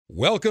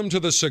Welcome to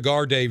the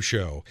Cigar Dave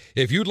Show.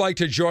 If you'd like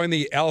to join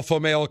the Alpha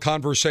Male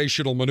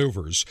Conversational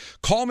Maneuvers,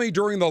 call me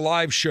during the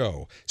live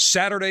show,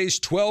 Saturdays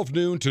 12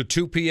 noon to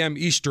 2 p.m.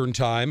 Eastern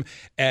Time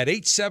at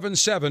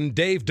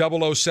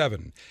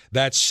 877-DAVE-007.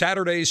 That's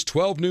Saturdays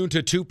 12 noon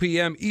to 2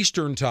 p.m.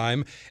 Eastern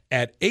Time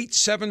at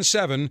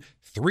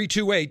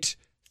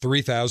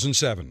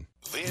 877-328-3007.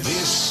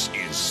 This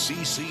is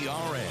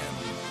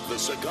CCRN, the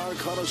Cigar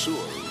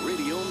Connoisseur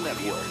Radio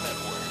Network.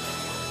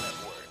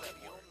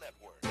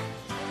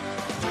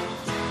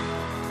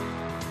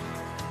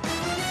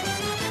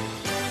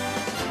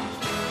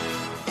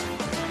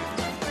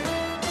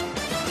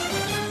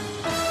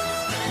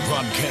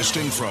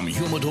 Broadcasting from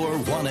Humidor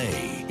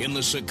 1A in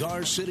the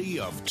cigar city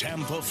of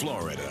Tampa,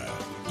 Florida,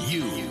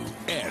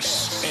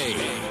 USA.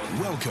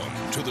 Welcome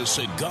to the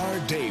Cigar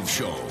Dave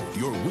Show,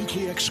 your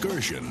weekly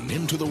excursion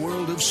into the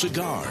world of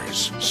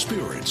cigars,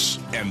 spirits,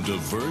 and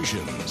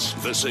diversions.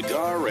 The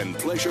cigar and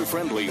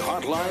pleasure-friendly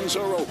hotlines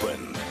are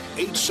open.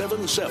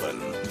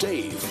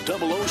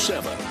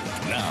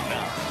 877-DAVE-007.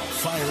 Now,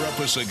 fire up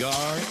a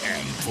cigar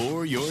and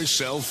pour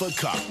yourself a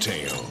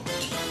cocktail.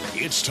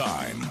 It's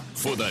time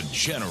for the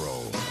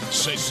General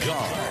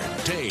Cigar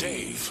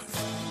Dave.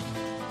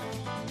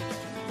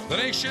 The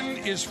nation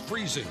is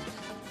freezing,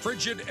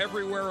 frigid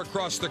everywhere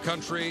across the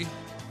country.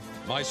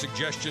 My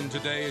suggestion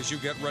today, as you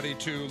get ready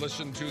to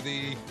listen to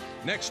the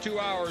next 2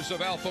 hours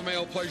of Alpha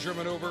Male Pleasure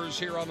Maneuvers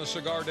here on the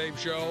Cigar Dave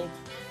Show,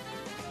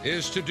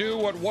 is to do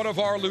what one of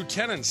our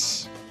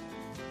lieutenants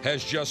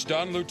has just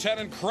done.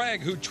 Lieutenant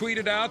Craig, who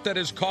tweeted out that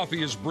his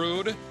coffee is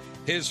brewed,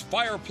 his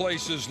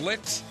fireplace is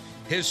lit,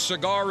 his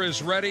cigar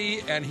is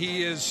ready, and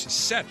he is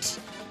set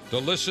to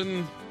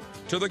listen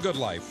to The Good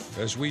Life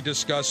as we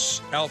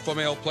discuss Alpha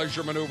Male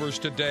Pleasure Maneuvers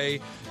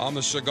today on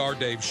the Cigar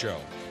Dave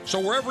Show. So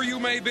wherever you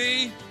may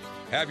be,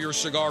 have your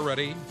cigar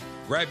ready.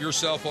 Grab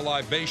yourself a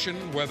libation,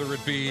 whether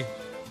it be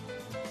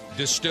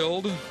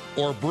distilled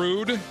or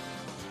brewed.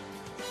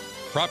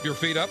 Prop your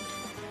feet up.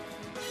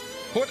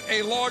 Put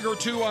a log or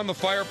two on the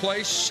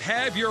fireplace.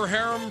 Have your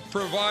harem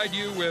provide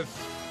you with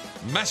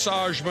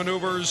massage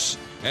maneuvers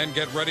and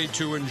get ready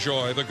to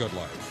enjoy the good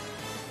life.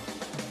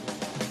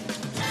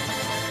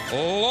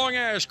 Long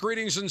Ash,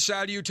 greetings and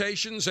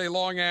salutations. A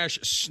Long Ash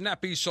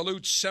snappy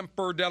salute,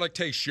 semper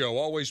delectatio.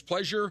 Always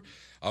pleasure.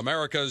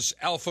 America's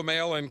alpha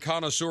male and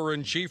connoisseur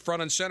in chief,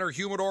 front and center,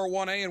 Humidor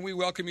 1A, and we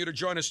welcome you to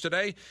join us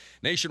today.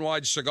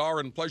 Nationwide cigar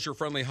and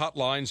pleasure-friendly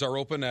hotlines are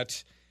open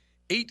at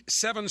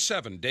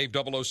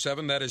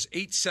 877-DAVE-007. That is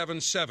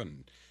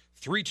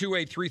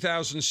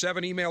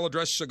 877-328-3007. Email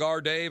address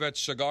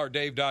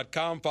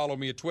cigardave@cigardave.com. Follow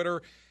me at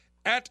Twitter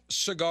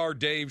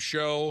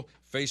 @CigarDaveShow,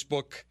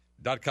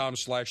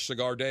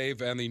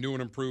 Facebook.com/CigarDave, and the new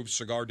and improved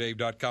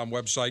CigarDave.com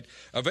website.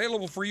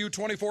 Available for you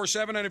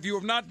 24/7, and if you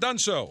have not done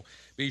so,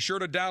 be sure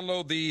to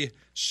download the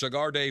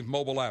Cigar Dave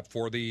mobile app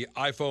for the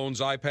iPhones,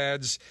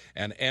 iPads,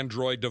 and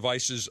Android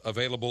devices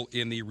available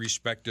in the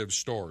respective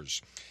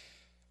stores.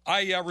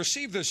 I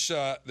received this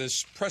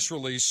press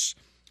release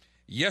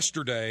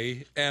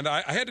yesterday, and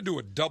I had to do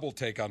a double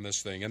take on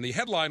this thing. And the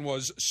headline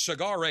was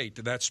Cigar 8,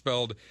 that's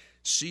spelled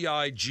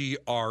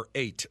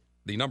CIGR8,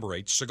 the number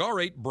 8. Cigar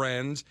 8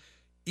 brand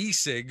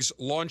e-cigs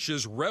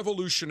launches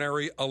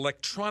revolutionary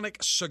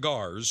electronic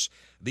cigars,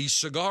 the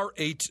Cigar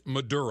 8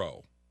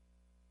 Maduro.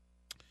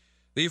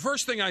 The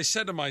first thing I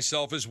said to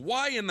myself is,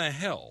 why in the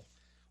hell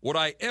would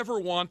I ever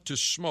want to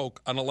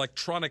smoke an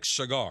electronic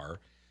cigar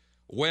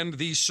when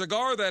the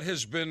cigar that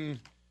has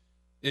been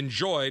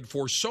enjoyed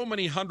for so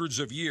many hundreds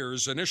of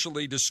years,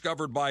 initially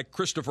discovered by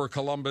Christopher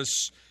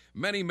Columbus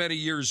many, many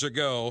years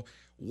ago,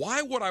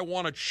 why would I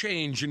want to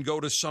change and go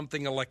to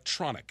something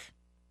electronic?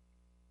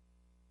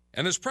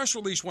 And this press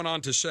release went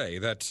on to say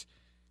that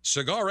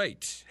Cigar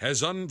 8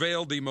 has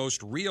unveiled the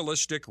most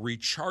realistic,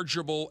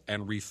 rechargeable,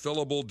 and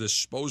refillable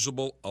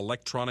disposable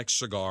electronic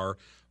cigar,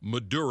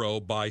 Maduro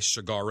by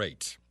Cigar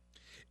 8.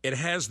 It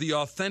has the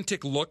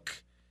authentic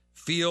look,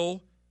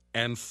 feel,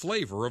 and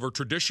flavor of a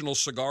traditional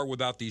cigar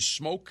without the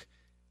smoke,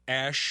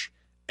 ash,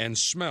 and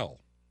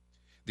smell.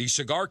 The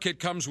cigar kit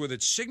comes with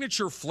its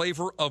signature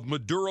flavor of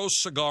Maduro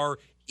cigar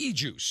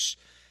e-juice.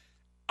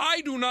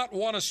 I do not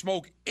want to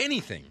smoke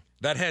anything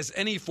that has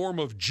any form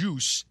of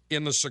juice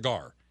in the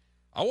cigar.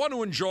 I want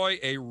to enjoy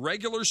a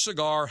regular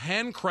cigar,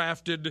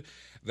 handcrafted,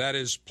 that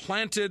is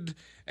planted,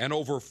 and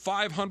over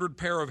 500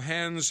 pair of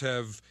hands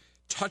have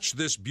touched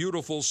this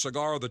beautiful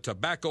cigar, the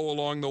tobacco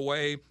along the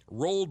way,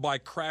 rolled by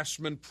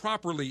craftsmen,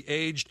 properly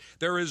aged.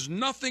 There is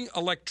nothing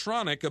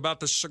electronic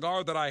about the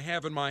cigar that I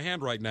have in my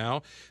hand right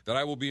now that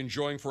I will be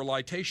enjoying for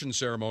lightation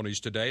ceremonies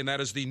today, and that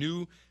is the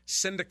new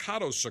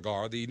Sindicato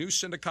cigar, the new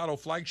Sindicato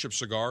flagship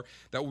cigar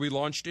that will be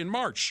launched in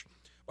March.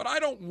 But I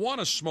don't want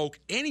to smoke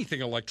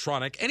anything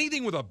electronic,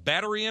 anything with a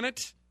battery in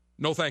it.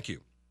 No, thank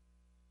you.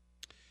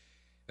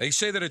 They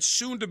say that it's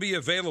soon to be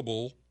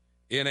available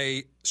in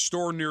a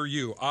store near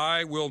you.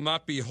 I will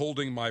not be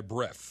holding my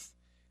breath.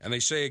 And they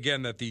say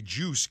again that the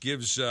juice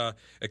gives,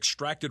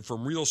 extracted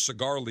from real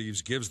cigar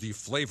leaves, gives the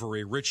flavor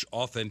a rich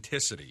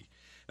authenticity.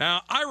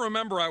 Now, I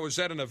remember I was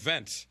at an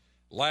event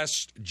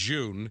last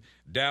June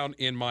down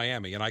in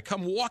Miami. And I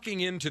come walking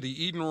into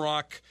the Eden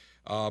Rock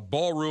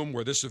ballroom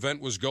where this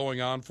event was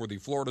going on for the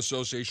Florida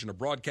Association of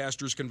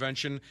Broadcasters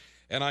Convention,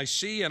 and I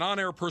see an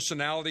on-air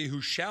personality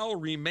who shall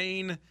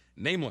remain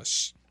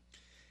nameless.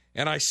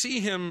 And I see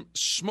him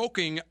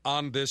smoking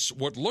on this,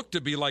 what looked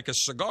to be like a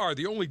cigar.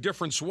 The only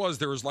difference was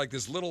there was like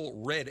this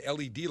little red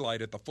LED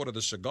light at the foot of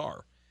the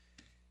cigar.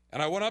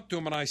 And I went up to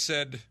him and I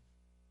said,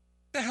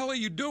 "The hell are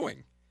you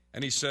doing?"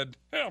 And he said,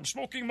 "Hey, I'm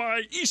smoking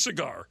my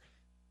e-cigar."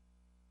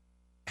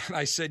 And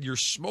I said, "You're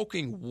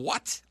smoking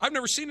what?" I've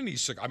never seen an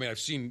e-cigar. I mean, I've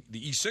seen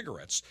the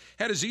e-cigarettes.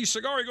 Had his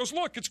e-cigar. He goes,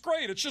 "Look, it's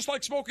great. It's just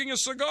like smoking a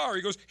cigar."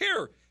 He goes,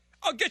 "Here,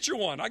 I'll get you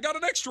one. I got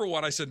an extra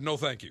one." I said, "No,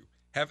 thank you.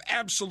 Have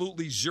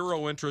absolutely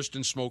zero interest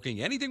in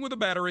smoking anything with a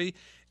battery,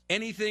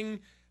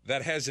 anything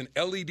that has an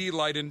LED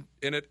light in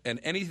it, and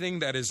anything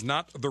that is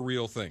not the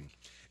real thing."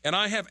 And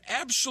I have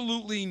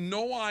absolutely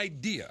no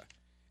idea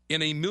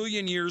in a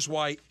million years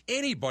why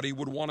anybody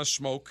would want to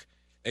smoke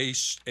an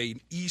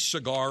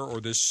e-cigar or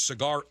this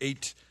Cigar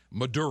 8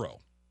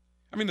 Maduro.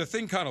 I mean, the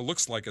thing kind of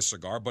looks like a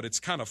cigar, but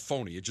it's kind of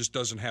phony. It just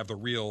doesn't have the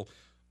real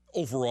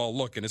overall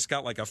look, and it's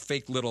got like a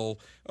fake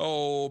little,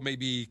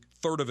 maybe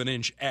third of an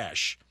inch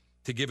ash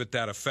to give it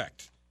that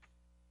effect.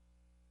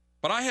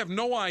 But I have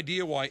no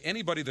idea why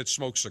anybody that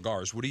smokes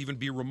cigars would even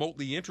be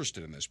remotely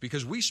interested in this,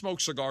 because we smoke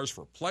cigars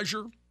for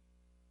pleasure,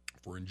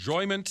 for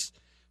enjoyment,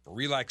 for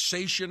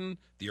relaxation,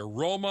 the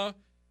aroma.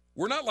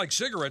 We're not like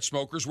cigarette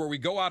smokers where we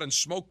go out and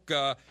smoke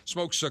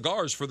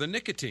cigars for the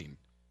nicotine.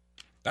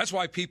 That's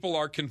why people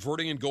are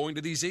converting and going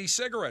to these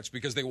e-cigarettes,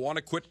 because they want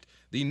to quit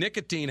the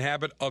nicotine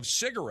habit of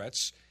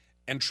cigarettes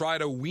and try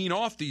to wean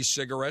off these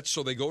cigarettes,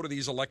 so they go to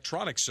these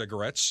electronic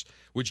cigarettes,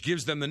 which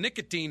gives them the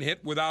nicotine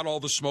hit without all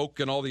the smoke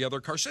and all the other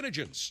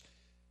carcinogens.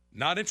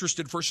 Not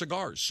interested for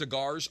cigars.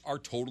 Cigars are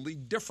totally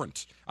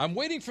different. I'm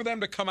waiting for them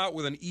to come out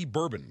with an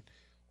e-bourbon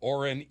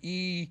or an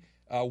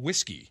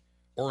e-whiskey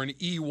or an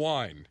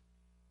e-wine.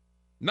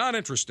 Not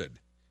interested.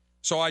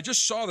 So I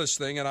just saw this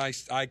thing, and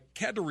I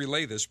had to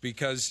relay this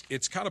because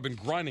it's kind of been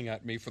grinding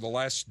at me for the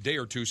last day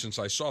or two since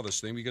I saw this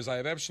thing, because I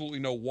have absolutely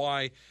no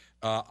why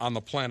on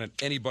the planet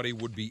anybody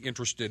would be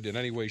interested in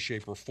any way,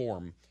 shape, or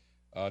form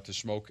to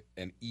smoke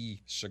an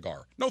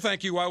e-cigar. No,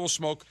 thank you. I will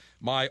smoke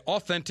my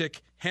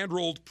authentic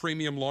hand-rolled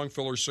premium long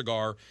filler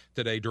cigar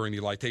today during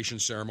the lightation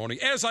ceremony,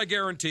 as I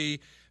guarantee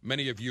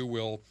many of you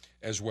will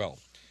as well.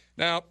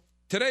 Now,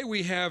 today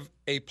we have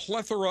a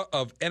plethora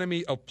of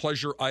enemy of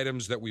pleasure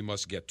items that we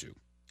must get to.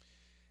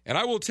 And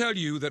I will tell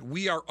you that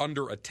we are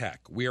under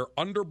attack. We are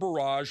under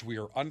barrage. We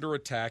are under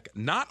attack,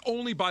 not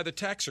only by the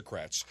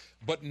taxocrats,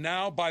 but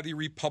now by the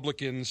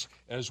Republicans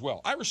as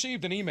well. I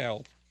received an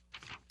email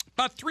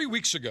about 3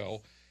 weeks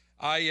ago.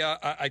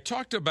 I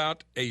talked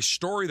about a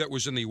story that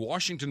was in the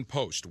Washington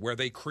Post where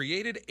they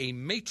created a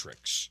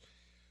matrix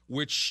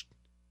which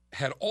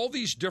had all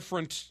these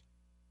different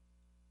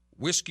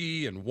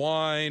whiskey and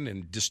wine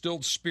and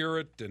distilled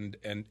spirit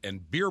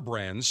and beer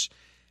brands,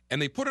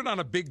 and they put it on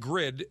a big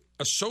grid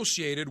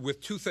associated with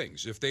two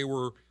things: if they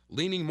were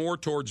leaning more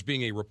towards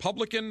being a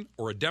Republican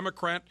or a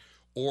Democrat,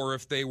 or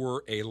if they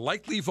were a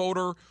likely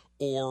voter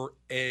or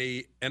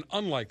an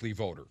unlikely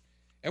voter.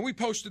 And we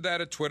posted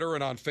that at Twitter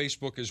and on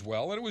Facebook as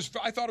well. And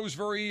I thought it was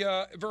very,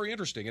 very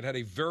interesting. It had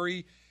a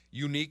very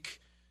unique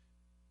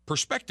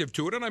perspective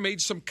to it, and I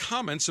made some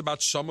comments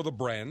about some of the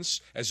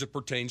brands as it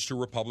pertains to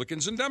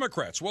Republicans and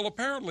Democrats. Well,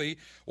 apparently,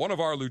 one of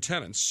our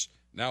lieutenants,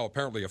 now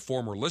apparently a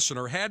former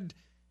listener, had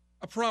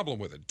a problem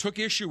with it, took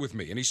issue with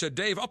me. And he said,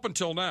 "Dave, up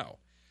until now,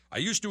 I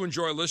used to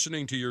enjoy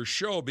listening to your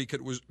show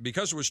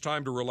because it was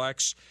time to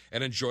relax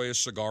and enjoy a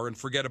cigar and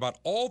forget about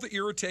all the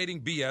irritating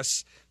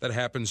BS that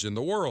happens in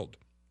the world.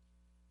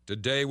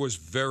 Today was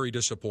very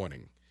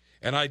disappointing,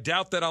 and I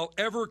doubt that I'll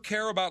ever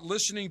care about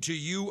listening to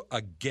you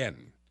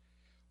again.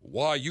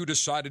 Why you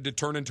decided to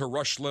turn into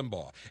Rush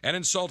Limbaugh and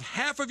insult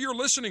half of your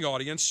listening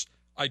audience,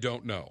 I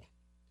don't know.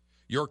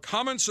 Your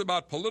comments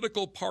about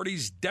political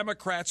parties,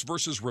 Democrats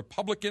versus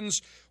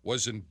Republicans,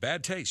 was in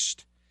bad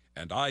taste,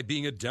 and I,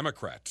 being a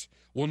Democrat,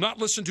 will not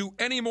listen to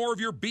any more of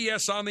your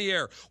BS on the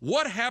air.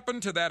 What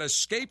happened to that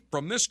escape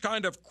from this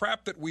kind of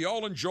crap that we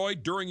all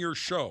enjoyed during your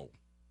show?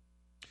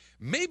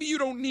 Maybe you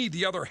don't need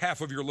the other half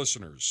of your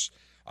listeners.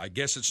 I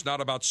guess it's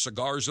not about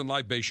cigars and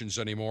libations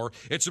anymore.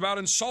 It's about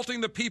insulting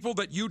the people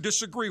that you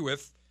disagree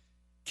with.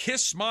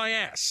 Kiss my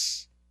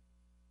ass.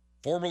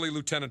 Formerly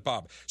Lieutenant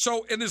Bob."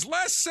 So in his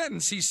last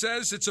sentence, he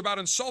says it's about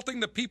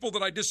insulting the people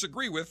that I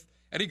disagree with,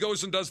 and he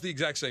goes and does the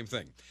exact same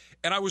thing.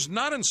 And I was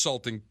not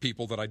insulting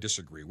people that I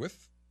disagree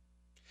with.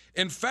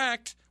 In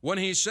fact, when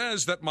he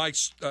says that my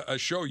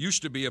show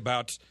used to be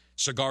about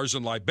cigars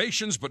and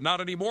libations, but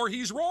not anymore,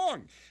 he's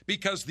wrong.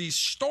 Because the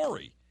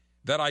story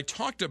that I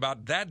talked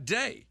about that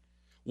day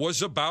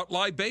was about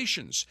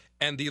libations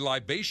and the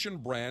libation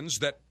brands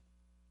that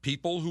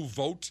people who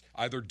vote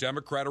either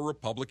Democrat or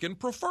Republican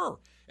prefer.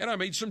 And I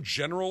made some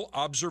general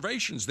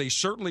observations. They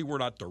certainly were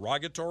not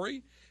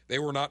derogatory. They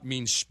were not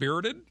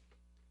mean-spirited.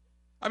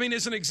 I mean,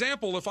 as an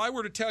example, if I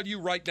were to tell you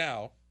right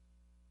now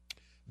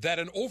that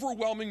an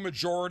overwhelming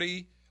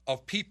majority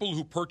of people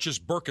who purchase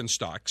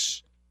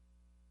Birkenstocks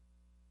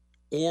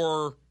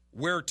or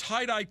wear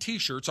tie-dye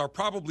T-shirts are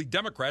probably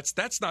Democrats,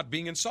 that's not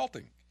being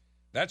insulting.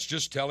 That's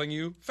just telling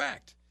you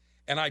fact.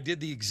 And I did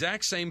the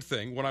exact same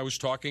thing when I was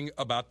talking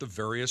about the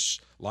various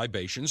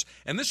libations.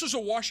 And this is a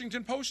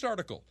Washington Post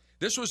article.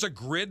 This was a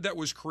grid that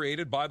was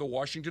created by the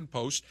Washington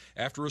Post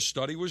after a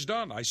study was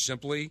done. I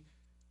simply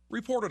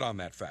reported on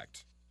that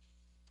fact.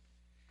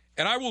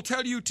 And I will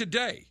tell you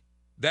today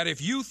that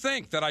if you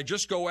think that I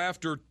just go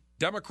after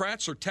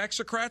Democrats or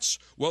Texocrats,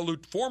 well,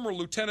 former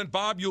Lieutenant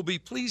Bob, you'll be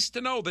pleased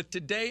to know that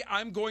today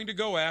I'm going to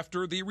go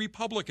after the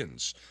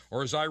Republicans,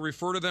 or as I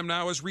refer to them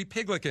now as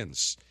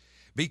Repiglicans,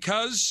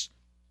 because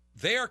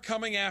they are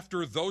coming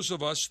after those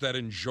of us that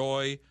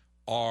enjoy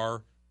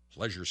our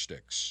pleasure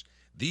sticks.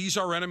 These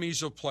are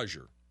enemies of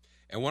pleasure.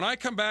 And when I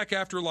come back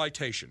after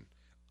Litation,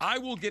 I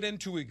will get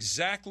into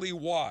exactly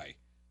why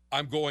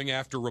I'm going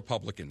after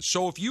Republicans.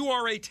 So if you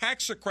are a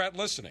Taxocrat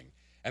listening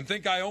and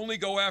think I only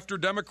go after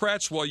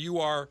Democrats, well, you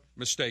are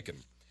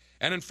mistaken.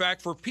 And in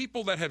fact, for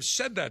people that have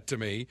said that to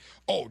me,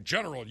 oh,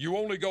 General, you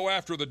only go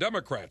after the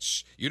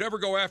Democrats, you never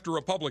go after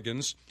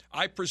Republicans,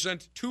 I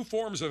present two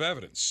forms of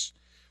evidence.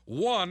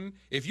 One,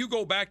 if you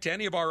go back to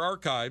any of our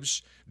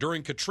archives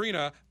during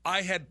Katrina,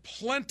 I had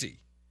plenty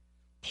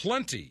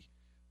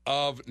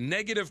of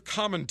negative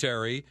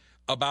commentary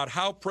about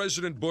how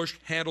President Bush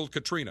handled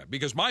Katrina.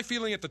 Because my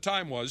feeling at the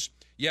time was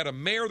you had a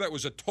mayor that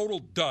was a total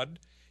dud.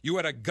 You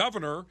had a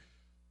governor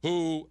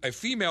a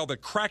female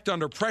that cracked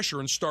under pressure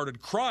and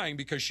started crying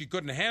because she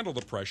couldn't handle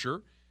the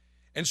pressure.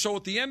 And so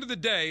at the end of the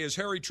day, as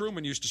Harry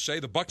Truman used to say,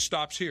 the buck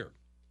stops here.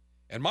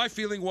 And my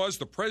feeling was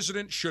the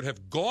president should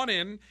have gone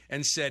in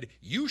and said,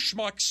 you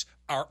schmucks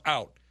are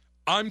out.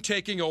 I'm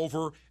taking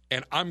over,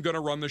 and I'm going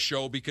to run the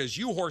show because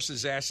you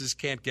horses' asses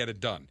can't get it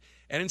done.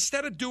 And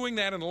instead of doing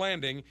that and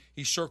landing,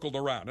 he circled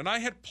around. And I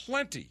had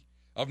plenty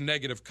of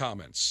negative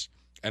comments.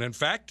 And in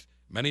fact,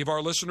 many of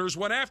our listeners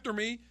went after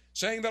me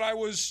saying that I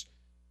was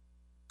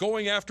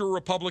going after a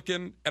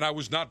Republican and I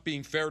was not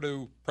being fair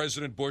to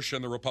President Bush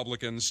and the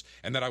Republicans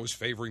and that I was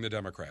favoring the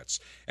Democrats.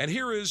 And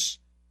here is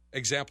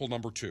example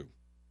number 2.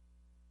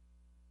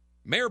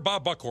 Mayor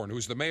Bob Buckhorn,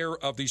 who's the mayor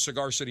of the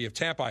cigar city of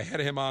Tampa, I had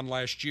him on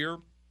last year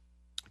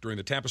during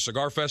the Tampa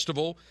Cigar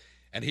Festival,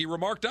 and he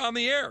remarked on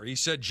the air. He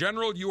said,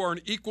 General, you are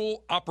an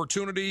equal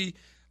opportunity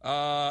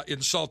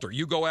insulter.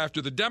 You go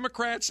after the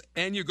Democrats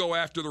and you go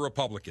after the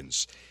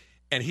Republicans.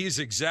 And he's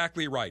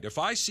exactly right. If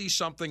I see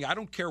something, I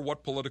don't care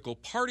what political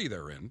party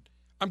they're in,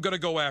 I'm going to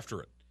go after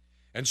it.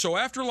 And so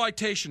after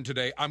Litation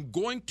today, I'm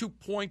going to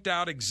point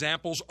out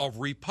examples of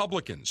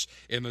Republicans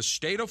in the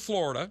state of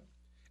Florida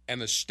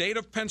and the state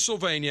of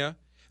Pennsylvania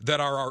that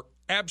are our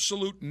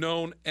absolute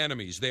known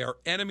enemies. They are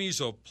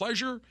enemies of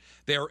pleasure.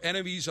 They are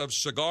enemies of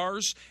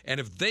cigars. And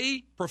if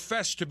they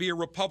profess to be a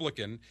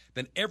Republican,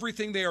 then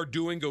everything they are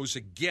doing goes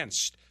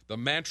against the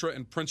mantra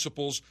and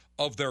principles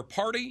of their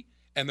party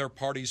and their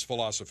party's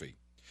philosophy.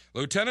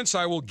 Lieutenants,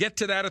 I will get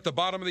to that at the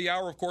bottom of the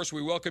hour. Of course,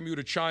 we welcome you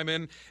to chime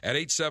in at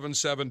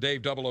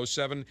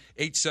 877-DAVE-007,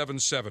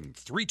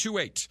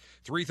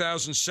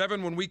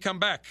 877-328-3007. When we come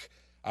back,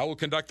 I will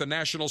conduct the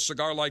National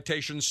Cigar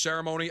Litation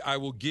Ceremony.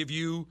 I've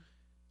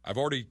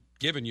already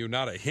given you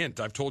not a hint.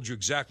 I've told you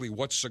exactly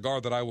what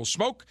cigar that I will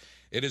smoke.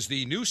 It is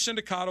the new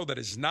Sindicato that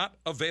is not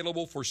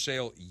available for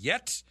sale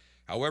yet.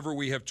 However,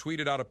 we have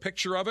tweeted out a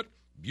picture of it.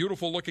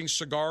 Beautiful looking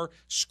cigar,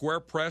 square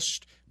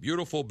pressed,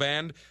 beautiful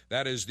band.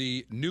 That is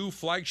the new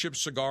flagship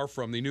cigar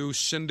from the new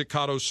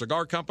Sindicato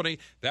Cigar Company.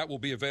 That will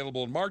be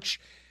available in March.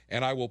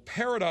 And I will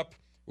pair it up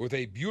with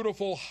a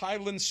beautiful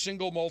Highland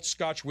single malt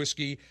Scotch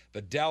whiskey,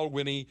 the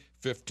Dalwhinnie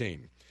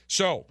 15.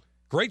 So,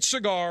 great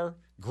cigar,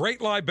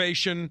 great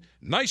libation,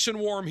 nice and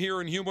warm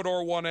here in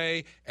Humidor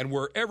 1A, and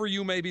wherever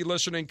you may be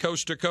listening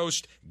coast to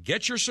coast,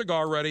 get your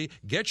cigar ready,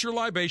 get your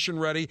libation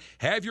ready,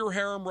 have your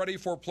harem ready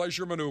for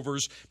pleasure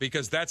maneuvers,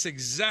 because that's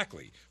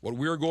exactly what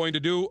we're going to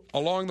do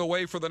along the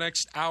way for the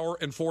next hour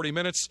and 40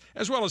 minutes,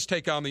 as well as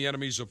take on the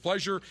enemies of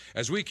pleasure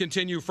as we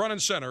continue front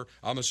and center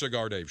on the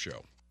Cigar Dave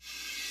Show.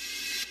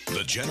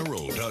 The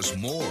General does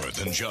more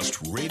than just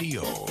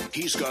radio.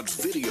 He's got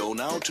video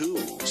now,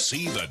 too.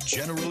 See the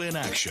General in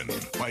action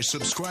by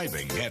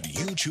subscribing at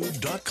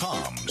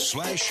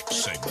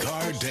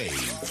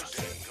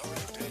youtube.com/CigarDave.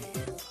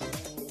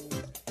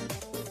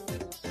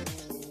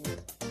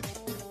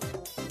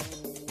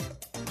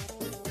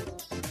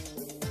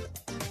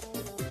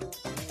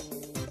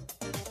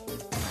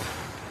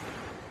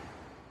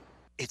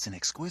 It's an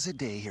exquisite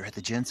day here at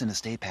the Jensen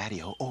Estate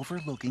patio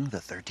overlooking the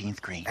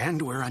 13th green. And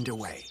we're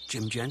underway.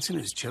 Jim Jensen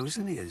has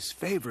chosen his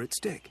favorite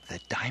stick. The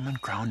Diamond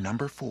Crown No.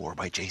 4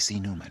 by J.C.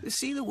 Newman.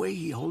 See the way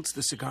he holds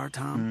the cigar,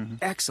 Tom? Mm-hmm.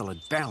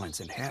 Excellent balance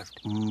and heft.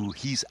 Ooh,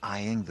 he's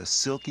eyeing the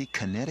silky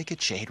Connecticut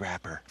shade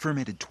wrapper,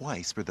 fermented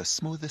twice for the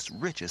smoothest,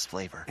 richest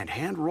flavor. And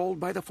hand-rolled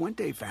by the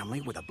Fuente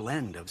family with a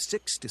blend of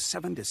 6 to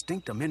 7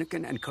 distinct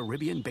Dominican and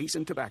Caribbean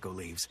basin tobacco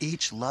leaves.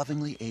 Each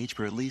lovingly aged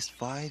for at least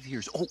 5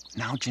 years. Oh,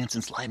 now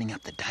Jensen's lighting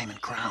up the Diamond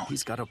Crown Crown.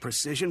 He's got a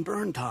precision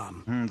burn,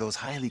 Tom. Those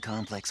highly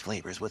complex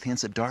flavors with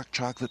hints of dark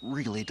chocolate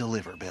really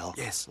deliver, Bill.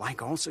 Yes,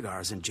 like all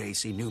cigars in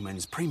J.C.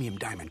 Newman's Premium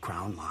Diamond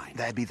Crown line.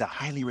 That'd be the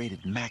highly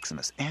rated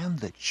Maximus and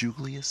the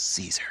Julius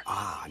Caesar.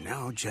 Ah,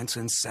 now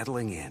Jensen's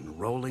settling in,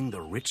 rolling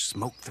the rich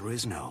smoke through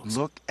his nose.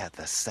 Look at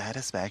the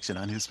satisfaction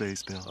on his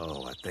face, Bill.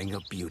 Oh, a thing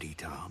of beauty,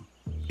 Tom.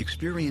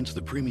 Experience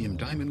the Premium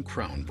Diamond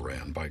Crown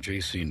brand by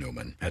J.C.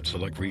 Newman at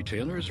select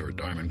retailers or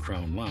Diamond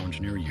Crown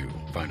Lounge near you.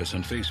 Find us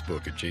on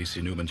Facebook at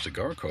J.C. Newman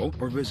Cigar Co.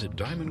 or visit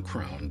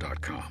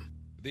diamondcrown.com.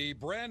 The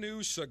brand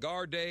new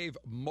Cigar Dave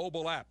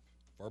mobile app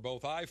for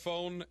both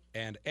iPhone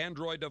and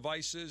Android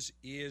devices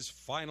is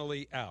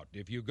finally out.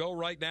 If you go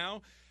right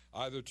now,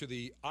 either to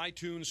the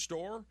iTunes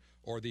Store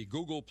or the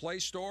Google Play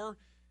Store,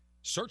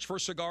 search for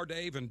Cigar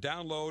Dave and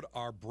download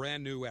our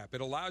brand new app.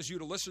 It allows you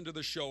to listen to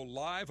the show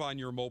live on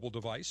your mobile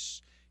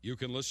device. You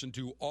can listen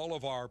to all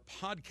of our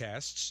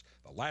podcasts.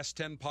 The last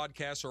 10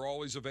 podcasts are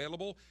always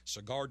available.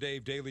 Cigar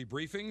Dave Daily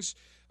Briefings.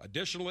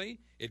 Additionally,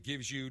 it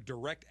gives you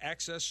direct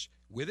access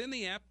within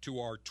the app to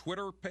our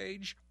Twitter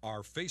page,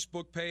 our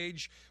Facebook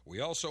page.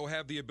 We also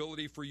have the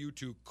ability for you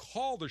to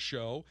call the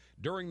show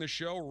during the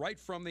show right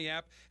from the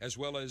app, as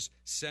well as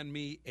send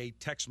me a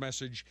text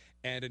message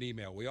and an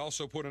email. We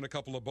also put in a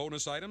couple of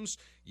bonus items.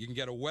 You can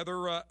get a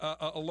weather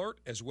alert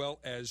as well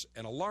as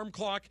an alarm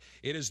clock.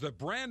 It is the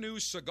brand new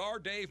Cigar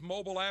Dave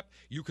mobile app.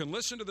 You can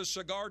listen to the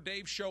Cigar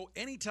Dave show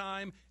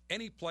anytime,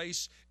 any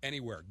place,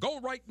 anywhere. Go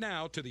right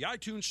now to the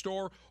iTunes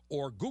Store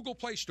or Google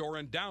Play Store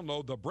and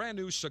download the brand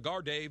new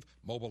Cigar Dave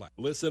mobile app.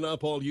 Listen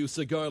up, all you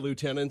cigar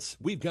lieutenants.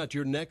 We've got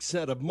your next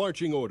set of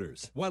marching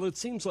orders. While it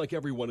seems like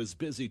everyone is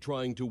busy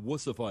trying to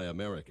wussify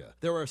America,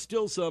 there are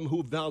still some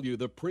who value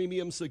the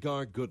premium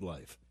cigar good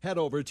life. Head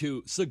over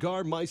to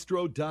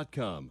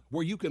cigarmaestro.com,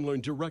 where you can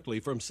learn directly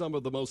from some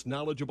of the most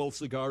knowledgeable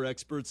cigar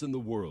experts in the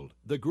world.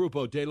 The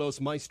Grupo de los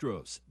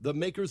Maestros, the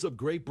makers of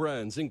great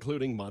brands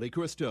including Monte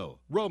Cristo,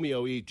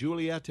 Romeo y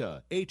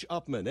Julieta, H.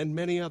 Upmann, and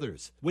many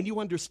others. When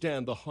you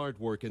understand the hard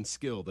work and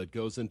skill that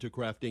goes into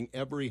crafting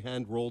every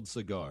hand-rolled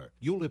cigar,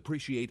 you'll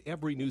appreciate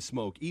every new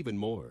smoke even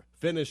more.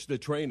 Finish the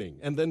training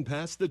and then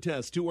pass the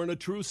test to earn a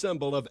true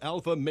symbol of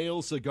alpha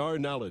male cigar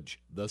knowledge,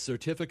 the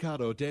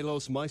Certificado de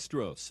los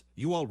Maestros.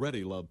 You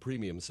already love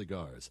premium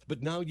cigars,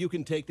 but now you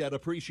can take that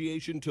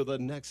appreciation to the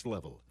next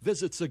level.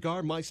 Visit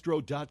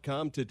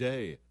cigarmaestro.com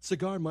today.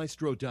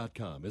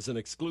 Cigarmaestro.com is an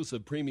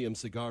exclusive premium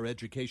cigar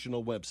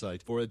educational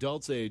website for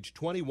adults age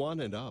 21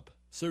 and up.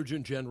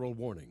 Surgeon General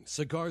warning: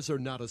 cigars are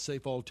not a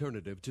safe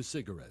alternative to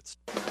cigarettes.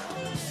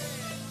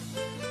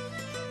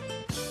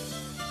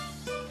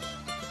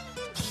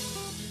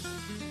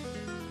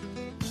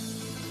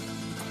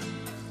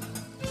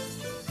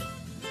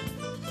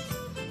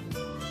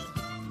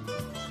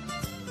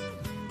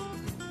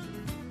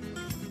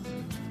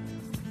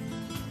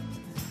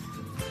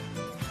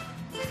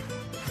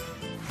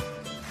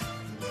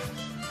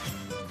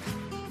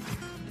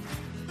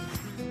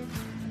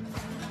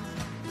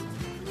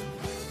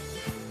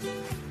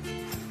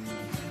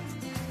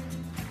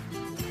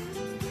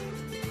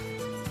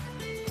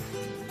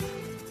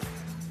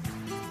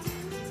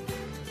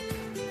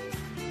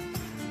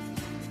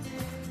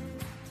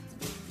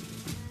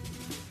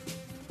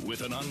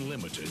 With an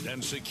unlimited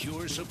and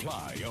secure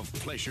supply of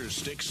pleasure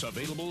sticks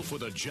available for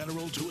the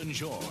general to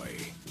enjoy,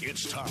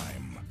 it's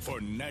time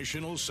for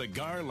National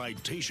Cigar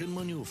Lightation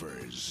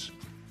Maneuvers.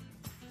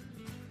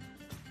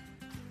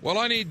 Well,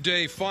 I need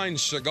a fine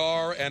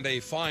cigar and a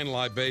fine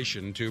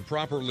libation to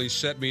properly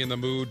set me in the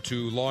mood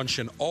to launch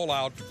an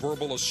all-out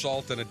verbal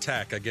assault and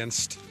attack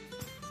against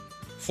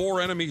 4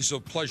 enemies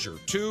of pleasure,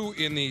 2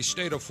 in the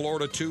state of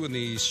Florida, 2 in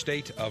the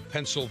state of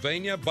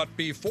Pennsylvania. But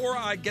before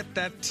I get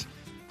that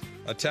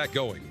attack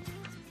going,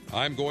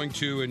 I'm going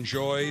to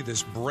enjoy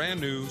this brand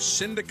new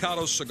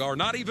Sindicato cigar,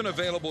 not even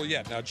available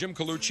yet. Now, Jim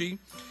Colucci,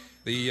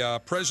 the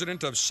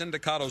president of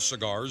Sindicato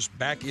Cigars,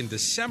 back in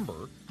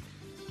December,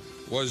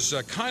 was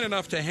kind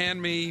enough to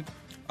hand me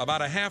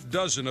about a half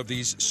dozen of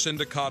these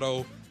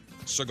Sindicato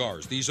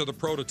cigars. These are the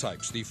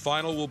prototypes. The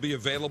final will be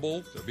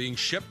available. They're being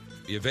shipped,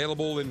 be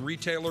available in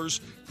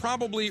retailers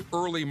probably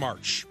early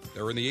March.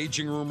 They're in the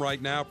aging room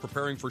right now,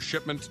 preparing for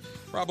shipment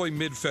probably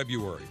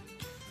mid-February.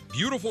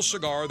 Beautiful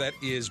cigar that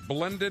is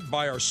blended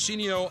by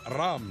Arsenio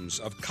Rams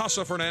of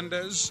Casa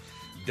Fernandez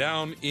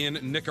down in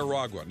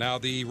Nicaragua. Now,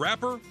 the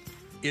wrapper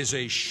is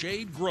a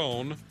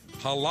shade-grown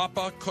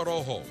Jalapa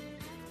Corojo.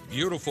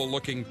 Beautiful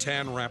looking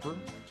tan wrapper.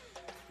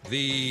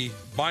 The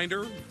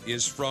binder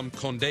is from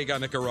Condega,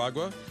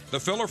 Nicaragua. The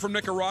filler from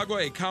Nicaragua,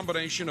 a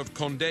combination of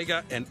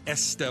Condega and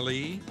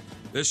Esteli.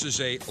 This is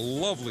a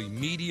lovely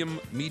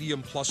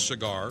medium plus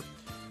cigar.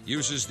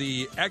 Uses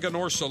the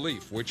Aganorsa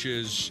leaf, which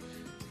is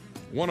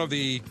one of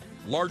the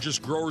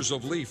largest growers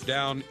of leaf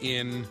down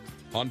in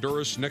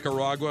Honduras,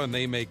 Nicaragua, and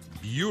they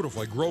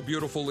grow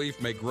beautiful leaf,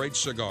 make great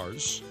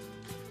cigars.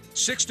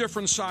 6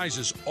 different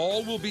sizes.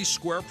 All will be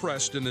square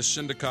pressed in this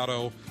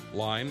Sindicato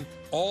line.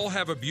 All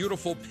have a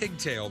beautiful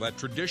pigtail, that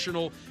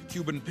traditional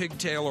Cuban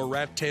pigtail or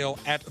rat tail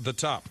at the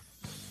top.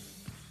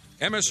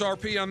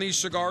 MSRP on these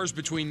cigars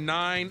between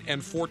 $9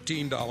 and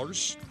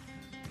 $14.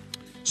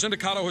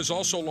 Sindicato has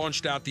also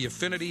launched out the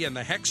Affinity and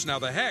the Hex. Now,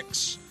 the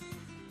Hex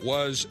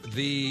was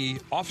the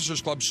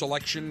Officers Club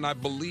selection, I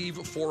believe,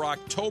 for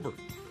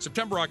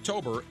September,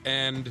 October,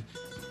 and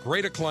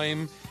great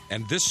acclaim.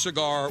 And this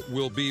cigar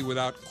will be,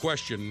 without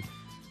question,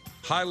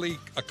 highly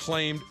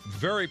acclaimed,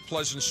 very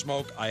pleasant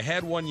smoke. I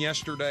had one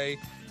yesterday,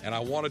 and I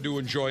wanted to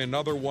enjoy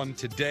another one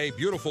today.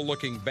 Beautiful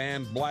looking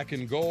band, black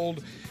and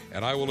gold.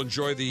 And I will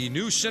enjoy the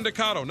new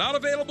Sindicato. Not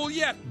available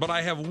yet, but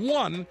I have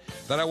one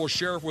that I will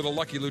share with a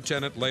lucky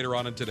lieutenant later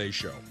on in today's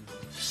show.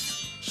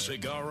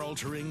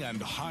 Cigar-altering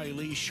and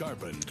highly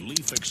sharpened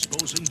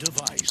leaf-exposing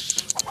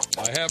device.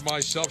 I have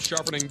my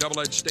self-sharpening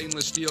double-edged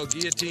stainless steel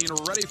guillotine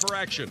ready for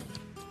action.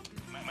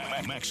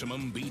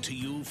 Maximum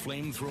BTU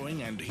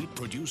flame-throwing and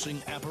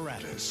heat-producing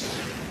apparatus.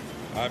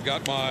 I've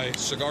got my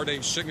Cigar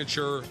Dave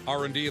signature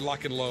R&D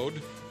lock and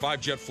load,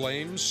 5-jet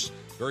flames,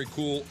 very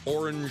cool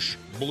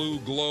orange-blue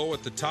glow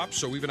at the top,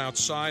 so even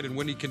outside in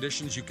windy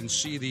conditions you can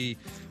see the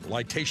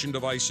lightation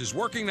device is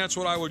working. That's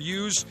what I would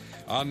use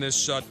on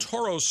this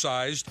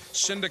Toro-sized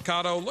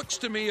Sindicato. Looks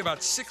to me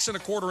about 6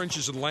 1/4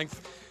 inches in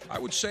length. I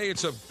would say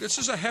this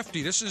is a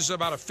hefty. This is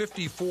about a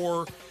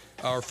 54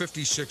 or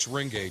 56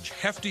 ring gauge.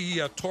 Hefty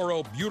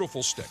Toro,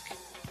 beautiful stick.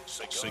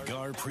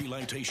 Cigar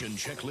pre-lightation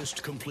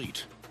checklist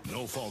complete.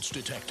 No faults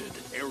detected.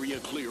 Area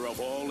clear of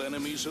all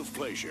enemies of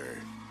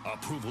pleasure.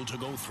 Approval to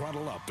go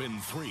throttle up in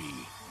 3,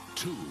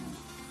 2,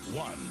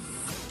 1.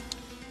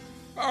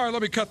 All right,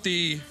 let me cut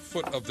the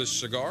foot of this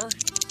cigar.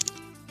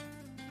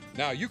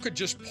 Now, you could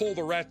just pull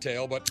the rat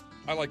tail, but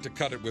I like to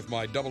cut it with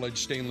my double-edged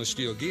stainless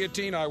steel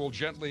guillotine. I will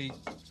gently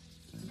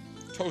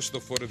toast the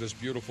foot of this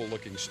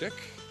beautiful-looking stick.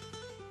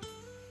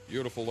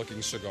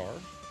 Beautiful-looking cigar.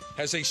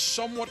 Has a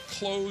somewhat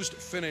closed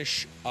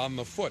finish on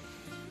the foot,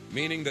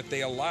 meaning that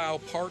they allow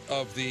part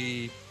of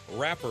the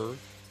wrapper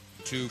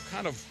to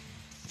kind of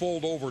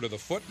fold over to the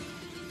foot.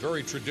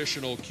 Very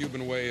traditional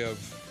Cuban way of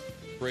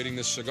creating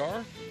this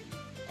cigar.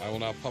 I will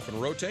now puff and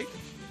rotate.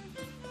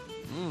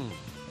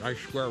 Nice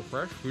square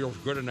fresh. Feels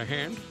good in the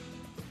hand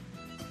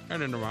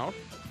and in the mouth.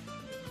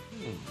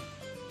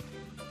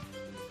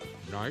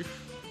 Nice.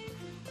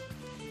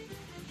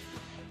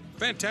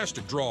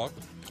 Fantastic draw.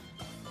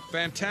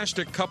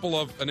 Fantastic couple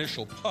of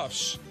initial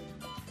puffs.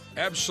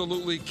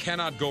 Absolutely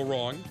cannot go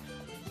wrong.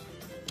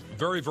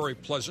 Very, very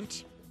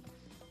pleasant.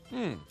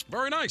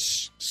 Very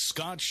nice.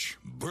 Scotch,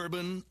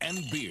 bourbon,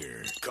 and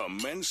beer.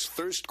 Commence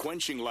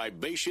thirst-quenching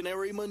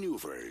libationary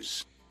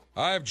maneuvers.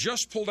 I've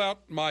just pulled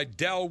out my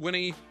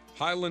Dalwhinnie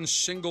Highland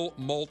Single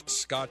Malt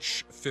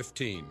Scotch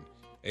 15,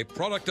 a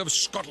product of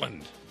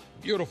Scotland.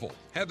 Beautiful.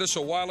 Had this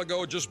a while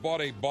ago, just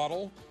bought a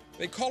bottle.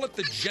 They call it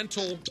the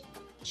Gentle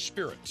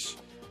Spirit.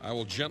 I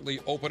will gently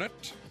open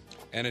it,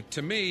 and it,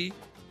 to me,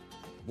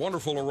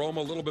 wonderful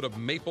aroma, a little bit of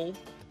maple.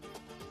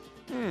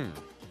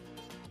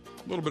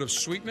 A little bit of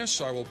sweetness.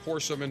 I will pour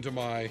some into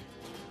my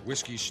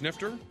whiskey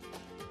snifter.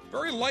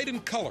 Very light in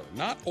color,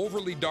 not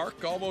overly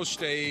dark,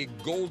 almost a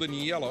golden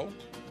yellow.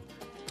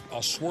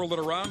 I'll swirl it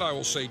around. I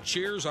will say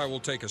cheers. I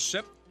will take a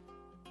sip.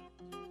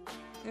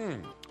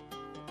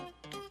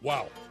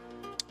 Wow.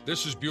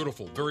 This is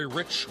beautiful. Very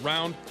rich,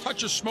 round,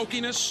 touch of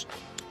smokiness.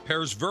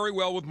 Pairs very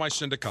well with my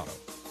Sindicato.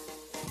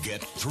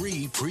 Get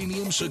 3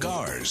 premium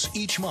cigars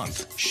each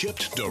month,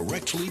 shipped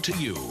directly to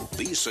you.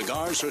 These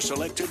cigars are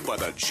selected by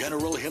the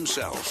General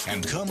himself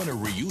and come in a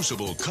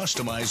reusable,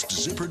 customized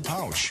zippered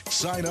pouch.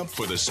 Sign up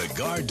for the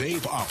Cigar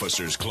Dave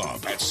Officers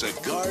Club at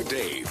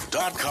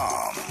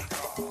CigarDave.com.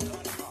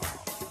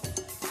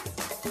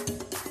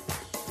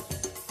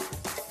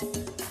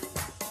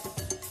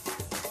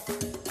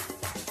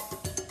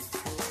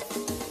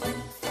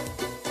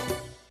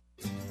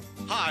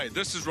 Hi,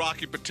 this is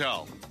Rocky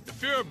Patel.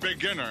 If you're a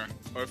beginner,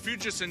 or if you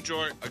just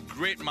enjoy a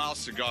great mild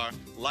cigar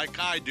like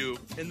I do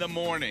in the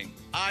morning,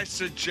 I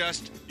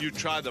suggest you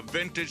try the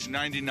Vintage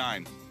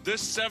 99.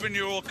 This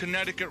 7-year-old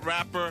Connecticut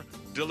wrapper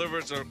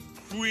delivers a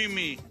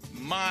creamy,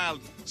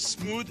 mild,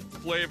 smooth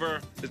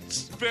flavor.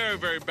 It's very,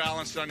 very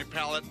balanced on your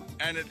palate,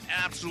 and it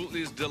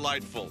absolutely is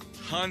delightful.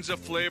 Tons of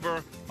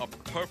flavor, a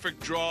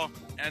perfect draw,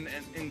 and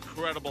an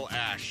incredible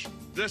ash.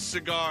 This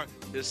cigar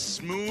is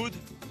smooth.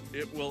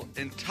 It will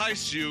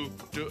entice you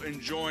to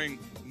enjoying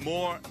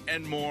more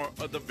and more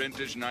of the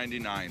Vintage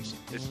 99s.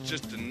 It's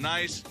just a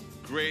nice,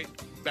 great,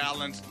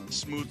 balanced,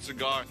 smooth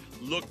cigar.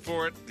 Look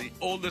for it, the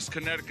oldest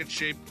Connecticut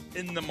shape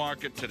in the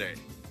market today.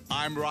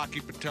 I'm Rocky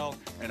Patel,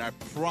 and I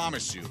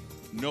promise you,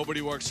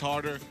 nobody works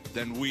harder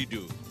than we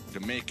do to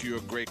make you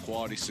a great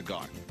quality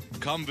cigar.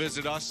 Come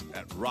visit us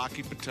at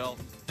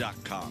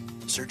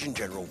RockyPatel.com. Surgeon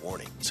General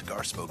warning,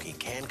 cigar smoking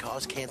can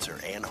cause cancer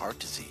and heart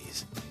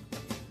disease.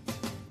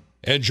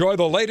 Enjoy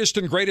the latest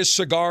and greatest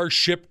cigars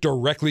shipped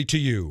directly to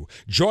you.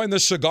 Join the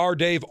Cigar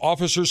Dave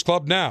Officers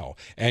Club now,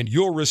 and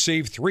you'll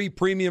receive 3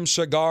 premium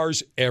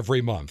cigars every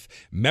month.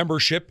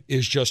 Membership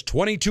is just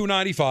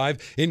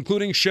 $22.95,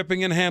 including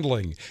shipping and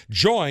handling.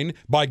 Join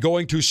by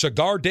going to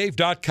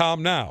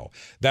CigarDave.com now.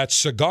 That's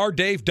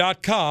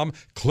CigarDave.com.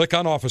 Click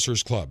on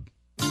Officers Club.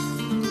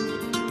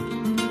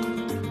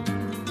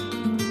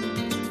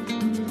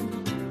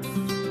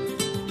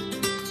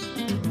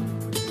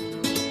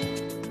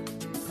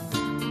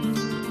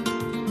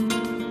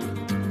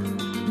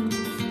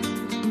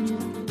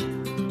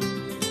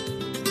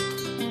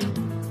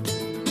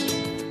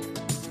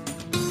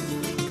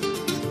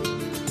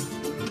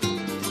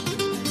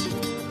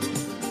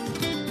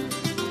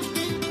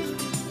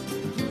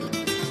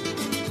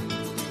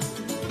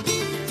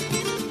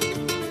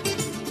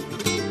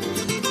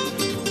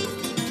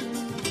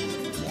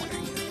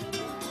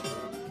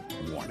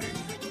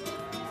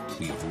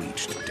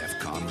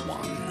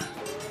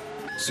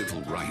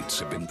 Civil rights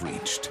have been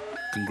breached.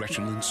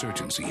 Congressional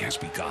insurgency has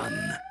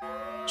begun.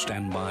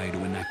 Stand by to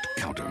enact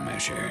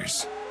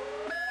countermeasures.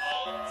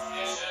 All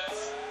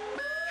stations,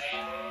 take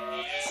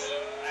immediate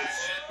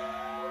action.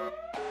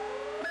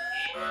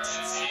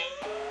 Emergency.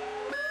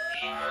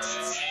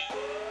 Emergency.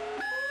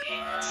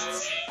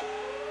 Emergency.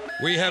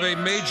 We have a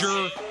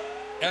major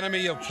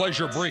enemy of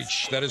pleasure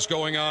breach that is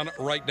going on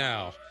right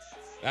now.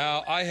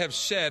 Now, I have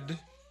said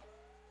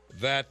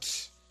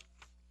that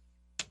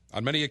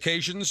on many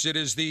occasions it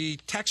is the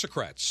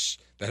taxocrats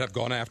that have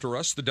gone after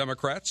us, the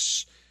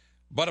Democrats.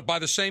 But by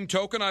the same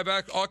token, I've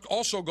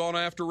also gone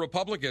after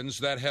Republicans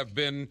that have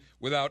been,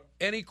 without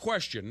any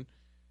question,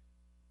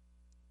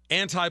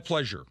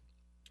 anti-pleasure,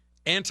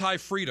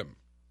 anti-freedom,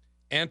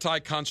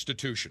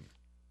 anti-constitution.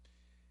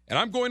 And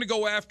I'm going to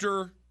go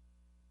after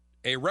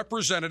a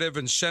representative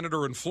and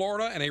senator in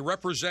Florida and a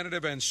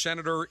representative and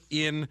senator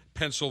in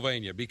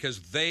Pennsylvania because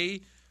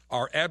they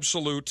are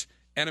absolute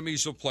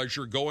enemies of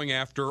pleasure going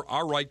after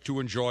our right to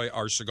enjoy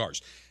our cigars.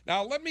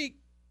 Now, let me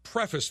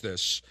preface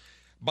this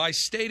by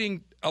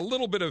stating a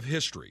little bit of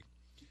history.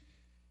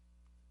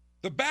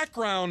 The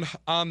background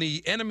on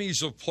the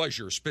enemies of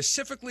pleasure,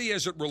 specifically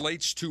as it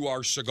relates to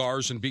our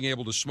cigars and being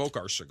able to smoke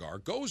our cigar,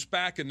 goes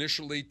back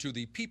initially to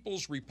the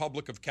People's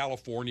Republic of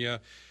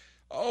California,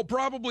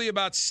 probably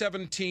about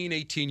 17,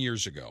 18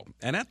 years ago.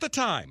 And at the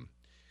time,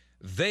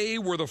 they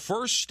were the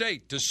first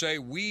state to say,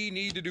 we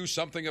need to do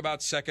something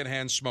about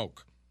secondhand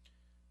smoke.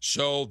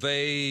 So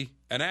they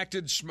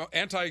enacted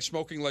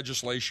anti-smoking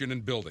legislation in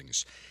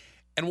buildings.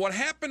 And what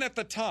happened at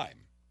the time,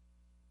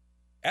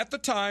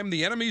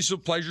 the enemies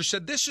of pleasure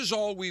said, this is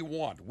all we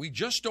want. We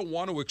just don't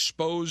want to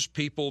expose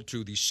people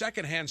to the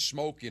secondhand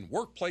smoke in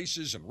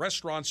workplaces and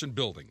restaurants and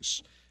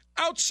buildings.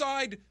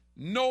 Outside,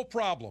 no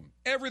problem.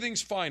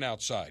 Everything's fine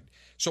outside.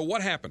 So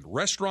what happened?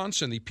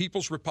 Restaurants in the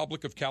People's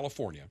Republic of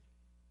California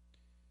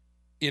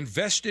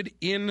invested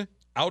in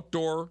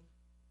outdoor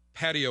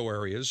patio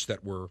areas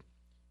that were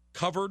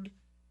covered,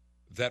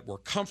 that were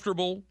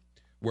comfortable,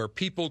 where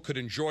people could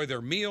enjoy their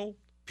meal,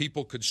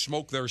 people could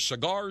smoke their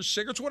cigars,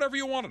 cigarettes, whatever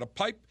you wanted, a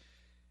pipe.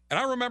 And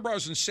I remember I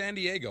was in San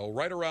Diego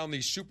right around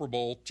the Super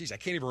Bowl. Geez, I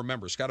can't even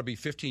remember. It's got to be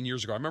 15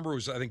 years ago. I remember it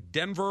was, I think,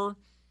 Denver.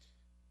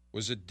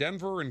 Was it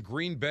Denver and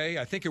Green Bay?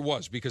 I think it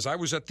was because I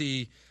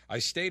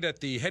stayed at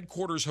the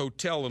headquarters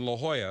hotel in La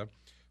Jolla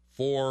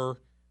for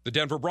the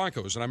Denver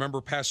Broncos. And I remember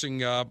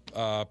passing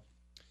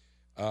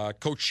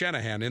Coach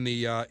Shanahan in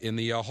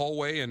the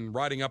hallway and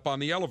riding up on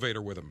the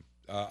elevator with him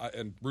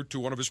en route to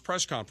one of his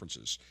press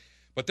conferences.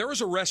 But there was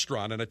a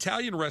restaurant, an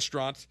Italian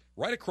restaurant,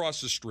 right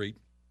across the street,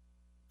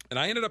 and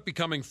I ended up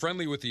becoming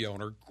friendly with the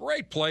owner.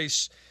 Great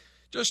place,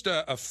 just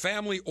a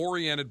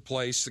family-oriented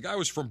place. The guy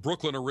was from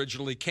Brooklyn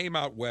originally, came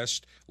out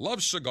west,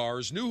 loved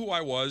cigars, knew who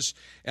I was,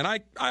 and I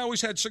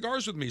always had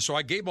cigars with me, so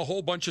I gave him a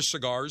whole bunch of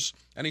cigars,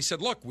 and he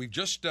said, look, we've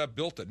just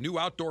built a new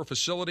outdoor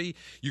facility.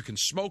 You can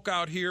smoke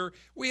out here.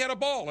 We had a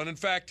ball, and in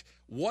fact,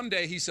 one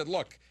day he said,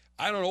 look,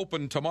 I don't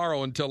open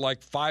tomorrow until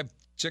like 5,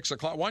 6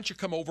 o'clock. Why don't you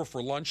come over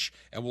for lunch,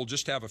 and we'll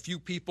just have a few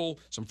people,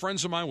 some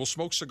friends of mine, we'll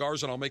smoke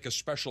cigars, and I'll make a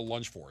special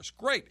lunch for us.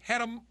 Great.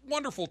 Had a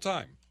wonderful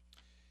time.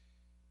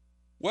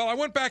 Well, I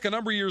went back a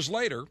number of years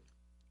later,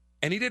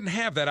 and he didn't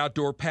have that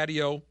outdoor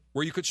patio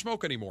where you could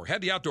smoke anymore.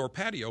 Had the outdoor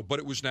patio, but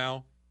it was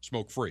now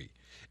smoke-free.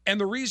 And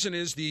the reason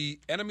is the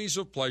enemies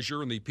of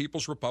pleasure in the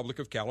People's Republic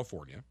of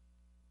California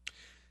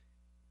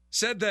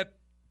said that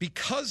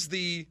because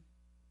the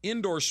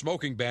indoor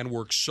smoking ban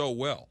works so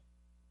well,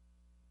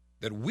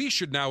 that we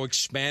should now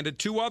expand it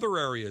to other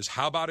areas.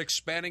 How about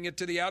expanding it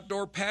to the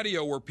outdoor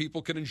patio where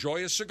people can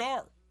enjoy a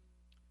cigar?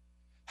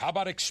 How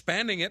about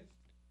expanding it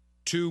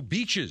to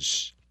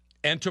beaches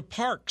and to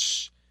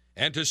parks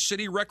and to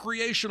city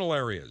recreational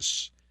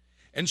areas?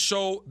 And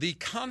so the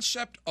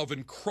concept of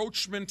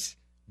encroachment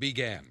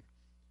began.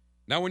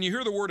 Now, when you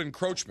hear the word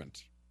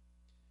encroachment,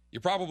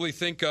 you probably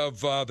think of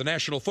the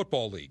National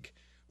Football League,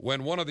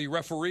 when one of the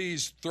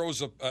referees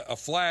throws a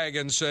flag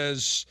and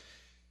says,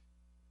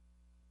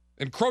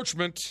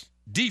 encroachment,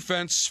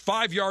 defense,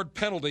 5-yard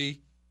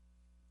penalty,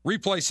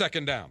 replay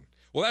second down.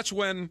 Well, that's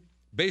when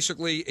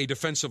basically a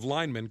defensive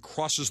lineman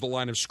crosses the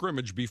line of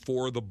scrimmage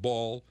before the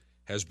ball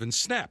has been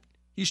snapped.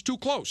 He's too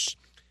close.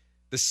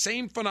 The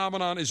same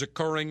phenomenon is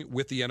occurring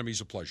with the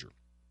enemies of pleasure.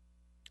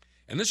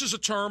 And this is a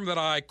term that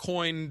I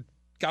coined,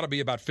 got to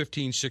be about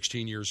 15,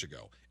 16 years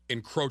ago,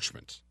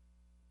 encroachment.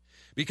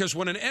 Because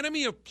when an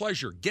enemy of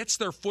pleasure gets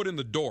their foot in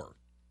the door,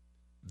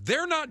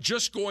 they're not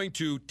just going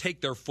to take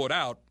their foot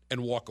out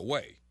and walk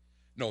away.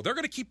 No, they're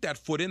going to keep that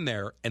foot in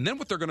there, and then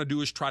what they're going to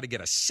do is try to get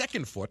a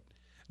second foot,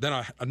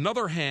 then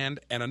another hand,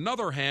 and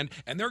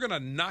they're going to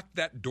knock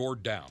that door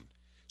down.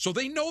 So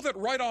they know that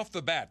right off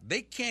the bat,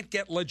 they can't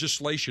get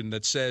legislation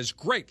that says,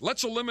 great,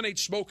 let's eliminate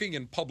smoking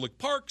in public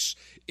parks,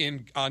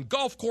 on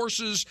golf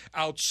courses,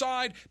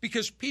 outside,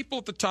 because people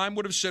at the time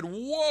would have said,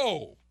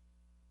 whoa.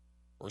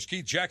 Or as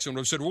Keith Jackson would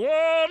have said,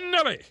 whoa,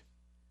 Nelly,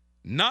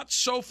 not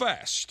so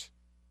fast.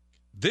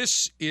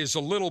 This is a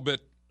little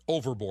bit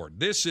overboard.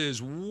 This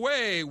is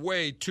way,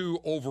 way too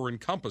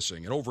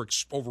over-encompassing and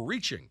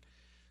overreaching.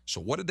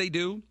 So what did they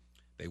do?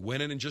 They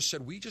went in and just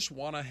said, we just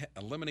want to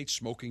eliminate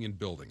smoking in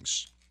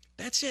buildings.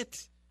 That's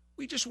it.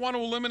 We just want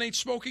to eliminate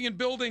smoking in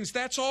buildings.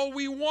 That's all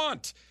we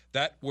want.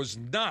 That was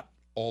not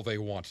all they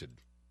wanted.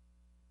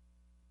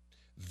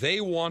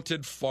 They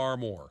wanted far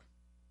more.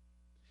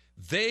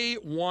 They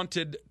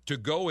wanted to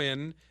go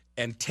in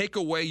and take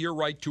away your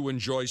right to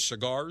enjoy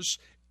cigars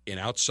in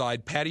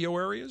outside patio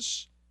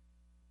areas,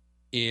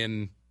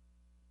 on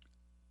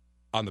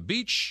the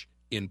beach,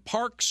 in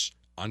parks,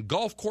 on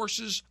golf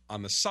courses,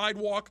 on the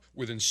sidewalk,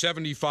 within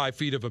 75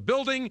 feet of a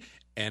building.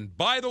 And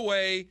by the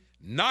way,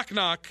 knock,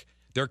 knock,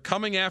 they're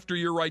coming after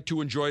your right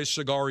to enjoy a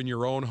cigar in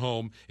your own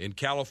home in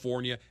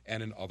California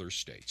and in other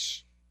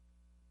states.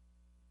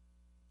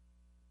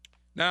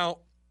 Now,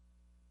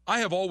 I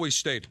have always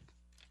stated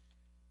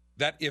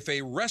that if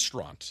a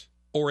restaurant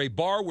or a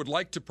bar would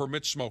like to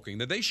permit smoking,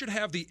 that they should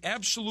have the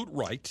absolute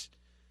right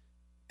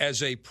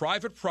as a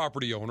private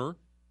property owner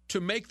to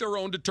make their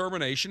own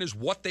determination as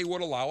what they would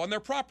allow on their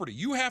property.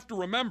 You have to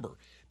remember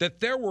that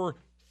there were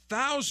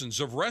thousands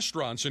of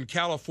restaurants in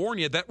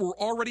California that were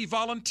already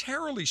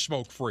voluntarily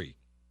smoke-free.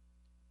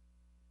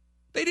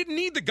 They didn't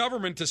need the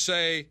government to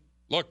say,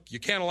 look, you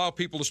can't allow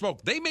people to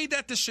smoke. They made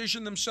that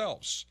decision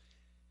themselves.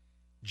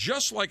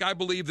 Just like I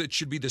believe that it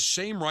should be the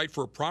same right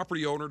for a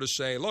property owner to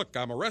say, look,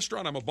 I'm a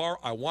restaurant, I'm a bar,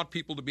 I want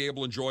people to be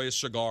able to enjoy a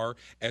cigar,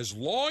 as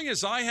long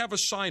as I have a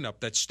sign up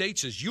that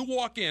states as you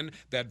walk in,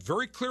 that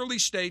very clearly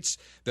states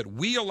that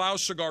we allow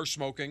cigar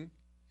smoking,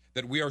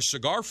 that we are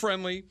cigar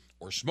friendly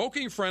or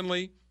smoking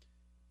friendly.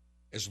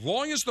 As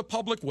long as the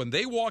public, when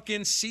they walk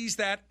in, sees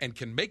that and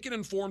can make an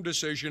informed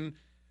decision,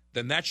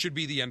 then that should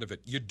be the end of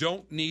it. You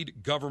don't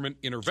need government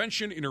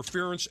intervention,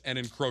 interference, and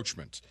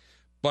encroachment.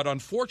 But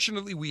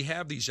unfortunately, we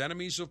have these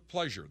enemies of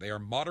pleasure. They are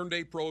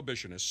modern-day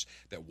prohibitionists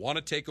that want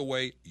to take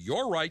away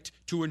your right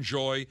to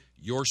enjoy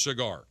your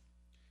cigar.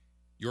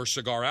 Your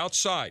cigar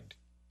outside,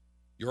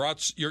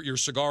 your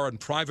cigar on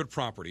private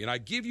property. And I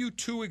give you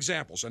two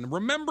examples. And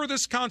remember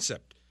this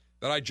concept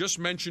that I just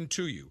mentioned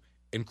to you,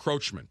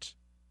 encroachment.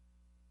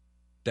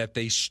 That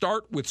they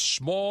start with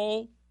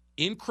small,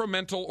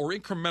 incremental, or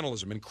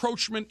incrementalism.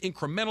 Encroachment,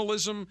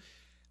 incrementalism,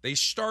 they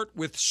start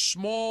with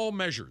small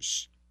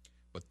measures.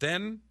 But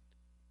then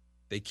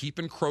they keep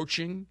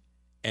encroaching,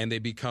 and they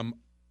become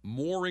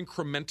more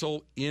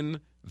incremental in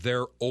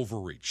their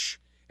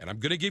overreach. And I'm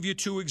going to give you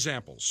two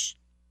examples.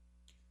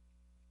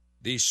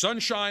 The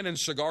Sunshine and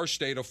Cigar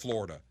State of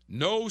Florida.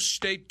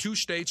 Two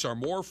states are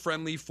more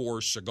friendly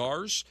for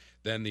cigars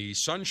than the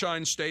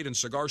Sunshine State and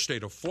Cigar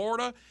State of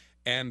Florida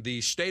and the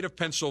state of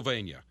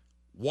Pennsylvania.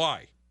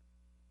 Why?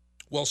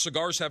 Well,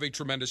 cigars have a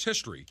tremendous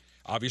history,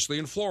 obviously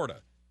in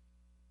Florida.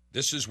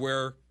 This is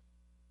where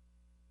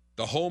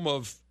the home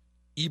of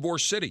Ybor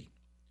City.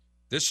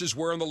 This is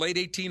where in the late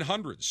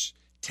 1800s,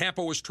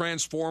 Tampa was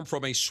transformed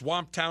from a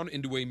swamp town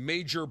into a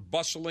major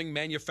bustling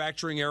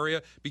manufacturing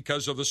area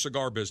because of the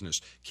cigar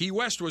business. Key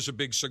West was a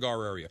big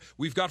cigar area.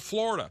 We've got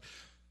Florida.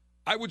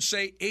 I would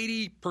say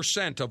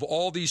 80% of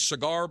all these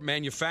cigar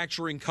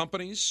manufacturing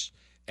companies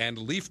and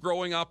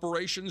leaf-growing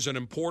operations and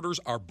importers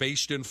are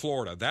based in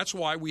Florida. That's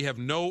why we have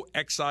no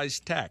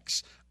excise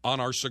tax on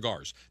our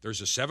cigars.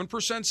 There's a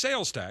 7%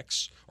 sales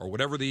tax, or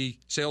whatever the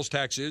sales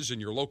tax is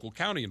in your local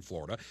county in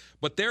Florida,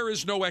 but there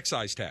is no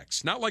excise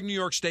tax. Not like New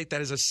York State,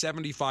 that is a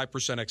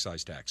 75%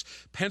 excise tax.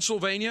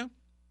 Pennsylvania,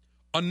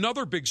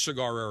 another big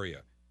cigar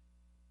area.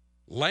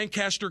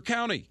 Lancaster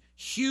County,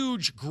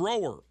 huge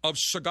grower of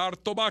cigar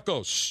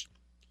tobaccos.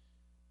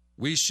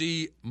 We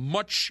see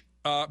a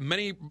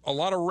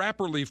lot of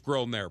wrapper leaf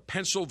grown there.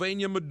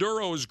 Pennsylvania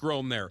Maduro is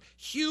grown there.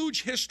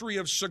 Huge history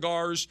of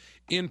cigars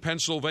in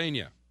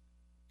Pennsylvania.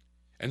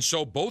 And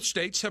so both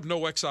states have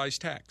no excise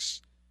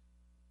tax.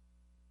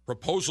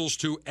 Proposals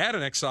to add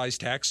an excise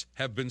tax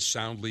have been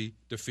soundly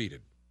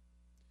defeated.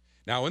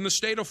 Now, in the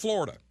state of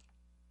Florida,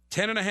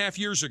 10.5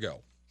 years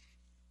ago,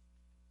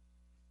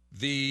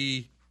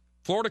 the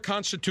Florida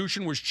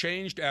Constitution was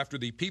changed after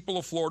the people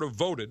of Florida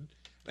voted.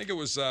 I think it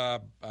was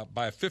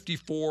by a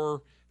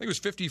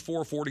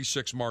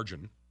 54-46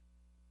 margin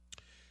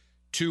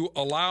to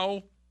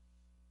allow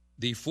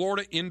the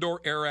Florida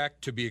Indoor Air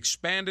Act to be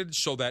expanded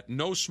so that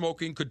no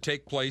smoking could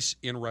take place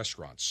in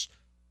restaurants.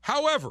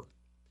 However,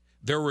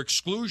 there were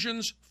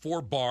exclusions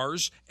for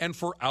bars and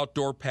for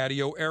outdoor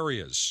patio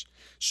areas.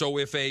 So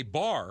if a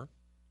bar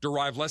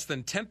derived less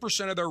than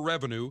 10% of their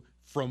revenue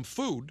from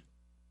food,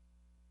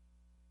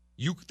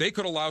 they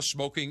could allow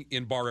smoking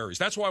in bar areas.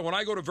 That's why when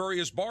I go to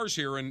various bars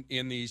here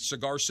in the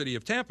cigar city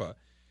of Tampa,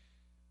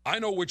 I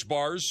know which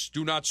bars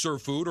do not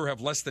serve food or have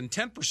less than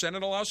 10%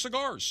 and allow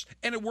cigars.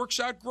 And it works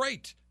out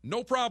great.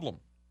 No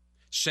problem.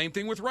 Same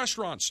thing with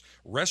restaurants.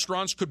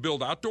 Restaurants could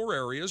build outdoor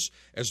areas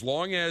as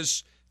long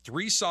as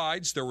 3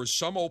 sides, there was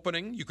some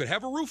opening. You could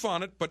have a roof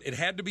on it, but it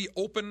had to be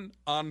open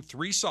on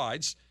 3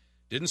 sides.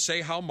 Didn't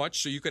say how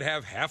much, so you could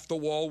have half the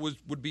wall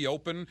would be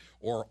open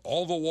or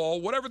all the wall,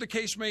 whatever the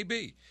case may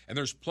be. And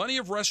there's plenty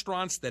of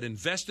restaurants that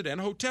invested, and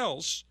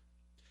hotels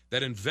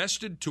that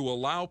invested to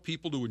allow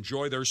people to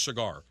enjoy their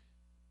cigar.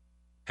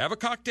 Have a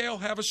cocktail,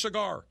 have a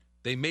cigar.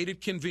 They made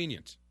it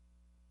convenient.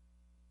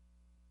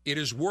 It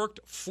has worked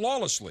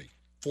flawlessly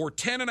for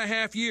 10 and a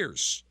half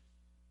years.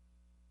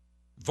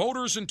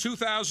 Voters in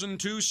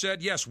 2002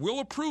 said, yes, we'll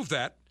approve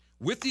that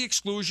with the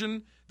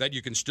exclusion that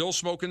you can still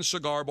smoke in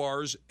cigar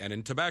bars and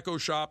in tobacco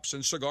shops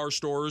and cigar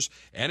stores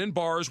and in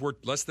bars where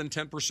less than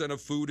 10%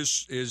 of food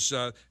is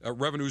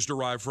revenues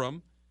derived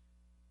from.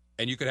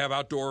 And you could have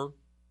outdoor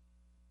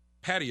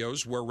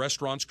patios where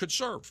restaurants could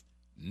serve.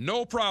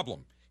 No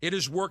problem. It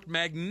has worked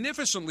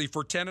magnificently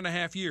for 10 and a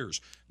half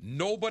years.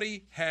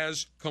 Nobody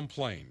has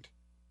complained.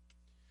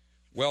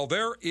 Well,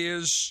 there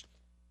is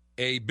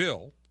a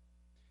bill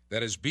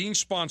that is being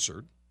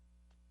sponsored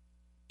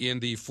in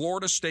the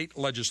Florida State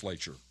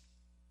Legislature.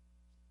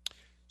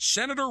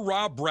 Senator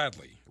Rob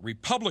Bradley,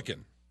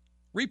 Republican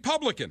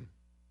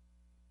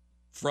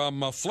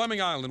from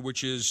Fleming Island,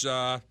 which is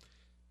kind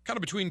of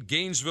between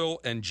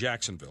Gainesville and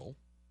Jacksonville,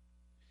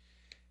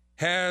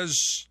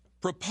 has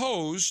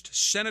proposed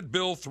Senate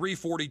Bill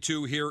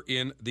 342 here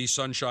in the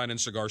Sunshine and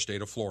Cigar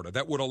State of Florida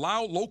that would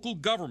allow local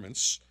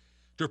governments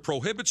to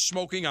prohibit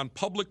smoking on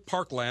public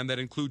parkland that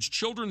includes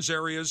children's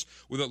areas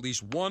with at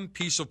least one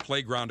piece of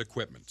playground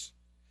equipment.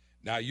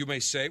 Now, you may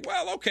say,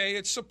 well, okay,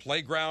 it's a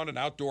playground, an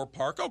outdoor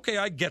park. Okay,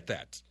 I get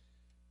that.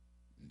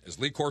 As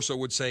Lee Corso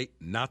would say,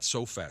 not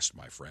so fast,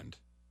 my friend.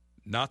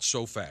 Not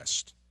so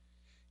fast.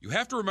 You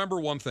have to remember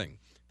one thing,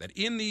 that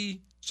in the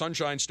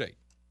Sunshine State,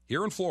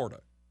 here in Florida,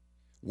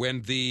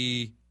 when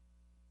the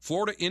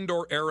Florida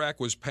Indoor Air Act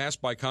was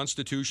passed by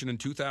Constitution in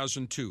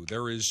 2002,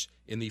 there is,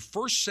 in the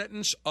first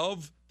sentence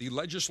of the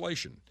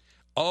legislation,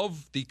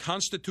 of the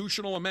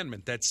constitutional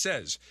amendment that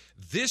says,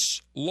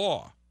 this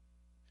law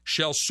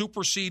shall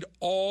supersede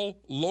all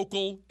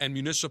local and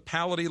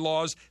municipality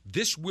laws.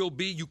 This will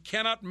be,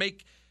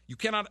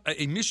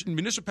 a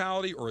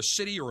municipality or a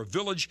city or a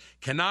village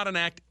cannot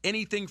enact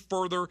anything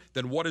further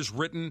than what is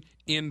written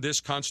in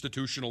this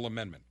constitutional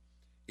amendment.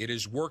 It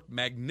has worked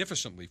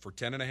magnificently for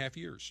 10 and a half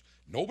years.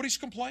 Nobody's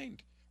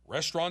complained.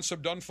 Restaurants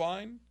have done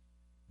fine.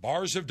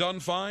 Bars have done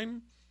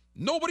fine.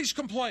 Nobody's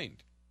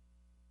complained.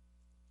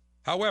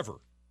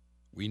 However,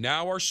 we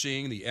now are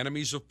seeing the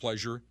enemies of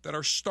pleasure that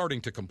are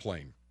starting to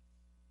complain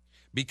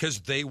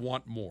because they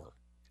want more.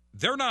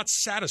 They're not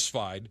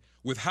satisfied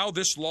with how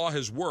this law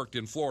has worked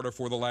in Florida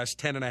for the last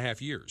 10 and a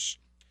half years.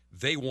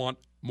 They want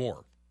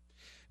more.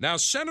 Now,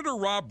 Senator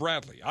Rob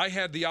Bradley, I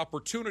had the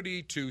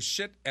opportunity to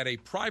sit at a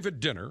private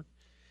dinner.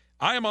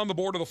 I am on the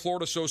board of the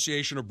Florida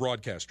Association of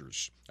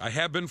Broadcasters. I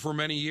have been for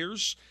many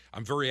years.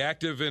 I'm very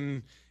active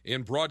in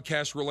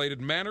broadcast-related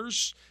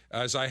matters,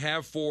 as I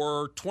have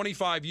for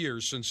 25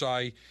 years since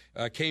I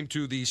came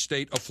to the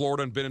state of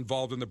Florida and been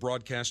involved in the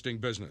broadcasting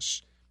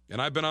business.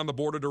 And I've been on the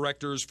board of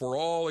directors for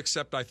all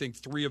except, I think,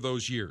 3 of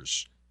those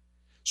years.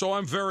 So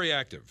I'm very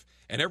active.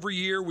 And every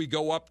year we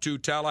go up to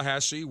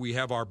Tallahassee. We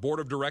have our board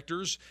of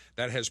directors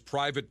that has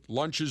private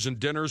lunches and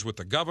dinners with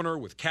the governor,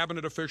 with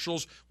cabinet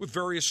officials, with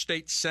various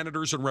state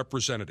senators and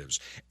representatives.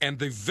 And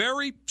the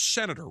very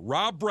senator,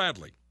 Rob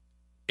Bradley,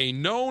 a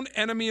known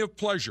enemy of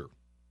pleasure,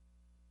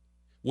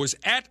 was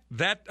at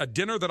a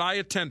dinner that I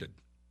attended,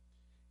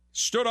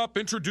 stood up,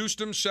 introduced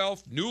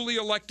himself, newly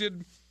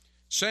elected,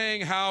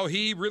 saying how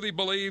he really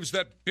believes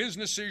that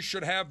businesses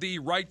should have the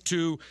right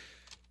to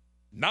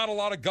not a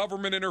lot of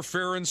government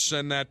interference,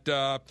 and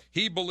that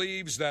he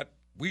believes that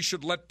we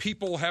should let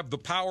people have the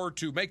power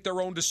to make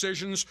their own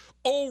decisions.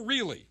 Oh,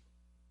 really?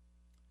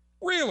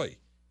 Really?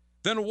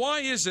 Then why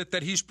is it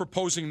that he's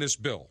proposing this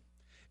bill?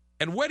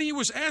 And when he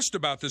was asked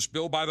about this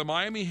bill by the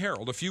Miami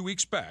Herald a few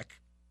weeks back,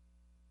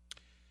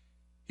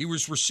 he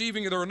was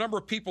there were a number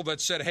of people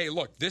that said, hey,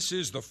 look, this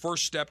is the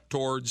first step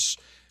towards,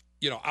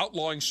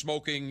 outlawing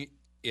smoking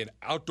in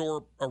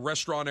outdoor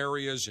restaurant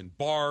areas, in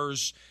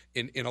bars,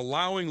 in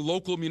allowing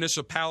local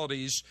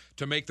municipalities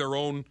to make their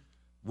own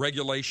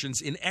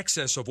regulations in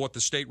excess of what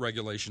the state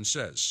regulation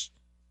says.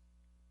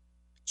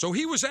 So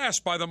he was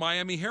asked by the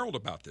Miami Herald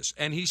about this,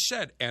 and he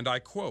said, and I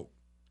quote,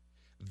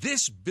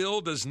 "This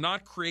bill does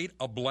not create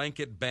a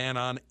blanket ban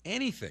on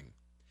anything.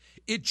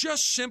 It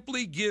just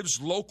simply gives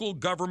local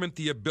government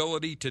the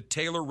ability to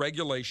tailor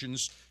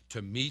regulations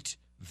to meet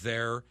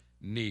their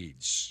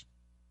needs.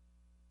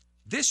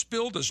 This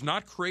bill does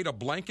not create a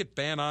blanket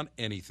ban on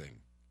anything."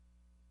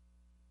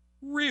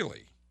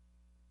 Really?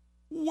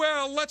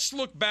 Well, let's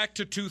look back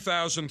to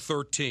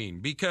 2013,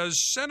 because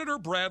Senator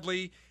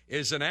Bradley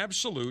is an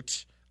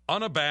absolute,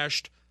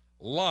 unabashed,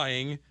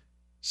 lying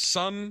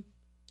son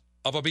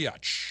of a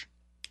biatch.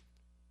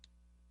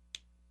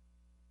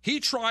 He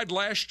tried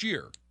last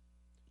year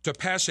to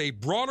pass a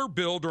broader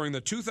bill during the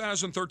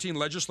 2013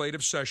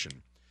 legislative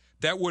session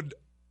that would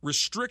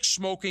restrict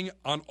smoking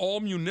on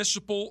all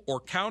municipal or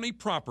county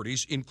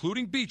properties,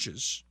 including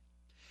beaches,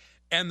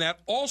 and that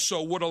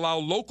also would allow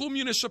local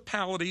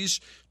municipalities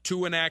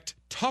to enact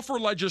tougher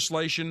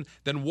legislation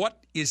than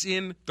what is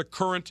in the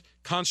current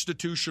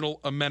constitutional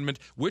amendment,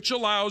 which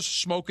allows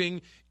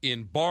smoking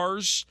in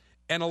bars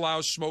and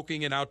allows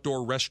smoking in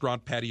outdoor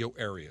restaurant patio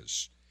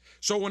areas.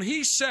 So when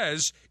he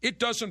says it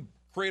doesn't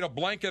create a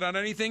blanket on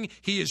anything,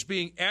 he is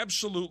being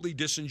absolutely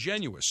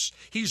disingenuous.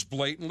 He's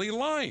blatantly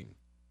lying.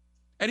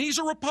 And he's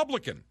a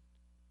Republican.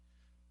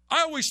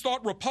 I always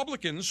thought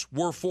Republicans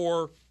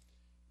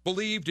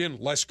believed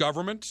in less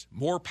government,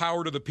 more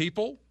power to the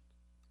people,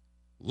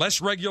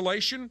 less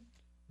regulation,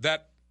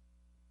 that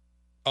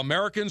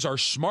Americans are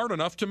smart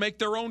enough to make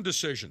their own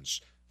decisions.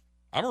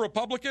 I'm a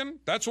Republican.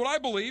 That's what I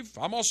believe.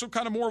 I'm also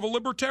kind of more of a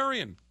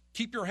libertarian.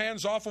 Keep your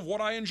hands off of what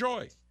I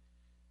enjoy.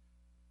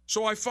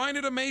 So I find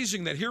it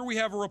amazing that here we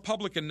have a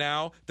Republican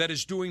now that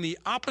is doing the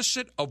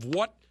opposite of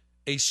what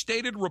a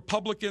stated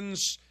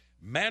Republican's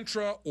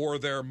mantra or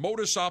their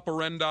modus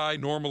operandi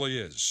normally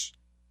is.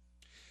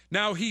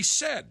 Now, he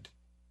said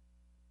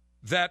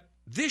that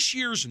this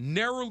year's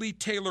narrowly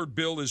tailored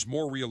bill is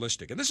more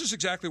realistic. And this is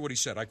exactly what he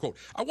said. I quote,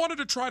 "I wanted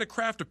to try to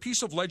craft a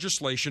piece of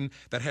legislation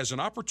that has an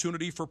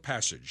opportunity for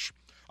passage.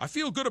 I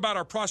feel good about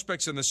our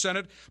prospects in the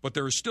Senate, but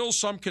there is still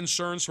some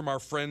concerns from our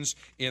friends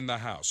in the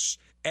House,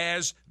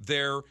 as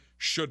there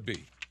should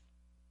be."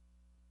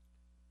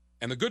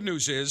 And the good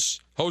news is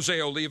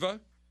Jose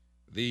Oliva,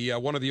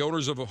 one of the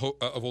owners of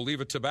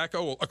Oliva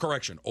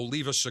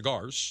Oliva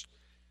Cigars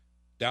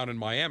down in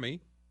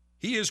Miami,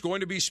 he is going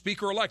to be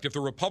Speaker-elect. If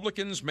the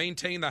Republicans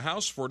maintain the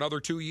House for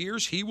another 2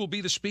 years, he will be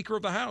the Speaker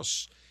of the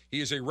House. He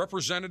is a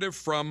representative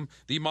from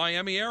the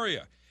Miami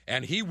area,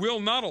 and he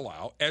will not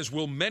allow, as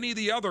will many of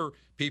the other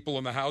people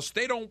in the House,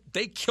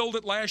 they killed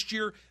it last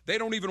year. They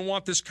don't even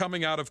want this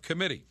coming out of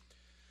committee.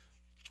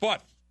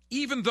 But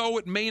even though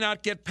it may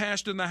not get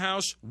passed in the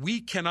House, we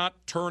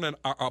cannot turn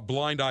a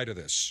blind eye to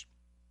this.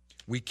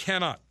 We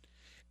cannot.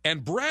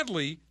 And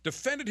Bradley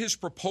defended his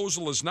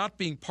proposal as not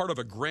being part of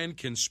a grand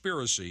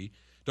conspiracy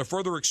to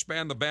further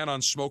expand the ban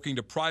on smoking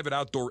to private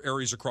outdoor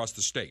areas across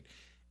the state.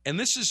 And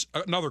this is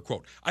another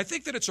quote. "I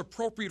think that it's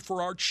appropriate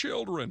for our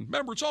children,"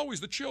 remember, it's always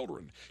the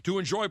children, "to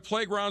enjoy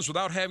playgrounds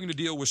without having to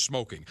deal with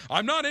smoking.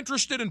 I'm not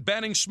interested in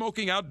banning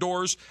smoking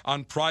outdoors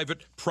on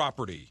private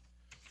property."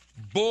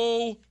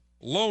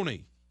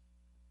 Bull-loney.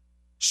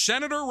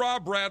 Senator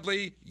Rob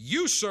Bradley,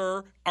 you,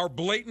 sir, are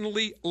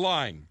blatantly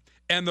lying.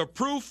 And the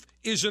proof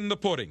is in the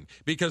pudding.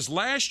 Because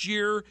last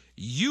year,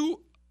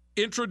 you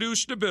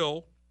introduced a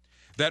bill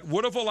that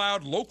would have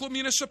allowed local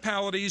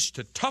municipalities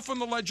to toughen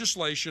the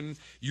legislation.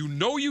 You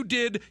know you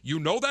did. You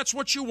know that's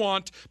what you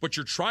want. But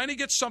you're trying to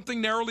get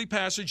something narrowly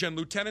passage. And,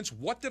 lieutenants,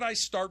 what did I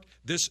start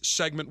this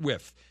segment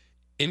with?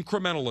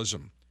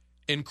 Incrementalism.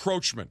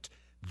 Encroachment.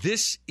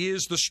 This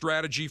is the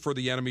strategy for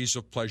the enemies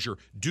of pleasure.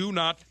 Do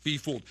not be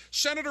fooled.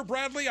 Senator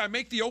Bradley, I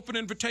make the open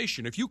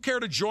invitation. If you care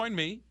to join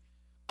me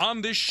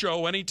on this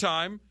show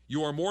anytime,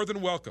 you are more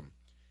than welcome.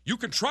 You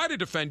can try to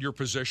defend your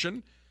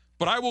position,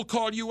 but I will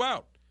call you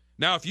out.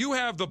 Now, if you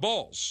have the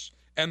balls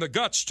and the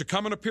guts to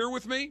come and appear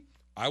with me,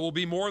 I will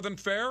be more than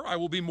fair. I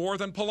will be more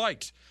than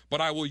polite,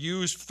 but I will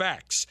use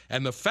facts.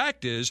 And the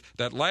fact is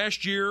that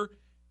last year,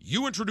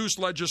 you introduced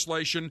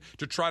legislation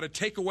to try to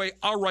take away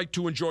our right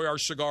to enjoy our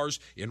cigars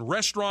in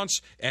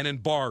restaurants and in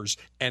bars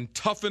and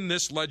toughen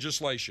this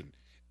legislation.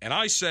 And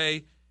I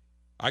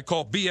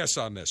call BS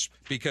on this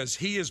because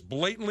he is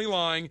blatantly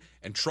lying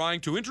and trying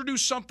to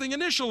introduce something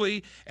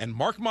initially, and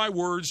mark my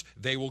words,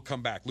 they will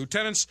come back.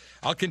 Lieutenants,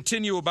 I'll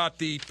continue about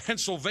the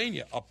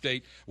Pennsylvania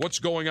update, what's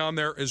going on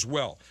there as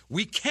well.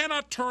 We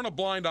cannot turn a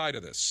blind eye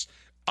to this.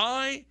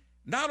 I,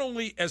 not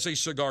only as a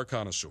cigar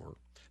connoisseur,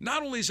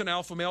 not only as an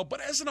alpha male, but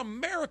as an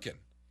American,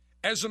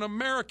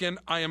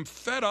 I am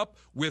fed up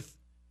with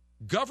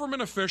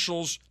government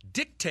officials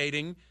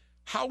dictating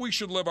how we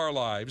should live our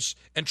lives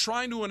and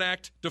trying to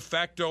enact de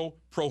facto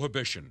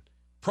prohibition.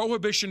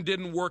 Prohibition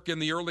didn't work in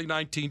the early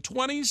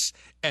 1920s,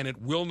 and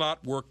it will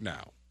not work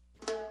now.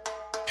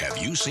 Have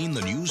you seen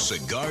the new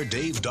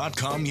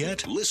CigarDave.com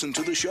yet? Listen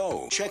to the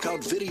show, check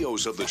out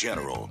videos of the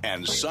General,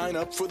 and sign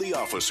up for the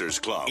Officers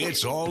Club.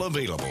 It's all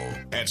available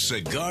at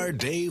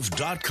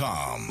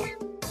CigarDave.com.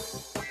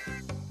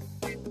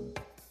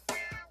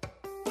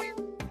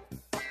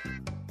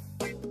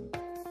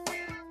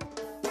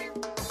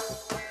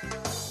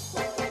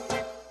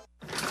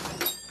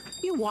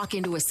 You walk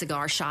into a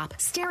cigar shop,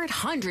 stare at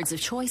hundreds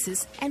of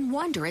choices, and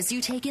wonder as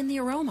you take in the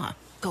aroma.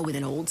 Go with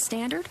an old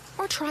standard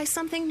or try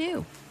something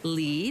new?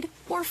 Lead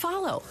or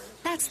follow?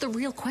 That's the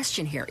real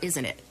question here,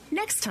 isn't it?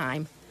 Next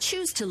time,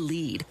 choose to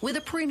lead with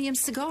a premium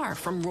cigar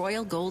from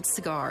Royal Gold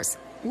Cigars.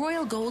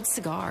 Royal Gold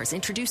Cigars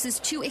introduces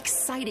 2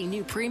 exciting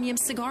new premium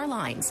cigar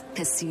lines,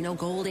 Casino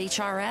Gold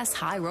HRS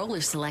High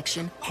Roller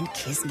Selection and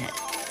Kismet.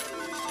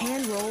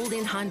 Hand-rolled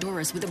in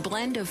Honduras with a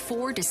blend of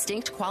 4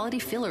 distinct quality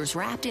fillers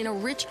wrapped in a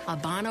rich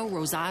Habano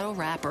Rosado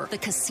wrapper. The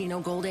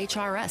Casino Gold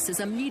HRS is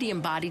a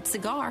medium-bodied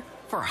cigar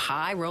for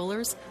high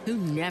rollers who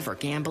never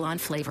gamble on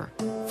flavor.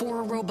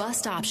 For a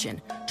robust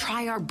option,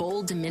 try our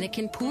bold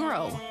Dominican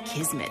Puro,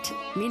 Kismet,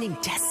 meaning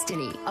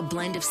destiny, a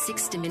blend of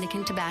 6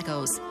 Dominican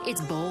tobaccos.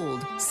 It's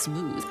bold,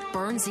 smooth,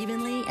 burns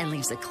evenly, and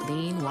leaves a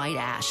clean white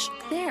ash.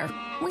 There,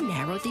 we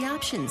narrowed the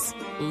options.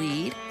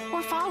 Lead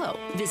or follow.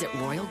 Visit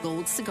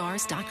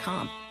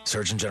RoyalGoldCigars.com.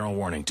 Surgeon General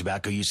warning.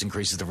 Tobacco use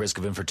increases the risk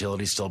of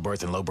infertility,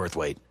 stillbirth, and low birth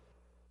weight.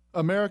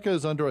 America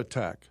is under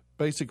attack.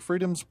 Basic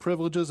freedoms,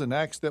 privileges, and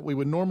acts that we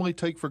would normally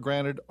take for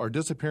granted are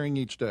disappearing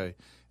each day,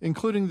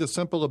 including the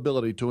simple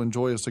ability to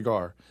enjoy a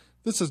cigar.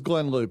 This is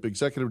Glenn Loop,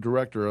 Executive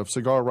Director of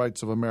Cigar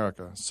Rights of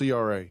America,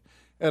 CRA.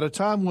 At a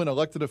time when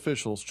elected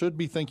officials should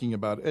be thinking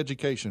about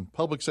education,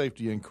 public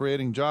safety, and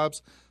creating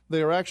jobs,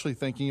 they are actually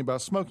thinking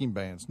about smoking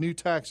bans, new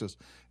taxes,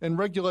 and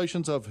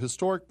regulations of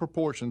historic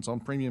proportions on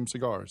premium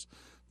cigars.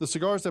 The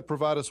cigars that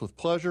provide us with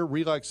pleasure,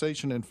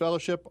 relaxation, and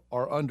fellowship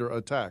are under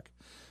attack.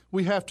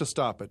 We have to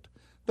stop it.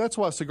 That's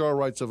why Cigar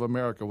Rights of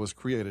America was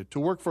created, to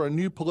work for a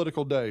new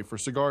political day for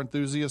cigar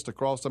enthusiasts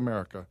across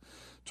America,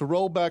 to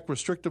roll back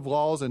restrictive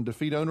laws and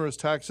defeat onerous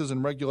taxes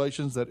and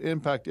regulations that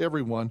impact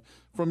everyone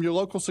from your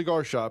local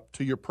cigar shop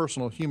to your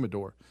personal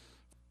humidor.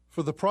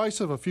 For the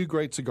price of a few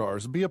great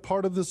cigars, be a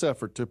part of this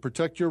effort to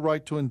protect your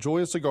right to enjoy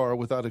a cigar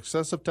without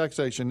excessive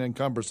taxation and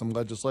cumbersome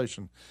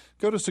legislation.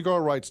 Go to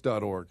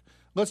cigarrights.org.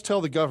 Let's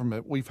tell the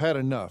government we've had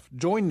enough.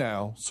 Join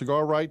now,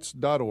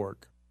 cigarrights.org.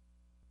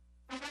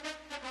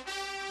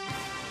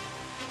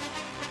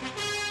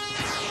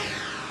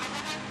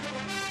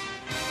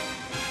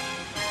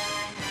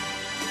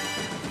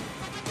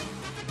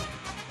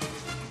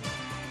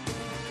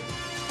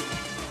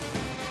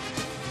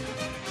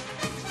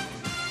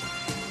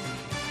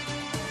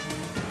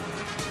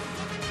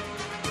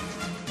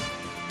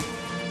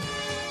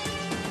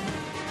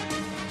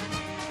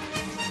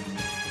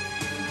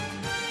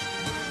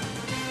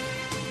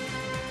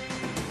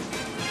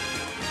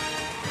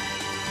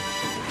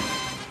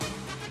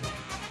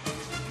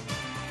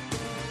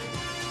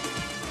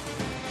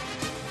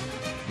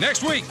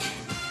 Next week,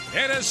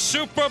 it is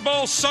Super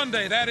Bowl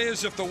Sunday. That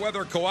is, if the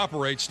weather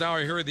cooperates. Now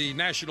I hear the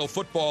National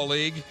Football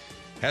League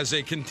has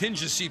a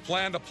contingency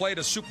plan to play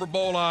the Super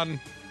Bowl on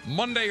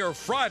Monday or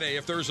Friday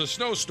if there's a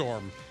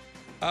snowstorm.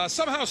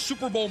 Somehow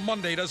Super Bowl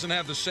Monday doesn't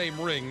have the same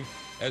ring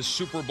as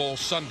Super Bowl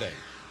Sunday.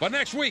 But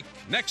next week,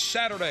 next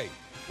Saturday,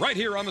 right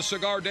here on the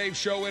Cigar Dave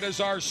Show, it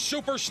is our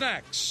Super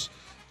Snacks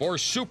for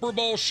Super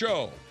Bowl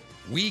show.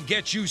 We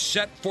get you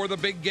set for the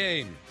big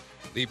game.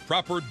 The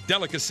proper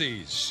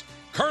delicacies.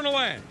 Colonel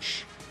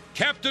Ange,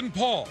 Captain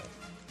Paul,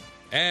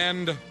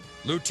 and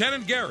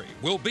Lieutenant Gary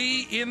will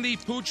be in the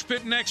Pooch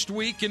Pit next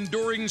week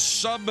enduring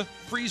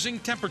sub-freezing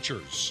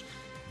temperatures,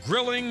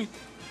 grilling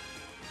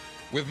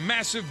with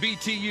massive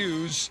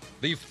BTUs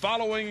the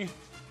following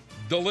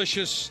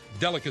delicious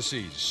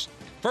delicacies.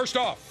 First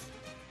off,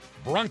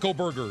 Bronco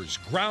Burgers,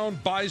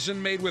 ground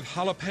bison made with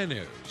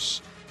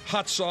jalapenos,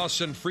 hot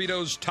sauce and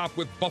Fritos topped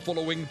with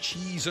buffalo wing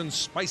cheese and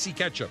spicy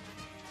ketchup.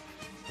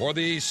 For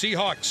the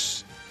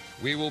Seahawks,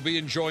 we will be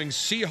enjoying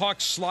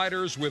Seahawks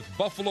sliders with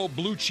buffalo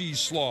blue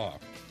cheese slaw.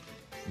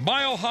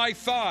 Mile High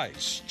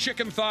Thighs,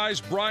 chicken thighs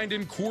brined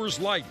in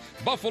Coors Light,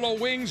 buffalo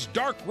wings,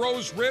 dark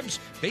roast ribs,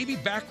 baby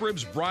back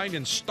ribs brined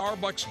in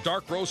Starbucks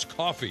dark roast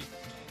coffee.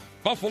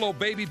 Buffalo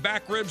baby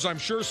back ribs, I'm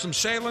sure some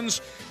Salins.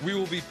 We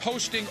will be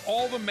posting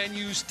all the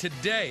menus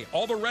today,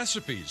 all the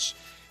recipes.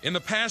 In the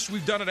past,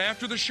 we've done it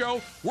after the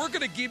show. We're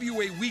going to give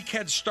you a week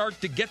head start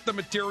to get the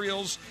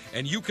materials,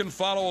 and you can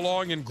follow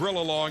along and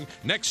grill along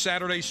next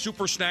Saturday,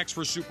 Super Snacks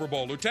for Super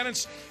Bowl.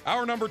 Lieutenants,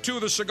 hour number 2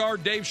 of the Cigar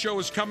Dave Show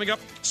is coming up.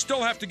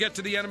 Still have to get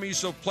to the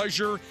enemies of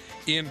pleasure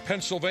in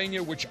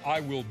Pennsylvania, which I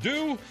will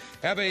do.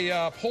 Have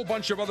a whole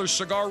bunch of other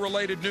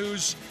cigar-related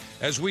news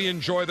as we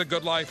enjoy the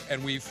good life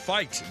and we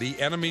fight the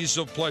enemies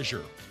of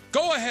pleasure.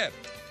 Go ahead,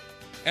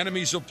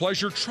 enemies of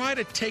pleasure. Try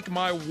to take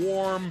my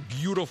warm,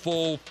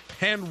 beautiful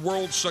Hand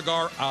World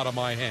cigar out of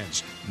my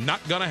hands. Not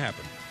gonna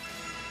happen.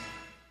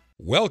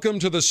 Welcome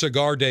to the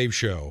Cigar Dave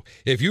Show.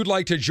 If you'd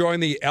like to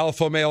join the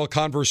Alpha Male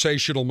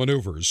Conversational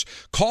Maneuvers,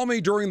 call me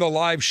during the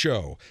live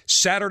show,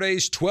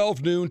 Saturdays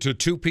 12 noon to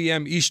 2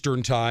 p.m.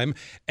 Eastern Time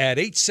at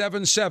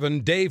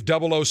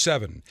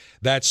 877-DAVE-007.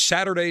 That's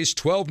Saturdays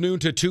 12 noon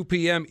to 2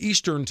 p.m.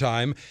 Eastern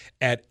Time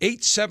at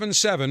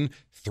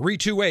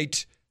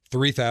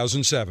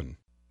 877-328-3007.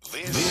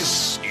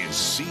 This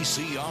is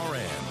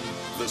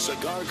CCRN, the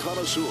Cigar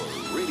Connoisseur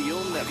Radio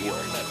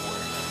Network.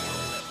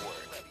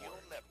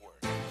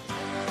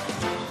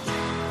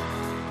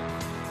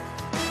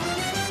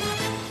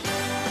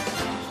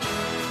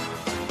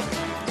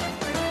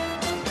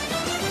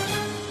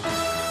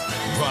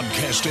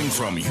 Broadcasting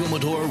from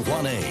Humidor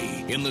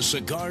 1A in the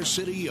cigar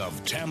city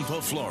of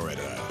Tampa,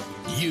 Florida,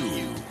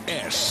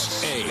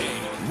 USA.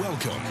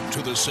 Welcome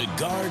to the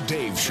Cigar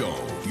Dave Show,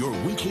 your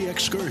weekly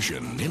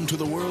excursion into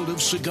the world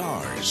of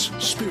cigars,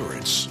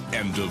 spirits,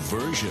 and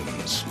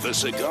diversions. The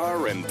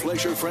cigar and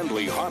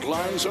pleasure-friendly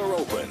hotlines are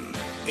open.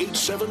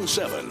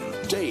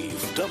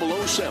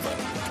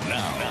 877-DAVE-007.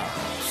 Now,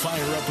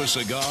 fire up a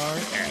cigar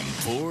and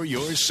pour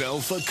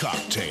yourself a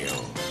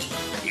cocktail.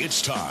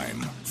 It's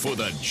time for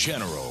the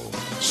General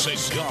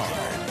Cigar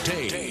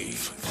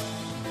Dave.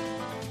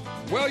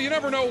 Well, you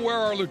never know where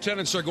our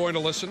lieutenants are going to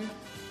listen.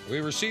 We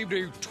received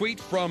a tweet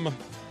from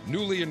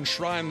newly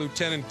enshrined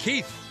Lieutenant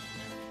Keith,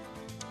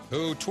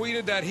 who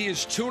tweeted that he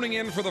is tuning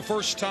in for the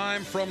first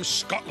time from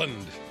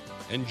Scotland,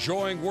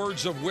 enjoying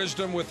words of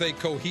wisdom with a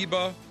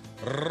Cohiba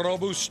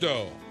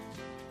Robusto.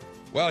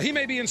 Well, he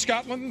may be in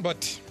Scotland,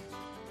 but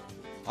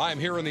I'm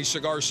here in the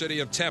cigar city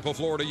of Tampa,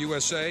 Florida,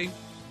 USA.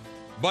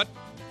 But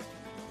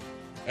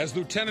as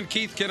Lieutenant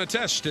Keith can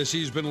attest, as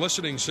he's been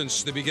listening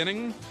since the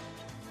beginning,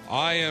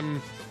 I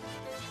am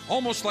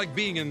almost like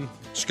being in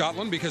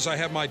Scotland because I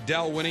have my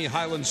Dalwhinnie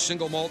Highland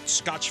Single Malt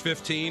Scotch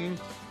 15,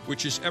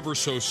 which is ever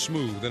so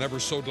smooth and ever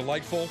so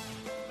delightful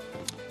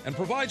and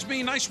provides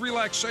me nice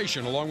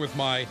relaxation along with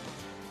my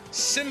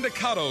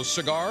Sindicato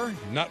cigar,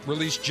 not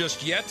released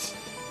just yet,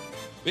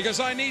 because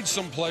I need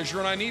some pleasure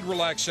and I need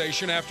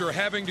relaxation after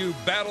having to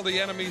battle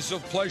the enemies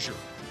of pleasure.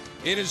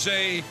 It is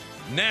a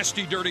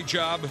nasty, dirty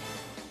job,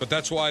 but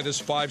that's why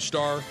this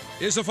 5-star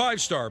is a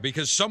 5-star,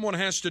 because someone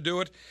has to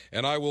do it,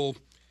 and I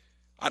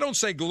don't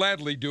say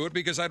gladly do it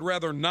because I'd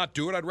rather not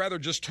do it. I'd rather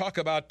just talk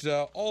about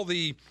all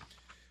the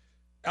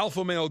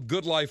alpha male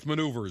good life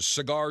maneuvers,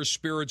 cigars,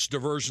 spirits,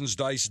 diversions,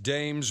 dice,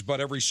 dames,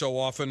 but every so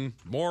often,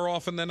 more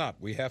often than not,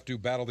 we have to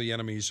battle the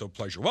enemies of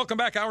pleasure. Welcome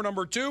back, hour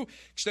number 2.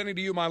 Extending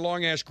to you my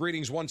long-ass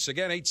greetings once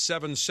again,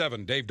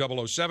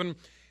 877-DAVE-007,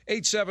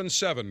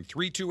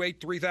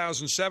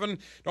 877-328-3007.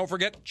 Don't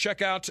forget,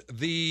 check out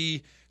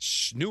the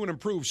new and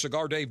improved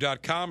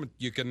CigarDave.com.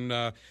 You can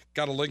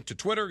got a link to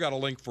Twitter, got a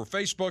link for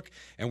Facebook,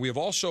 and we have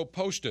also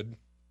posted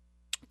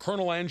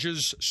Colonel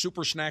Ange's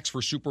Super Snacks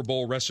for Super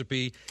Bowl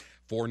recipe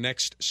for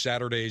next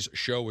Saturday's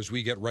show as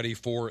we get ready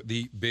for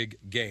the big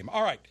game.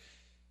 All right.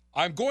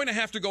 I'm going to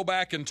have to go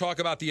back and talk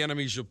about the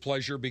enemies of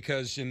pleasure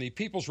because in the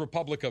People's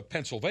Republic of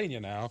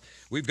Pennsylvania now,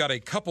 we've got a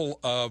couple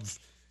of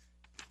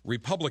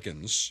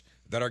Republicans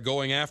that are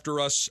going after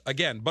us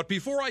again. But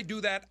before I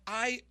do that,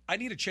 I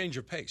need a change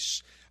of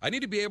pace. I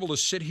need to be able to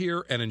sit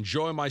here and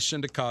enjoy my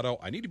Sindicato.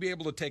 I need to be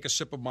able to take a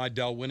sip of my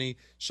Dalwhinnie.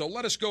 So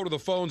let us go to the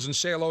phones and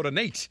say hello to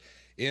Nate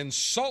in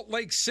Salt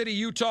Lake City,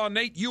 Utah.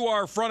 Nate, you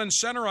are front and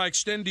center. I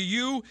extend to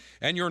you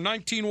and your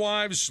 19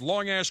 wives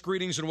long-ass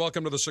greetings and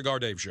welcome to the Cigar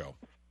Dave Show.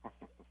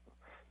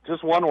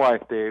 Just one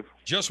wife, Dave.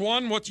 Just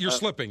one? What? You're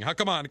slipping.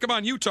 Come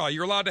on, Utah.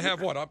 You're allowed to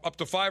have what? Up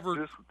to 5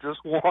 or just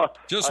one?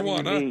 Just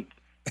one, unique.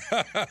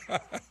 Huh?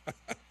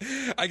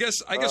 I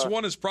guess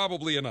one is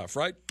probably enough,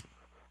 right?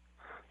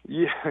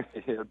 Yeah,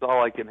 it's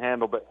all I can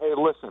handle. But hey,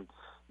 listen,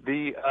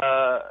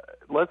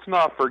 let's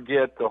not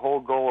forget the whole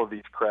goal of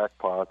these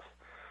crackpots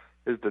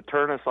is to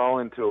turn us all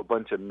into a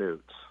bunch of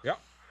newts. Yeah.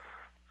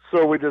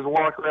 So we just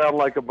walk around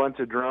like a bunch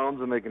of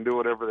drones, and they can do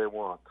whatever they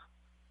want.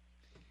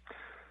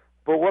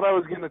 But what I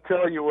was going to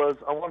tell you was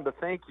I wanted to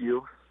thank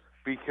you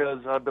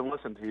because I've been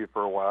listening to you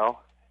for a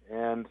while,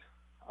 and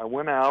I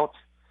went out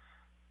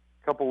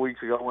a couple of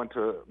weeks ago. I went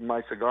to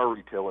my cigar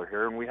retailer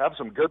here, and we have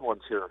some good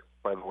ones here,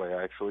 by the way,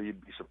 actually.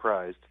 You'd be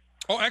surprised.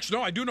 Oh, actually,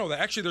 no, I do know that.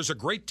 Actually, there's a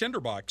great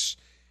tinderbox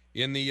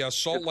in the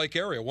Salt Lake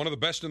area, one of the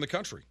best in the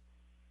country.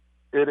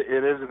 It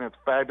is, and it's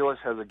fabulous.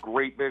 Has a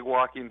great big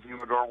walk-in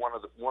humidor,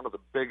 one of the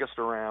biggest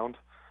around.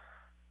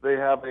 They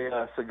have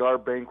a cigar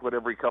banquet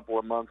every couple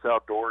of months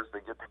outdoors. They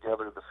get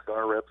together, the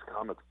cigar reps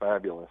come. It's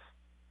fabulous.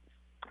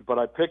 But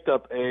I picked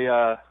up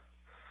a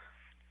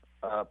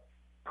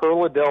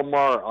Perla Del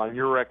Mar on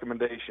your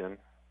recommendation.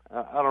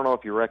 I don't know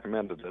if you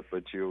recommended it,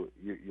 but you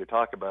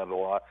talk about it a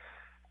lot.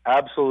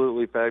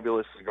 Absolutely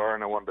fabulous cigar,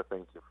 and I wanted to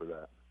thank you for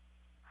that.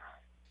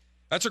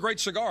 That's a great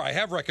cigar. I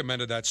have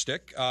recommended that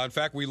stick. In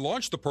fact, we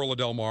launched the Perla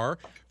Del Mar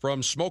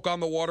from Smoke on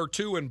the Water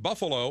 2 in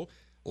Buffalo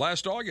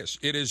last August.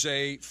 It is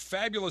a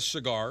fabulous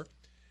cigar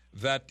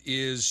that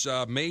is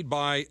made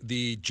by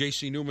the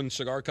J.C. Newman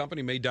Cigar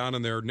Company, made down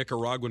in their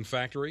Nicaraguan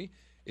factory.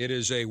 It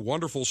is a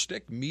wonderful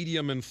stick,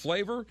 medium in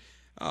flavor.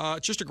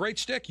 It's just a great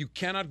stick. You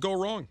cannot go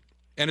wrong.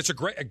 And it's a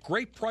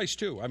great price,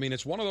 too. I mean,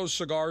 it's one of those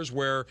cigars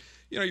where,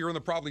 you're in the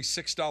probably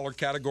 $6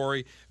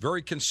 category,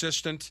 very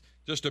consistent,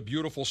 just a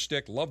beautiful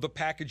stick. Love the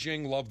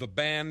packaging, love the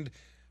band,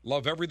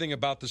 love everything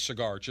about the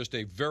cigar. Just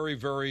a very,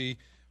 very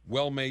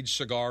well-made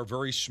cigar,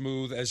 very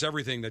smooth, as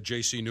everything that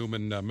J.C.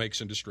 Newman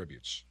makes and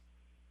distributes.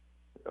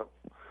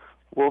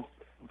 Well,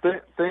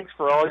 thanks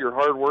for all your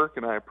hard work,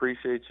 and I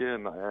appreciate you,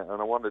 and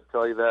I wanted to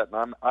tell you that.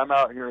 And I'm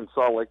out here in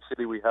Salt Lake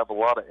City. We have a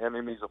lot of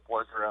enemies of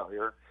pleasure out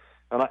here,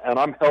 and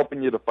I'm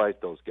helping you to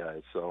fight those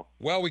guys. So,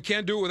 well, we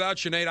can't do it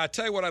without you, Nate. I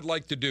tell you what I'd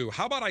like to do.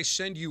 How about I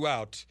send you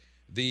out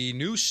the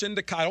new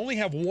Sindicato? I only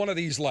have one of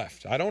these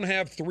left. I don't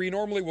have 3.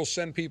 Normally, we'll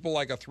send people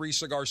like a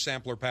 3-cigar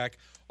sampler pack.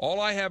 All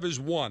I have is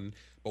one,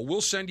 but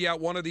we'll send you out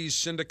one of these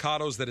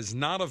Sindicatos that is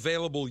not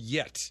available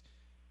yet.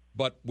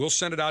 But we'll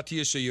send it out to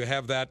you so you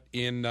have that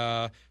in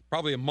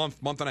probably a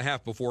month and a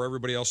half before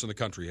everybody else in the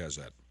country has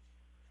that.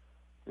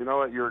 You know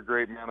what? You're a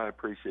great man. I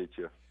appreciate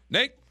you.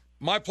 Nate,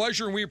 my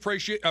pleasure, and we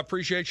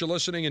appreciate you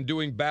listening and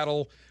doing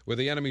battle with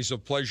the enemies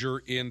of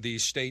pleasure in the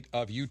state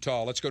of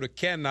Utah. Let's go to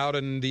Ken out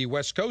in the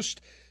West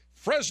Coast.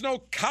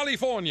 Fresno,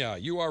 California.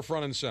 You are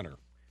front and center.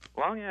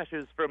 Long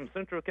Ashes from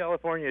Central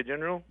California,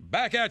 General.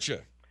 Back at you.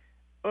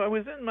 I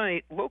was in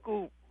my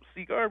local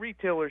cigar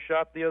retailer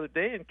shop the other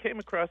day and came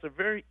across a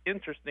very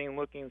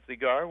interesting-looking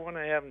cigar, one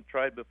I haven't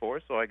tried before,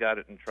 so I got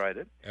it and tried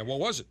it. And what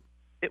was it?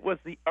 It was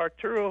the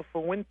Arturo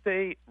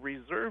Fuente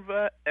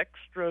Reserva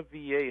Extra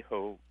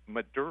Viejo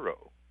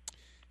Maduro.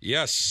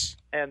 Yes.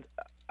 And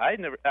I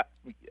never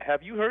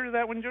have you heard of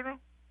that one, General?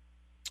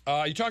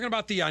 You're talking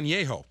about the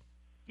Añejo.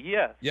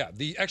 Yes. Yeah,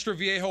 the Extra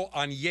Viejo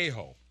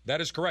Añejo.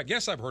 That is correct.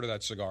 Yes, I've heard of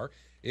that cigar.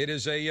 It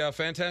is a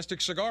fantastic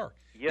cigar.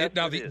 Yes,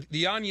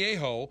 the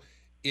Añejo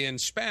in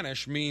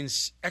Spanish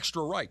means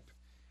extra ripe.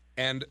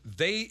 And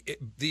the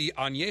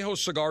Añejo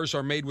cigars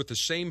are made with the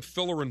same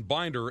filler and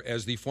binder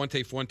as the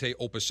Fuente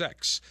Opus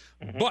X.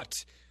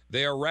 But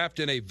they are wrapped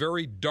in a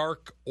very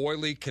dark,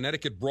 oily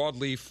Connecticut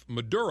broadleaf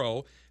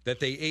Maduro that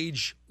they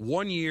age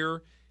 1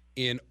 year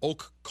in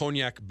oak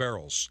cognac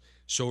barrels.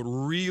 So it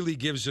really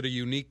gives it a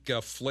unique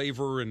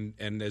flavor,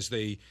 and as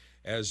the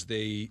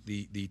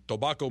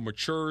tobacco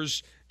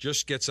matures,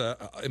 just gets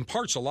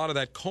imparts a lot of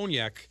that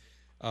cognac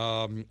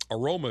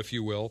aroma, if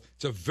you will.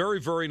 It's a very,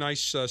 very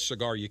nice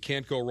cigar. You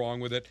can't go wrong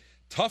with it.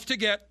 Tough to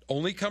get.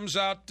 Only comes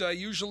out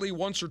usually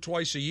once or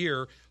twice a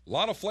year. A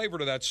lot of flavor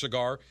to that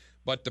cigar.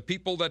 But the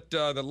people that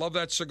love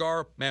that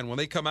cigar, man, when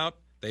they come out,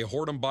 they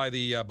hoard them by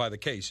the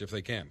case if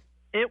they can.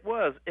 It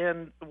was,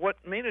 and what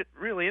made it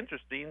really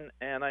interesting,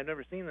 and I've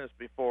never seen this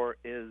before,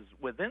 is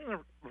within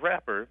the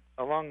wrapper,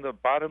 along the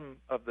bottom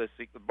of the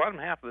bottom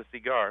half of the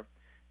cigar,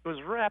 it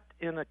was wrapped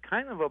in a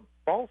kind of a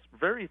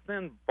very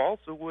thin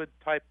balsa wood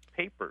type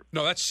paper.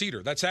 No, that's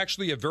cedar. That's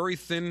actually a very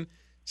thin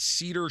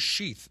cedar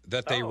sheath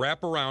that they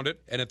wrap around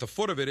it, and at the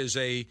foot of it is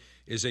a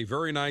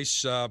very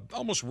nice,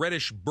 almost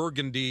reddish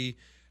burgundy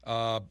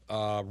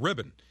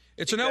ribbon.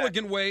 It's an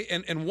elegant way,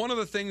 and one of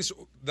the things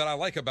that I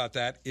like about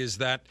that is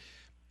that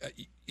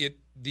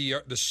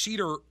the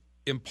cedar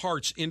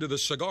imparts into the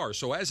cigar.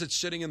 So as it's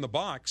sitting in the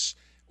box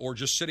or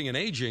just sitting and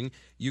aging,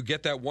 you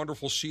get that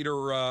wonderful cedar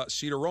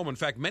aroma. In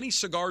fact, many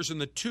cigars in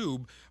the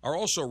tube are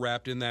also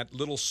wrapped in that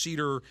little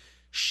cedar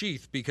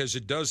sheath because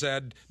it does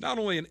add not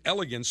only an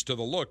elegance to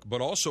the look,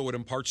 but also it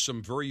imparts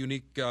some very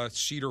unique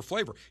cedar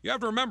flavor. You have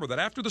to remember that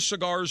after the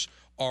cigars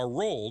are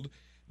rolled,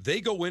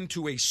 they go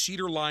into a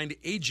cedar-lined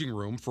aging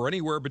room for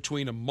anywhere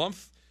between a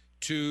month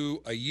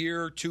to a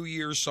year, 2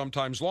 years,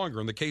 sometimes longer.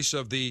 In the case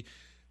of the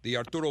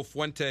Arturo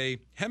Fuente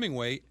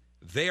Hemingway,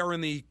 they are in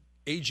the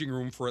aging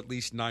room for at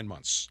least 9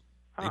 months.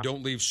 They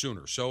don't leave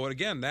sooner. So,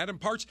 again, that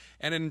imparts.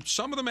 And in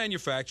some of the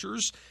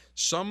manufacturers,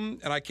 some,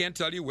 and I can't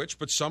tell you which,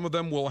 but some of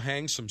them will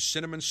hang some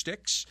cinnamon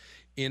sticks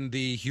in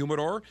the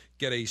humidor,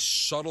 get a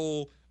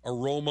subtle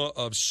aroma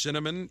of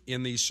cinnamon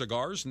in these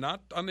cigars.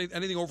 Not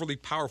anything overly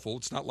powerful.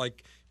 It's not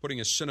like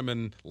putting a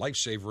cinnamon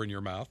lifesaver in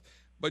your mouth,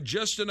 but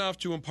just enough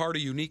to impart a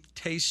unique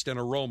taste and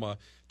aroma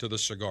to the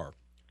cigar.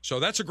 So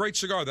that's a great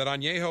cigar. That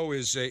Añejo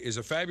is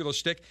a fabulous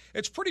stick.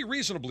 It's pretty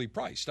reasonably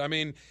priced. I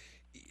mean,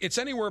 it's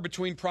anywhere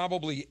between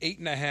probably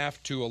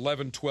 $8.50 to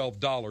 $11,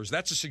 $12.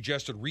 That's a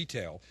suggested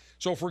retail.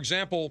 So, for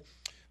example,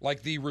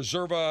 like the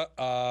Reserva,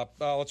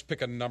 let's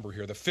pick a number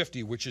here, the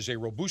 50, which is a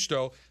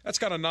Robusto, that's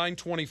got a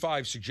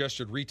 $9.25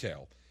 suggested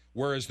retail,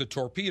 whereas the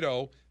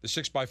Torpedo, the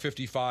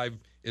 6x55,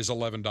 is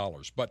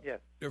 $11. But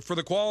for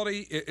the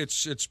quality,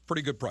 it's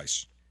pretty good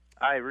price.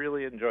 I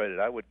really enjoyed it.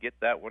 I would get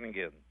that one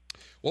again.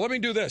 Well, let me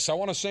do this. I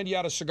want to send you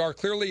out a cigar.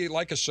 Clearly, you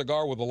like a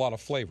cigar with a lot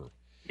of flavor.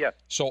 Yes.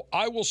 So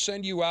I will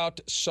send you out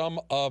some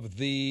of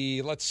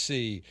the, let's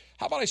see,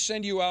 how about I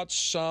send you out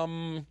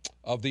some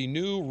of the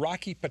new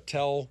Rocky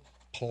Patel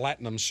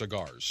Platinum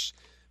cigars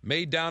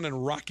made down in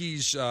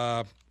Rocky's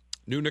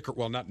new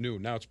well, not new.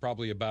 Now it's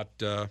probably about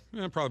a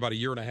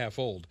year and a half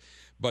old.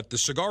 But the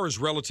cigar is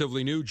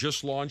relatively new,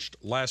 just launched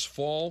last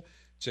fall.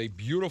 It's a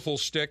beautiful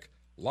stick,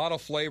 a lot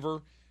of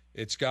flavor.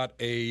 It's got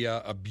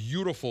a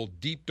beautiful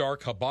deep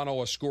dark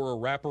Habano Oscuro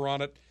wrapper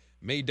on it,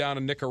 made down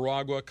in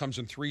Nicaragua. Comes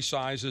in 3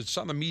 sizes. It's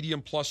on the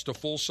medium plus to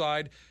full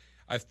side.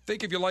 I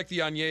think if you like the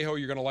Añejo,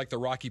 you're going to like the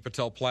Rocky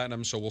Patel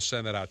Platinum, so we'll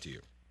send that out to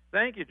you.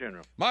 Thank you,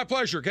 General. My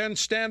pleasure. Ken,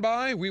 stand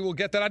by. We will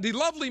get that out. The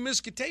lovely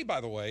Miss Kitay,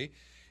 by the way,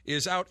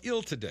 is out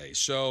ill today,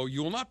 so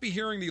you will not be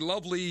hearing the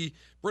lovely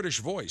British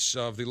voice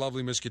of the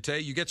lovely Miss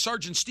Kitay. You get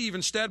Sergeant Steve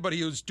instead, but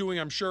he was doing,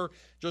 I'm sure,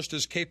 just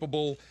as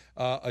capable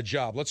a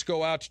job. Let's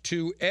go out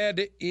to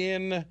Ed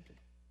in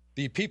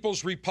the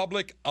People's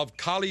Republic of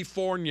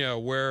California,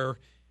 where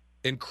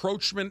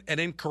encroachment and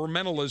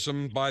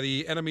incrementalism by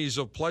the enemies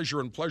of pleasure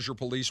and pleasure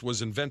police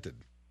was invented.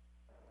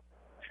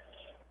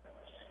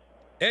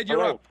 Ed,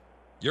 you're up.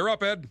 You're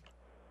up, Ed.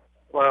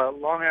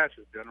 Long at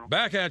you, General.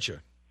 Back at you.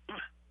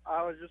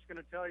 I was just going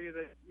to tell you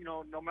that,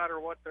 no matter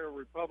what they're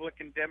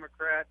Republican,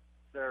 Democrat,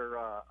 they're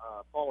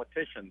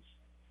politicians.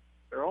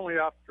 They're only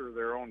after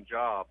their own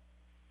job.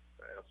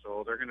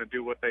 So they're going to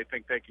do what they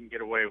think they can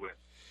get away with.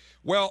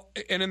 Well,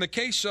 and in the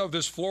case of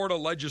this Florida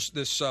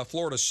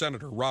Florida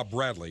Senator, Rob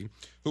Bradley,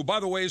 who, by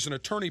the way, is an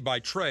attorney by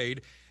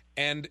trade,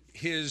 and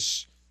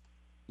his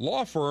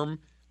law firm,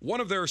 one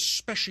of their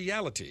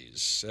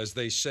specialities, as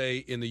they say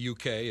in the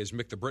UK, as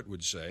Mick the Brit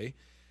would say,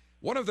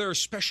 one of their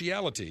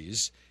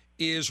specialities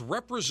is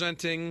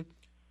representing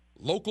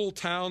local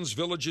towns,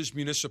 villages,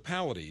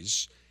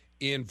 municipalities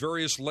in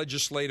various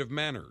legislative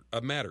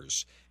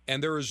matters.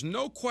 And there is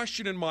no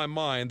question in my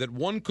mind that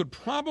one could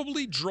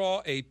probably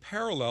draw a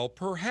parallel,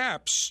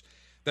 perhaps,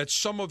 that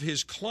some of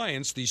his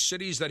clients, these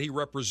cities that he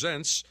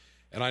represents,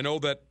 and I know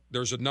that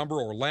there's a number,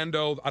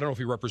 Orlando, I don't know if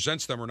he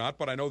represents them or not,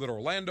 but I know that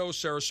Orlando,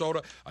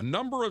 Sarasota, a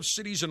number of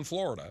cities in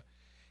Florida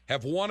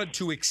have wanted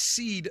to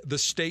exceed the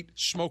state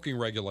smoking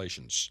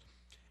regulations.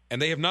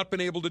 And they have not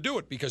been able to do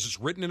it because it's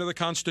written into the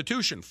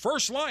Constitution.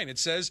 First line, it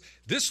says,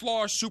 this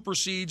law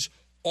supersedes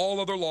all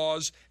other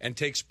laws and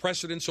takes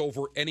precedence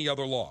over any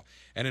other law.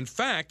 And in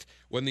fact,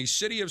 when the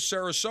city of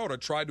Sarasota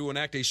tried to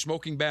enact a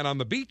smoking ban on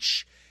the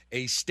beach,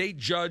 a state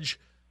judge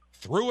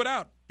threw it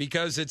out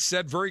because it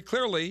said very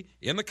clearly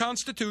in the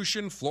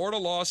Constitution, Florida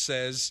law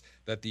says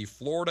that the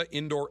Florida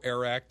Indoor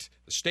Air Act,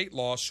 the state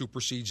law,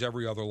 supersedes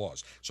every other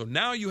laws. So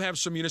now you have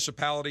some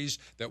municipalities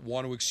that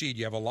want to exceed.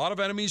 You have a lot of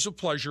enemies of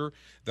pleasure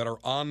that are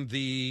on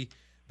the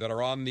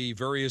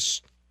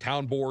various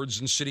town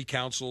boards and city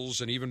councils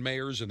and even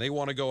mayors, and they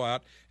want to go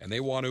out and they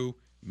want to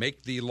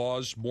make the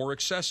laws more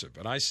excessive.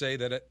 And I say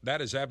that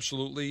that is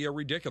absolutely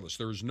ridiculous.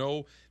 There is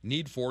no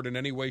need for it in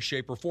any way,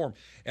 shape, or form.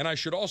 And I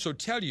should also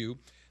tell you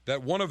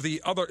that one of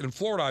the other, in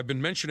Florida, I've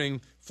been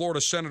mentioning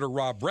Florida Senator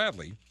Rob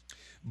Bradley,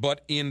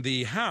 but in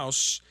the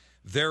House,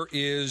 there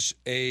is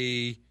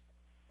a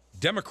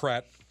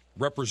Democrat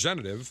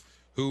representative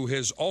who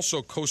has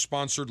also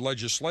co-sponsored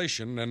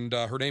legislation, and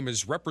her name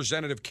is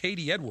Representative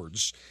Katie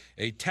Edwards,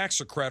 a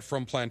taxocrat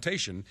from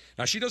Plantation.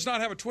 Now, she does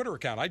not have a Twitter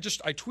account. I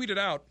tweeted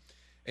out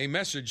a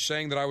message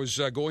saying that I was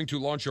going to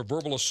launch a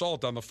verbal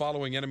assault on the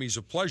following enemies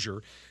of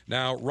pleasure.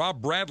 Now, Rob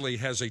Bradley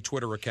has a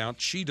Twitter account.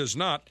 She does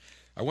not.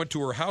 I went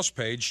to her House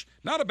page.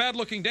 Not a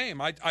bad-looking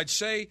dame. I'd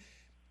say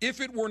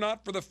if it were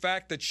not for the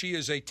fact that she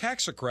is a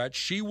taxocrat,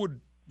 she would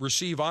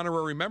receive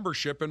honorary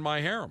membership in my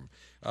harem.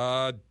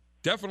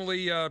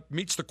 Definitely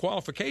meets the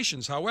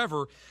qualifications.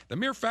 However, the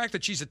mere fact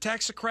that she's a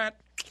taxocrat,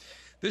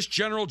 this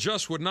general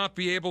just would not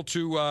be able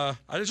to, I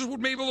just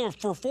wouldn't be able to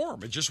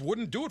perform. It just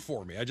wouldn't do it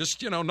for me. I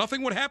just,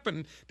 nothing would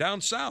happen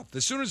down south.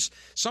 As soon as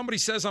somebody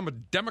says I'm a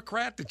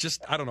Democrat, it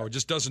just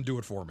doesn't do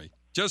it for me.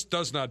 Just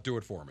does not do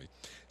it for me.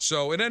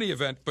 So in any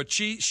event, but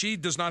she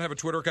does not have a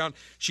Twitter account.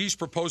 She's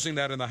proposing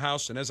that in the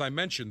House. And as I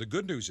mentioned, the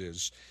good news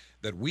is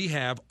that we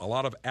have a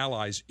lot of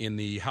allies in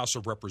the House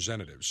of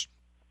Representatives.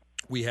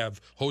 We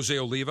have Jose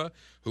Oliva,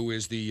 who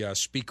is the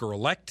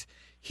Speaker-elect.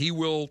 He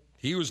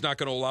was not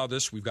going to allow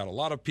this. We've got a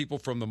lot of people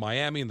from the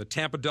Miami and the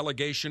Tampa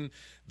delegation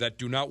that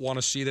do not want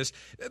to see this.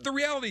 The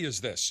reality is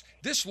this.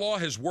 This law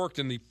has worked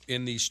in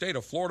the state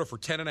of Florida for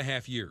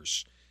 10.5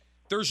 years.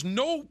 There's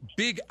no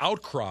big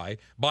outcry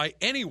by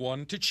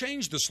anyone to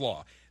change this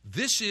law.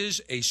 This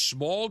is a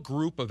small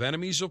group of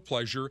enemies of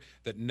pleasure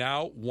that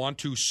now want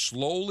to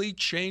slowly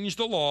change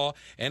the law.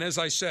 And as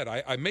I said,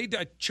 I made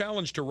that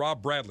challenge to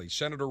Rob Bradley,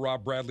 Senator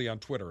Rob Bradley on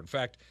Twitter. In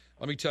fact,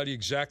 let me tell you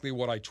exactly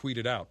what I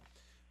tweeted out,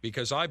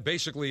 because I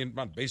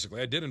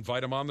did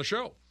invite him on the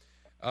show.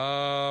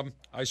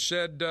 I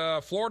said,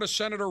 Florida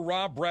Senator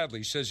Rob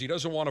Bradley says he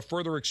doesn't want to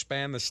further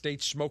expand the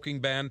state's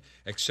smoking ban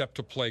except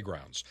to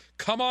playgrounds.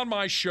 Come on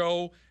my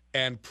show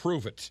and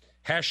prove it.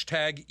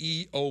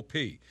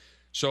 #EOP.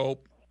 So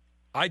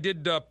I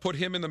did put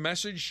him in the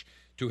message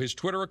to his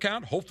Twitter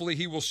account. Hopefully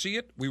he will see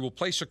it. We will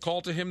place a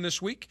call to him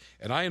this week,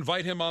 and I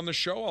invite him on the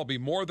show. I'll be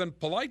more than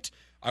polite.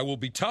 I will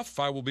be tough.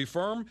 I will be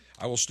firm.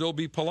 I will still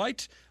be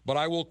polite, but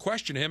I will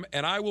question him,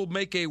 and I will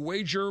make a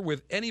wager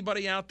with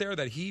anybody out there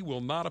that he will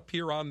not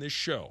appear on this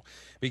show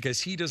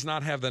because he does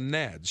not have the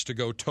nads to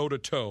go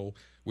toe-to-toe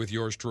with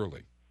yours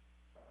truly.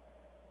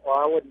 Well,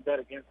 I wouldn't bet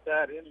against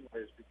that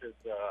anyways, because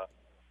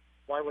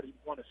why would he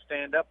want to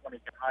stand up when he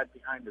can hide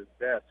behind his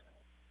desk?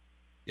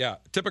 Yeah,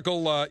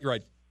 typical, you're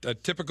right,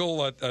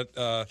 typical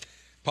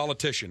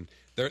politician.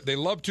 They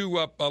love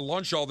to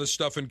launch all this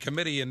stuff in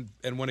committee,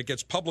 and when it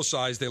gets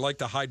publicized, they like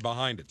to hide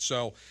behind it.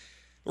 So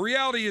the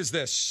reality is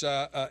this,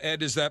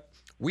 Ed, is that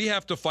we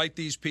have to fight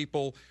these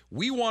people.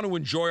 We want to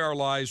enjoy our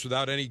lives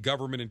without any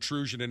government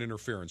intrusion and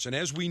interference. And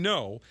as we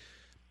know,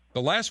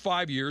 the last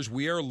 5 years,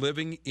 we are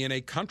living in a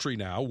country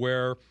now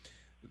where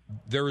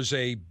there is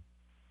a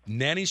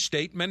nanny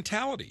state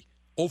mentality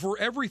over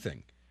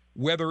everything,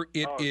 whether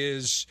it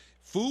is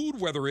food,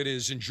 whether it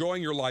is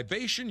enjoying your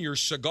libation, your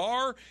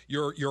cigar,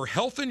 your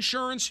health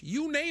insurance,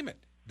 you name it.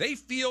 They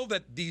feel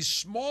that these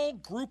small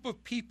group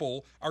of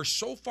people are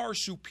so far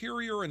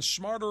superior and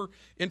smarter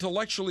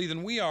intellectually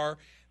than we are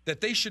that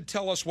they should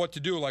tell us what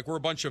to do, like we're a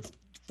bunch of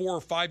 4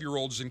 or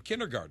 5-year-olds in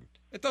kindergarten.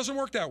 It doesn't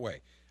work that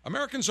way.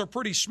 Americans are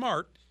pretty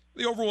smart.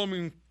 The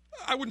overwhelming,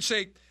 I wouldn't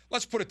say,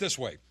 let's put it this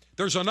way.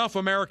 There's enough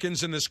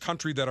Americans in this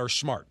country that are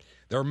smart.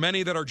 There are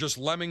many that are just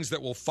lemmings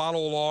that will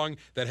follow along,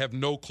 that have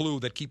no clue,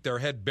 that keep their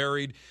head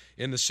buried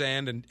in the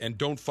sand and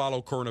don't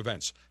follow current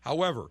events.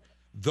 However,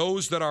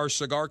 those that are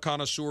cigar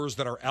connoisseurs,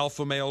 that are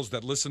alpha males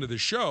that listen to the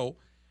show,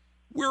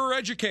 we're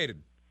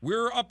educated.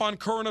 We're up on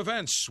current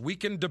events. We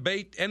can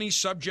debate any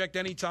subject,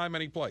 anytime,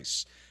 any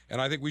place.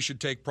 And I think we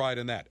should take pride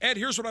in that. Ed,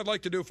 here's what I'd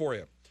like to do for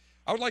you.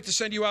 I would like to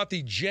send you out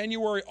the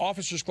January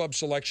Officers Club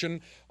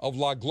selection of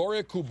La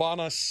Gloria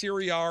Cubana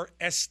Ciriar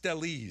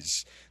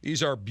Esteliz.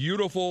 These are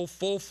beautiful,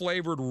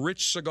 full-flavored,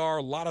 rich cigar,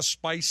 a lot of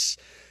spice,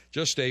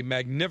 just a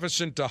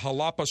magnificent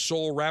jalapa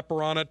soul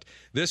wrapper on it.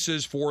 This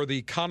is for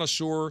the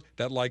connoisseur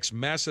that likes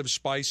massive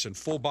spice and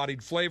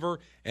full-bodied flavor.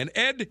 And,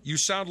 Ed, you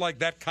sound like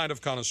that kind of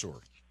connoisseur.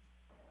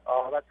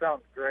 Oh, that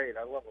sounds great.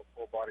 I love a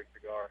full-bodied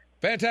cigar.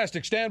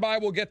 Fantastic. Stand by.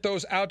 We'll get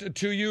those out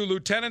to you.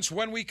 Lieutenants,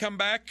 when we come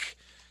back,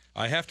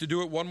 I have to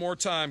do it one more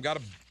time. Got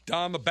to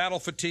don the battle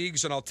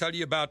fatigues, and I'll tell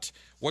you about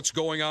what's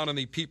going on in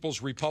the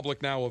People's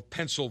Republic now of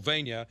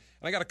Pennsylvania.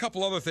 And I got a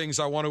couple other things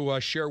I want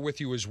to share with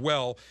you as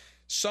well.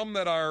 Some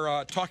that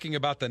are talking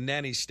about the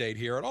nanny state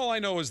here. And all I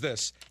know is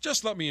this.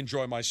 Just let me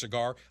enjoy my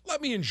cigar.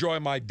 Let me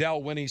enjoy my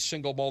Dalwhinnie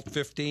Single Malt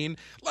 15.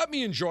 Let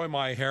me enjoy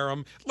my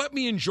harem. Let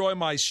me enjoy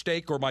my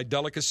steak or my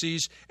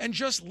delicacies. And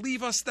just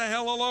leave us the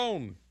hell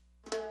alone.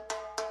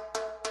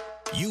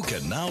 You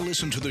can now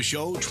listen to the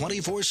show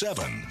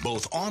 24/7,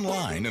 both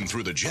online and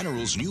through the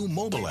General's new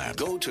mobile app.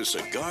 Go to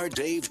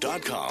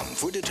CigarDave.com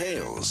for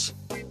details.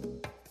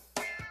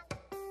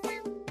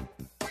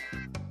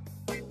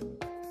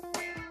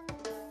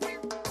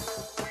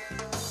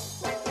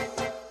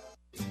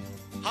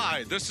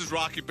 Hi, this is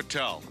Rocky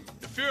Patel.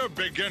 If you're a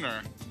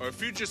beginner or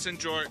if you just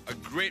enjoy a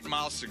great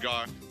mild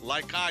cigar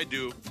like I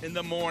do in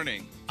the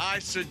morning, I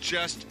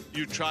suggest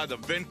you try the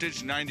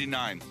Vintage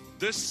 99.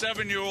 This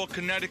 7-year-old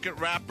Connecticut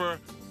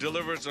wrapper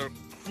delivers a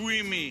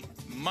creamy,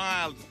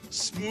 mild,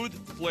 smooth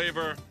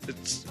flavor.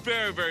 It's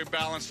very, very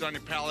balanced on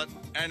your palate,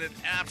 and it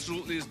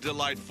absolutely is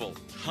delightful.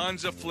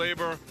 Tons of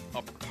flavor,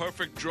 a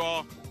perfect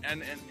draw,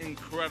 and an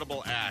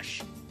incredible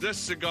ash. This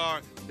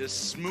cigar is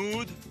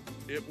smooth.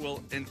 It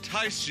will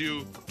entice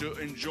you to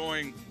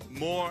enjoying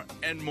more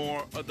and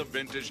more of the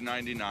Vintage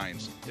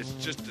 99s. It's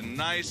just a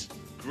nice,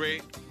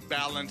 great,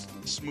 balanced,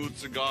 smooth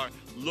cigar.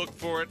 Look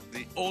for it,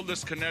 the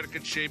oldest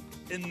Connecticut shape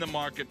in the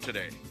market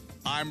today.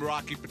 I'm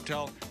Rocky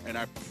Patel, and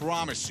I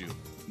promise you,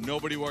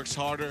 nobody works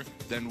harder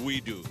than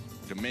we do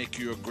to make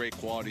you a great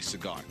quality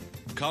cigar.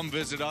 Come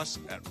visit us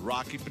at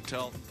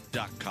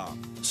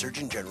rockypatel.com.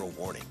 Surgeon General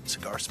warning,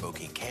 cigar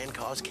smoking can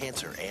cause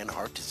cancer and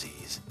heart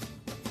disease.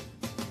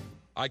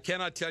 I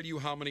cannot tell you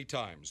how many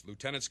times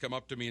lieutenants come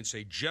up to me and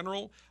say,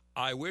 General,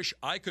 I wish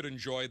I could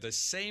enjoy the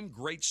same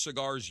great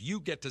cigars you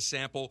get to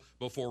sample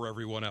before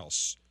everyone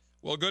else.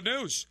 Well, good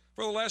news.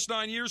 For the last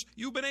 9 years,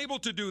 you've been able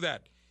to do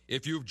that.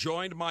 If you've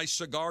joined my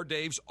Cigar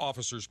Dave's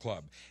Officers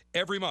Club,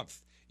 every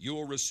month you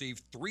will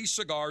receive 3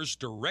 cigars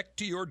direct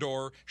to your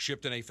door,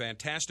 shipped in a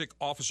fantastic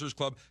Officers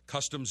Club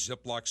custom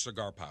Ziploc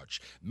cigar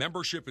pouch.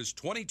 Membership is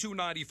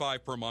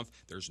 $22.95 per month.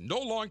 There's no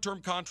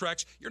long-term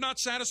contracts. You're not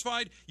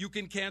satisfied? You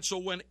can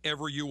cancel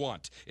whenever you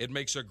want. It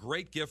makes a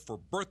great gift for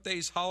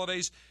birthdays,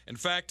 holidays. In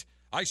fact,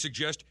 I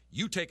suggest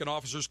you take an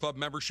Officers Club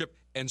membership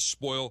and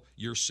spoil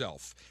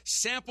yourself.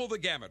 Sample the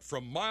gamut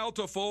from mild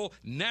to full,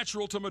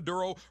 natural to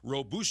Maduro,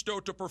 Robusto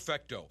to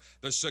Perfecto.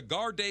 The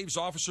Cigar Dave's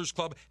Officers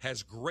Club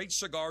has great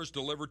cigars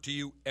delivered to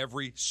you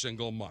every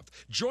single month.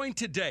 Join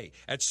today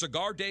at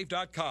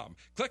CigarDave.com.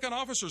 Click on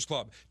Officers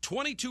Club.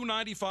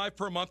 $22.95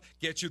 per month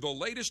gets you the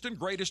latest and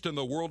greatest in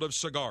the world of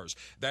cigars.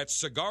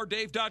 That's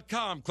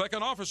CigarDave.com. Click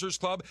on Officers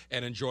Club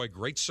and enjoy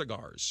great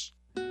cigars.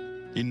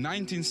 In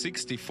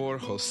 1964,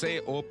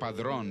 Jose O.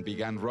 Padron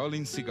began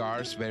rolling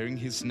cigars bearing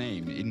his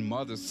name in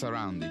modest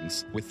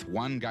surroundings with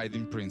one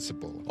guiding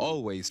principle: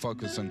 always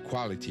focus on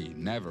quality,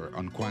 never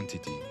on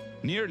quantity.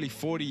 Nearly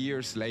 40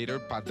 years later,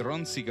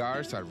 Padron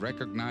cigars are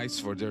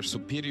recognized for their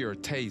superior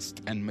taste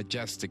and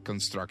majestic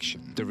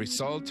construction, the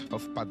result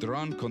of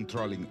Padron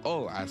controlling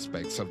all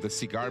aspects of the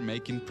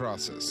cigar-making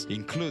process,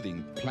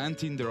 including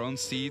planting their own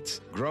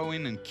seeds,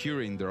 growing and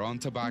curing their own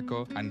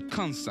tobacco, and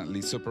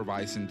constantly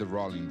supervising the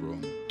rolling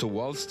room. To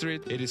Wall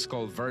Street, it is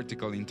called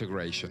vertical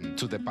integration.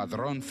 To the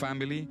Padron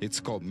family, it's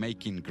called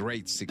making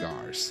great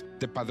cigars.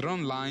 The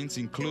Padron lines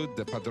include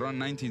the Padron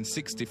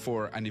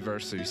 1964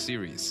 Anniversary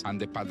Series and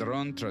the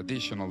Padron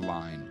Traditional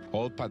line.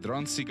 All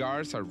Padron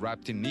cigars are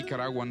wrapped in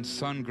Nicaraguan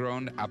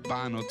sun-grown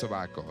Habano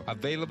tobacco,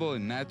 available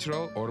in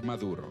natural or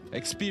Maduro.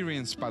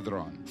 Experience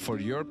Padron. For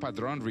your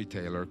Padron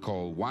retailer,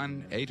 call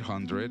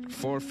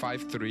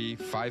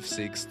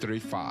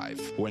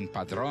 1-800-453-5635. When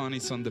Padron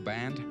is on the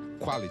band,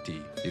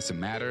 quality is a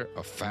matter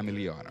of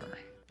family honor.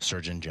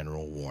 Surgeon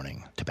General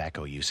warning,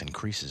 tobacco use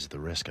increases the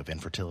risk of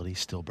infertility,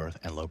 stillbirth,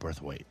 and low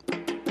birth weight.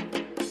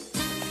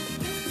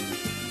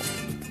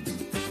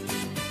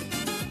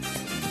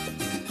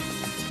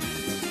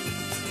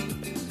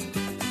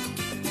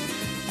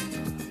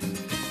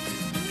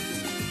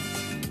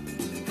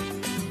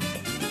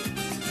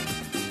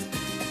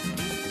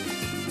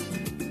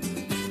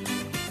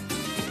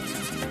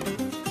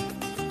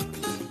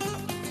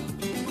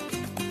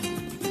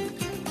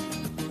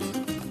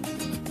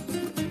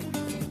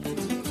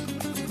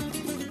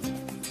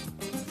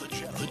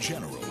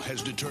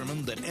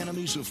 Determined that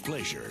enemies of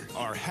pleasure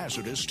are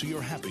hazardous to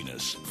your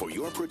happiness. For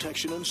your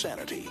protection and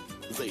sanity,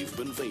 they've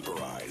been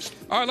vaporized.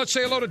 All right, let's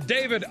say hello to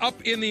David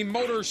up in the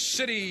Motor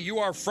City. You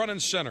are front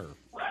and center.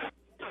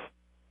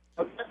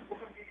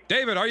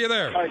 David, are you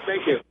there? All right,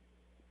 thank you.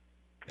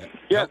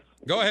 Yes.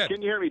 Go ahead.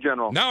 Can you hear me,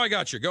 General? Now I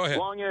got you. Go ahead.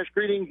 Long ash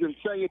greetings and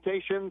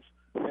salutations,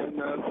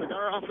 and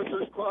Cigar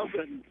Officers Club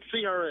and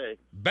CRA.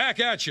 Back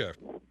at you.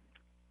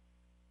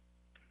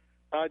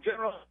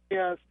 General,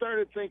 I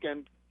started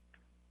thinking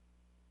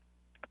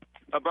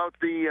about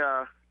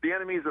the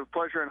enemies of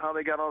pleasure and how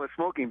they got all the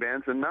smoking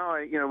bans, and now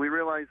we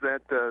realize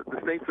that the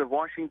states of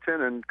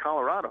Washington and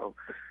Colorado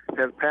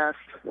have passed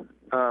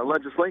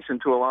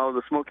legislation to allow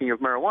the smoking of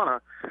marijuana.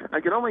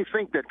 I can only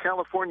think that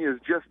California is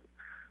just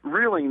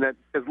reeling that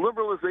as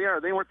liberal as they are,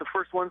 they weren't the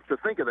first ones to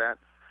think of that.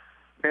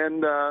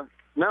 And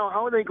now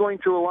how are they going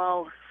to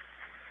allow,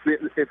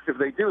 if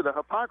they do, the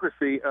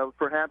hypocrisy of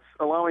perhaps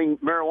allowing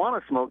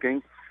marijuana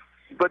smoking,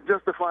 but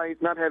justify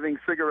not having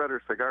cigarette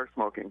or cigar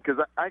smoking? Because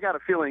I got a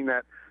feeling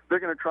that they're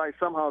going to try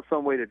somehow,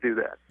 some way to do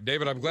that.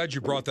 David, I'm glad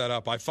you brought that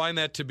up. I find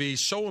that to be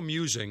so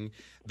amusing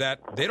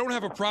that they don't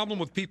have a problem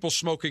with people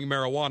smoking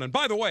marijuana. And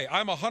by the way,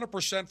 I'm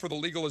 100% for the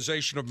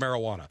legalization of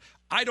marijuana.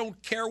 I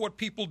don't care what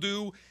people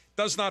do.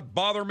 Does not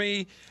bother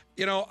me.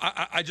 You know,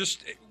 I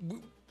just...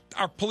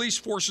 Our police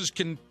forces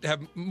can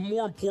have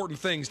more important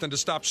things than to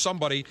stop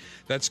somebody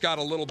that's got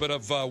a little bit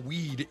of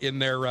weed in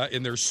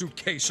their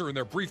suitcase or in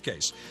their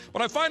briefcase.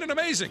 But I find it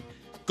amazing.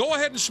 Go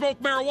ahead and smoke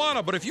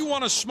marijuana, but if you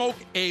want to smoke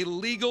a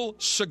legal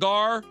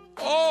cigar,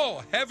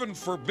 oh, heaven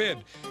forbid.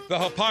 The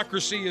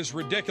hypocrisy is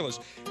ridiculous.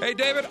 Hey,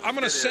 David, I'm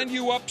going to send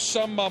you up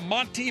some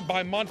Monty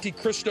by Monte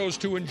Cristos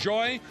to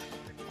enjoy.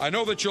 I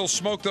know that you'll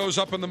smoke those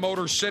up in the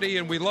Motor City,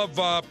 and we love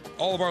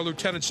all of our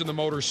lieutenants in the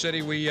Motor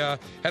City. We had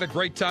a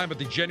great time at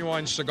the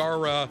Genuine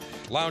Cigar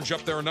Lounge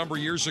up there a number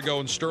of years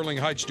ago in Sterling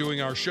Heights doing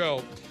our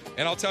show.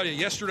 And I'll tell you,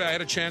 yesterday I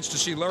had a chance to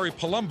see Larry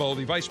Palumbo,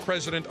 the vice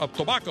president of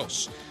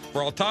Tabacos.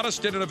 For Altadas,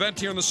 did an event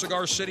here in the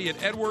Cigar City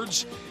at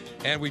Edwards,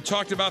 and we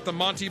talked about the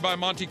Monty by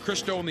Monte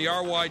Cristo and the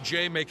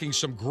RYJ making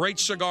some great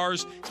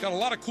cigars. He's got a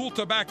lot of cool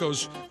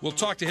tobaccos. We'll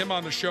talk to him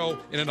on the show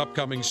in an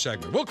upcoming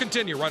segment. We'll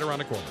continue right around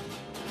the corner.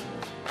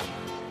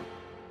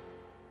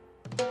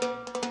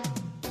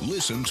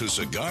 Listen to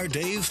Cigar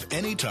Dave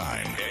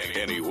anytime,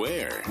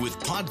 anywhere, with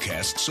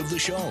podcasts of the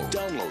show.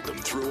 Download them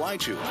through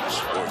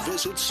iTunes or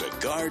visit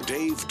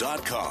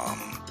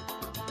CigarDave.com.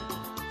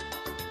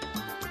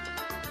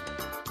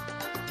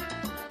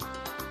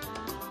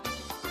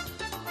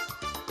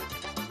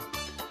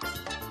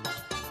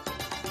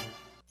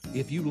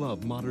 If you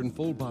love modern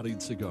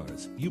full-bodied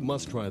cigars, you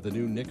must try the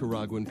new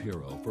Nicaraguan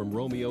Puro from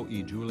Romeo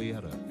y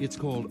Julieta. It's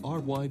called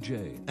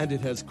RYJ, and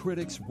it has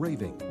critics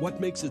raving.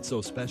 What makes it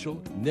so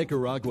special?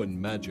 Nicaraguan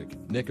magic.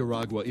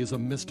 Nicaragua is a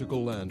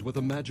mystical land with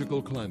a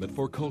magical climate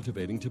for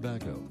cultivating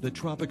tobacco. The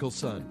tropical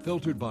sun,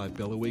 filtered by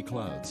billowy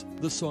clouds,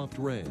 the soft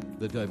rain,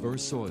 the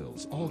diverse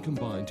soils, all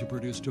combine to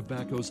produce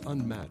tobaccos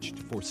unmatched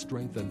for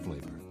strength and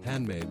flavor.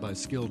 Handmade by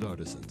skilled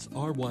artisans,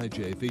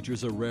 RYJ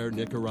features a rare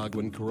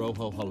Nicaraguan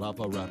Corojo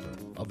Jalapa wrapper,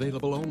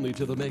 available only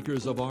to the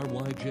makers of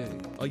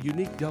RYJ, a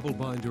unique double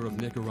binder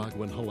of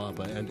Nicaraguan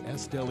Jalapa and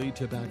Esteli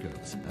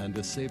tobaccos, and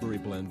a savory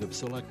blend of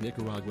select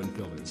Nicaraguan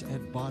fillers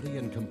add body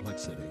and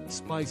complexity,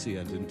 spicy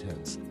and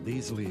intense.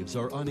 These leaves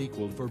are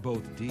unequaled for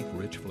both deep,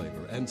 rich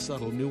flavor and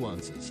subtle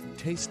nuances.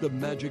 Taste the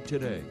magic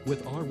today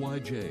with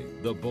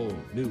RYJ, the bold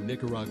new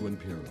Nicaraguan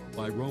Puro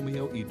by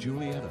Romeo y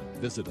Julieta.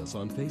 Visit us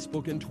on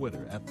Facebook and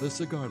Twitter at The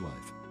Cigar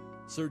Life.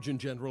 Surgeon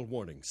General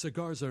warning,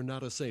 cigars are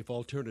not a safe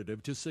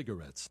alternative to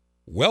cigarettes.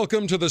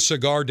 Welcome to the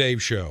Cigar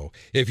Dave Show.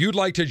 If you'd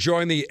like to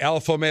join the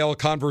alpha male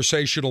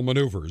conversational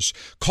maneuvers,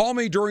 call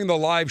me during the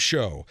live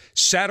show,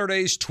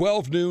 Saturdays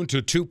 12 noon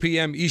to 2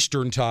 p.m.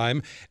 Eastern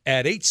Time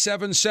at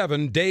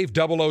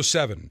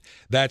 877-DAVE-007.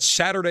 That's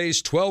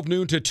Saturdays 12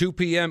 noon to 2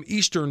 p.m.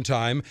 Eastern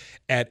Time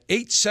at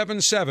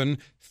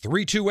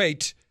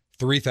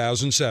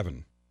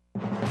 877-328-3007.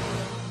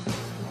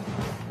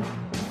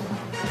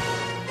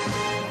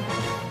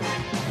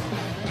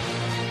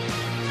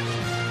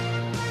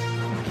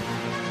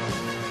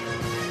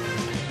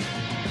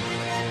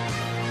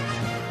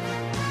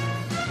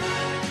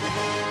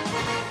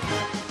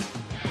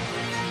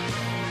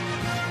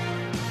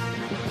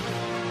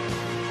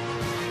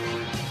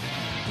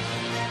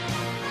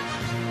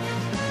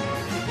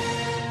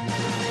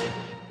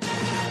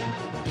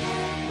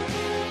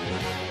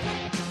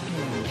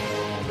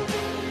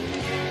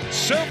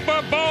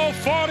 Super Bowl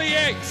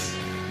 48,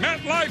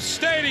 MetLife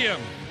Stadium,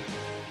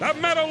 the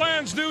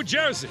Meadowlands, New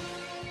Jersey,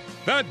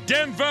 the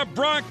Denver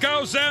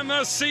Broncos and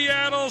the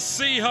Seattle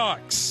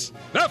Seahawks,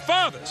 the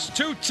farthest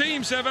two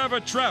teams have ever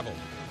traveled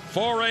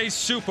for a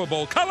Super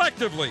Bowl,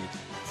 collectively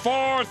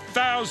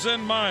 4,000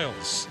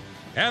 miles.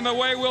 And the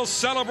way we'll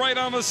celebrate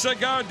on the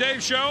Cigar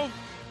Dave Show,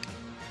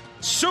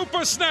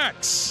 Super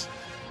Snacks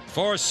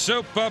for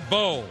Super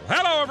Bowl.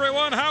 Hello,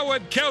 everyone.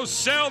 Howard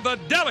Cosell, the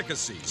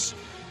delicacies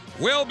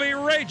will be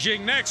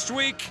raging next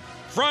week,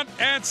 front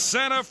and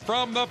center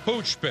from the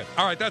Pooch Pit.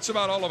 All right, that's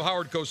about all of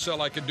Howard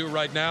Cosell I can do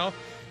right now.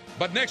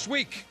 But next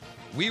week,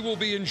 we will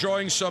be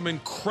enjoying some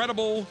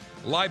incredible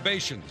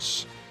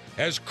libations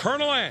as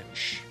Colonel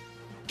Ange,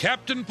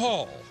 Captain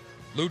Paul,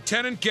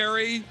 Lieutenant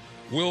Gary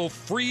they will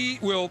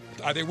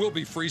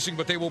be freezing,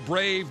 but they will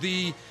brave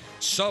the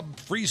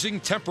sub-freezing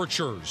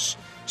temperatures,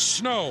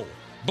 snow,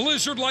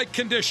 blizzard-like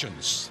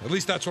conditions. At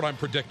least that's what I'm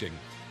predicting.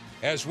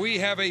 As we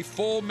have a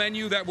full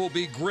menu that will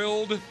be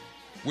grilled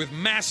with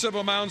massive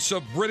amounts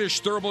of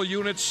British thermal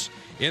units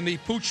in the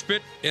Pooch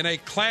Pit in a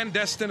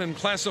clandestine and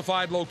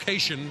classified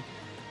location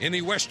in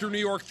the Western New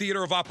York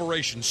Theater of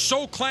Operations.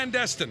 So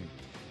clandestine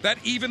that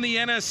even the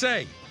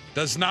NSA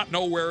does not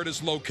know where it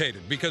is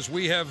located, because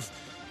we have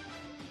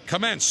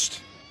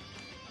commenced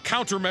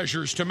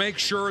countermeasures to make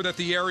sure that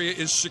the area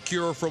is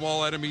secure from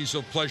all enemies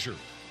of pleasure.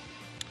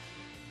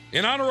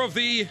 In honor of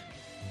the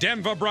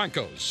Denver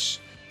Broncos,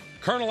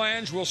 Colonel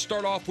Ange will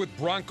start off with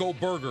Bronco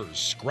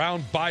burgers,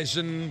 ground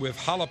bison with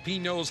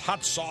jalapenos,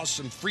 hot sauce,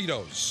 and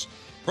Fritos.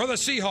 For the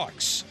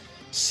Seahawks,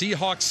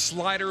 Seahawks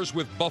sliders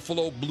with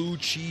buffalo blue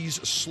cheese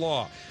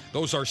slaw.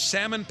 Those are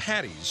salmon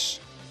patties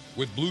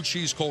with blue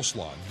cheese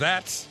coleslaw.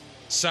 That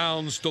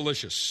sounds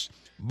delicious.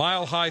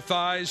 Mile High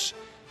thighs,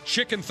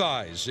 chicken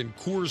thighs in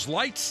Coors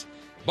Light,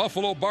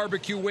 buffalo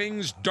barbecue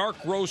wings, dark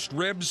roast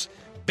ribs,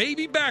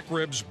 baby back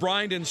ribs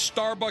brined in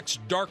Starbucks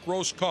dark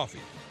roast coffee.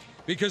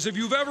 Because if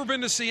you've ever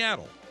been to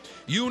Seattle,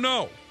 you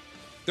know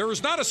there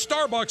is not a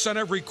Starbucks on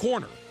every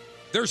corner.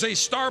 There's a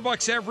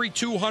Starbucks every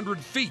 200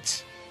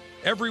 feet,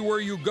 everywhere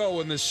you go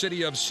in the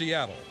city of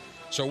Seattle.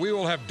 So we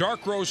will have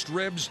dark roast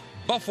ribs,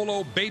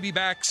 buffalo baby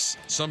backs,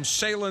 some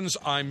Salins,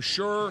 I'm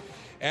sure,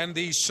 and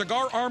the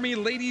Cigar Army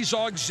Ladies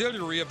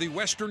Auxiliary of the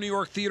Western New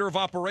York Theater of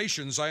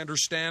Operations, I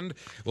understand,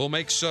 will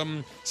make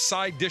some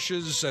side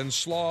dishes and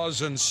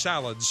slaws and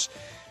salads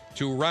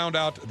to round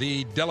out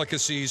the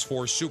delicacies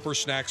for Super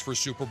Snacks for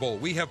Super Bowl.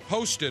 We have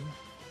posted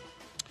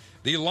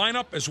the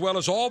lineup as well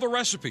as all the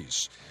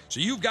recipes. So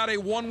you've got a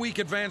 1 week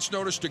advance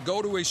notice to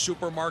go to a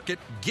supermarket,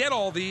 get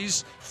all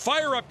these,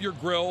 fire up your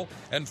grill,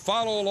 and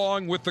follow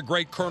along with the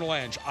great Colonel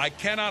Ange. I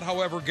cannot,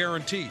 however,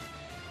 guarantee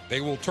they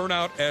will turn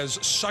out as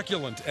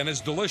succulent and as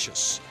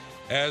delicious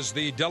as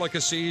the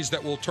delicacies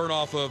that will come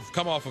off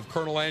of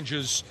Colonel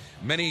Ange's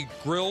many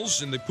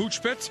grills in the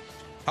Pooch Pit.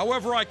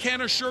 However, I can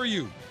assure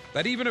you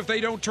that even if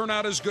they don't turn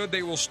out as good,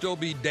 they will still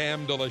be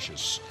damn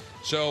delicious.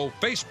 So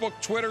Facebook,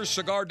 Twitter,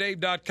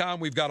 CigarDave.com.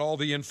 We've got all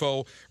the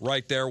info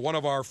right there. One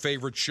of our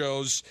favorite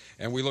shows,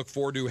 and we look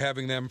forward to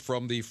having them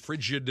from the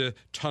frigid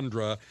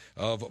tundra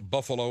of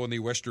Buffalo in the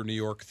Western New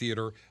York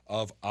Theater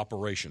of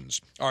Operations.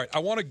 All right, I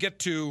want to get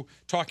to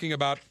talking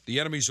about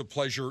the enemies of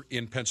pleasure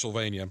in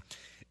Pennsylvania.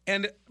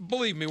 And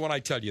believe me when I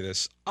tell you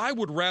this, I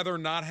would rather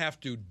not have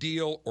to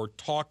deal or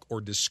talk or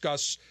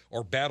discuss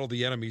or battle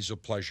the enemies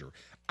of pleasure.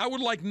 I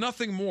would like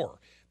nothing more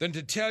than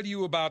to tell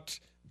you about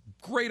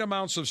great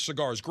amounts of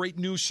cigars, great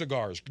new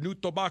cigars, new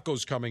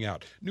tobaccos coming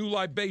out, new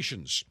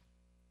libations.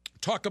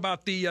 Talk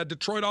about the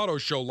Detroit Auto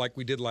Show like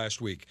we did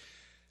last week.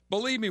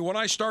 Believe me, when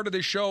I started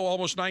this show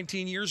almost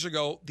 19 years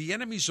ago, the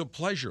enemies of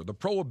pleasure, the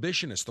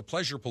prohibitionists, the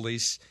pleasure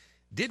police,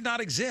 did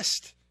not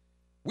exist.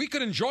 We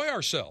could enjoy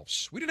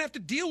ourselves. We didn't have to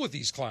deal with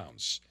these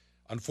clowns.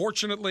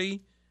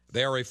 Unfortunately,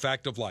 they are a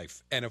fact of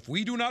life. And if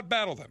we do not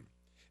battle them,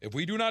 if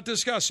we do not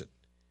discuss it,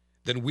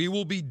 then we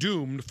will be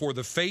doomed for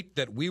the fate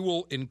that we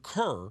will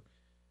incur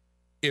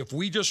if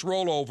we just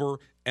roll over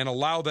and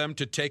allow them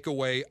to take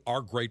away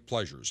our great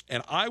pleasures.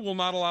 And I will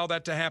not allow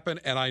that to happen,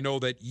 and I know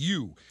that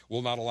you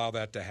will not allow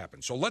that to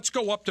happen. So let's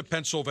go up to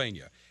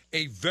Pennsylvania,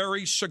 a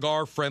very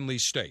cigar-friendly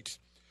state,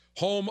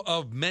 home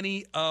of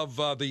many of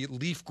the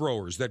leaf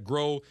growers that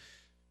grow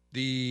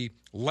the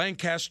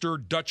Lancaster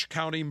Dutch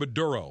County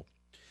Maduro,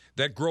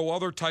 that grow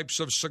other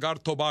types of cigar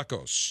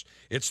tobaccos.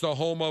 It's the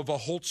home of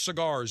Holt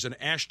Cigars and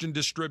Ashton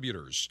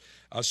Distributors.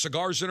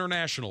 Cigars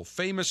International,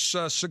 famous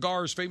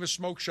cigars, famous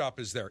smoke shop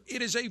is there.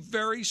 It is a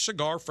very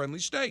cigar-friendly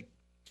state.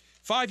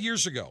 5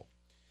 years ago,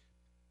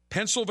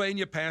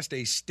 Pennsylvania passed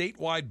a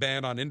statewide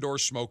ban on indoor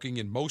smoking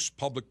in most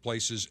public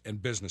places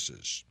and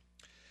businesses.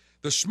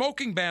 The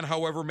smoking ban,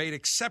 however, made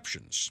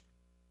exceptions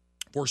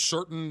for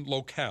certain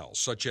locales,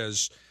 such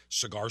as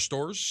cigar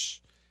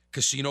stores,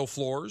 casino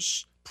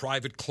floors,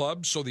 private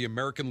clubs, so the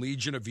American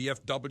Legion of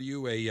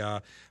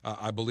VFW,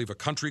 I believe a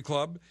country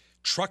club,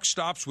 truck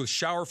stops with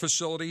shower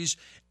facilities,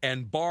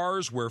 and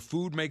bars where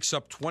food makes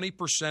up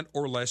 20%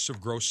 or less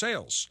of gross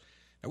sales.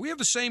 Now, we have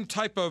the same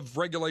type of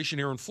regulation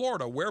here in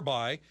Florida,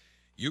 whereby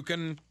you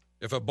can,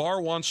 if a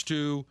bar wants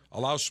to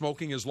allow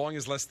smoking as long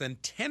as less than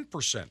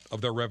 10%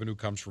 of their revenue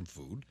comes from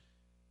food,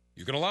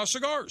 you can allow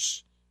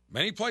cigars.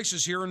 Many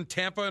places here in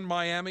Tampa and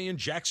Miami and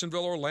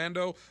Jacksonville,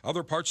 Orlando,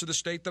 other parts of the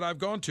state that I've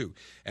gone to.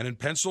 And in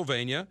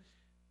Pennsylvania,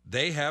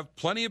 they have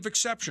plenty of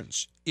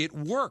exceptions. It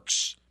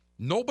works.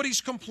 Nobody's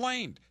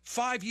complained.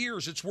 5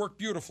 years, it's worked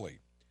beautifully.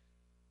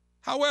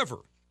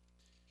 However,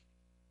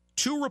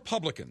 2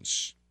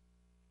 Republicans,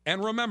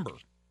 and remember,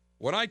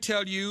 when I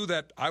tell you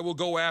that I will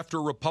go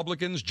after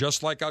Republicans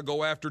just like I'll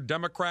go after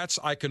Democrats,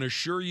 I can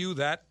assure you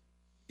that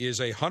is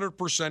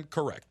 100%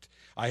 correct.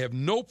 I have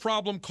no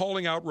problem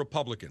calling out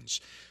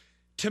Republicans.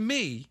 To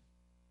me,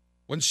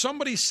 when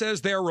somebody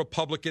says they're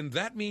Republican,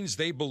 that means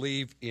they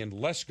believe in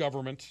less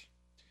government.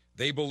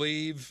 They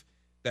believe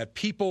that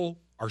people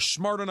are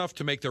smart enough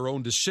to make their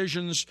own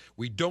decisions.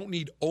 We don't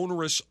need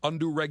onerous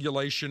undue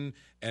regulation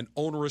and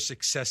onerous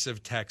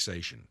excessive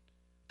taxation.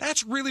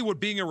 That's really what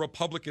being a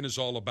Republican is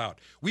all about.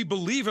 We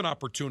believe in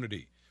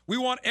opportunity. We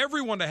want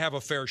everyone to have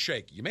a fair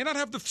shake. You may not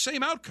have the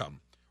same outcome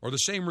or the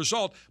same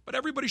result, but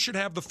everybody should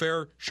have the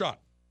fair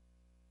shot.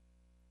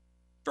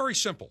 Very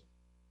simple.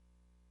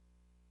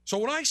 So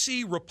when I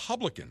see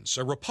Republicans,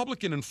 a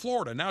Republican in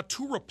Florida, now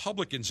 2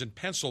 Republicans in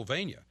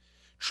Pennsylvania,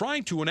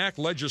 trying to enact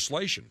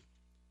legislation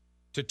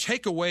to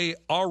take away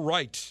our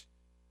right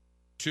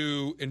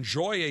to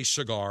enjoy a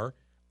cigar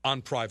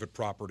on private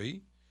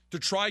property, to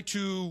try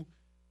to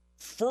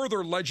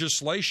further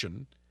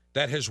legislation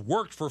that has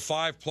worked for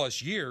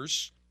 5+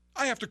 years,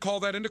 I have to call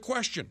that into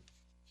question.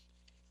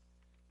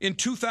 In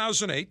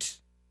 2008,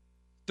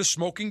 the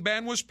smoking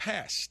ban was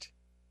passed.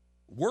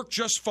 Worked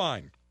just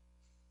fine.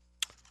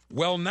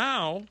 Well,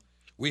 now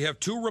we have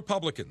two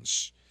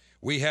Republicans.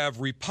 We have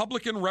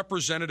Republican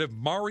Representative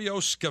Mario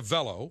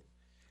Scavello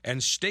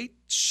and State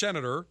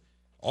Senator,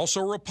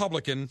 also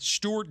Republican,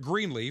 Stuart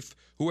Greenleaf,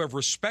 who have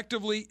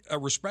respectively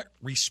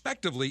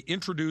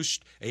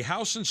introduced a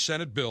House and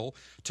Senate bill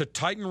to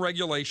tighten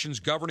regulations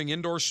governing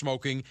indoor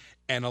smoking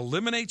and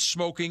eliminate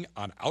smoking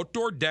on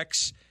outdoor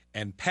decks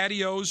and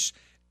patios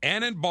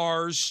and in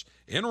bars,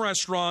 in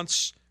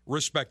restaurants,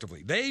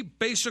 respectively. They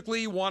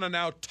basically want to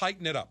now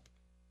tighten it up.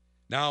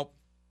 Now,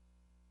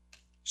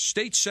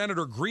 State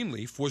Senator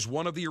Greenleaf was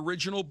one of the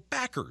original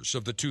backers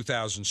of the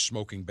 2000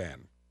 smoking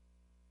ban.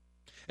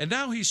 And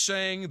now he's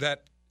saying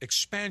that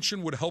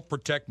expansion would help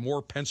protect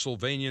more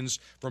Pennsylvanians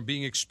from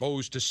being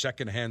exposed to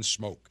secondhand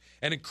smoke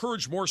and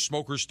encourage more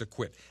smokers to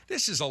quit.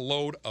 This is a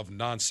load of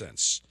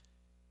nonsense.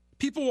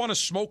 People want to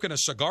smoke in a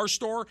cigar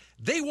store.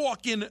 They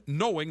walk in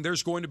knowing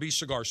there's going to be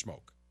cigar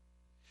smoke.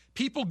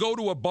 People go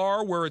to a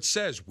bar where it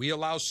says, we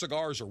allow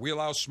cigars or we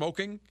allow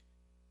smoking.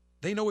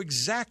 They know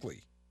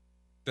exactly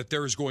that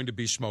there is going to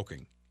be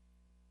smoking.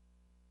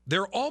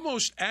 They're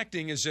almost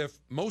acting as if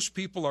most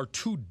people are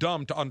too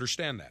dumb to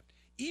understand that.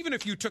 Even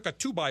if you took a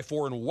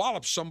 2x4 and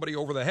walloped somebody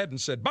over the head and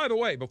said, by the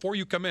way, before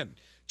you come in,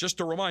 just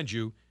to remind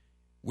you,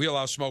 we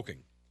allow smoking.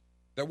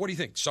 Now, what do you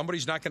think?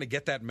 Somebody's not going to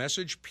get that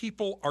message?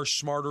 People are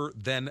smarter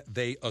than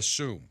they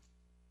assume.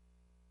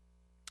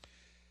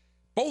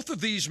 Both of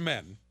these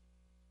men,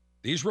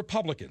 these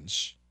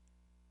Republicans,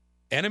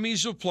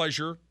 enemies of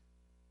pleasure,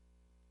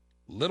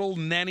 little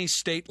nanny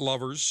state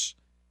lovers,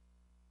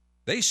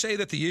 they say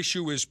that the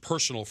issue is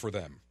personal for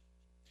them.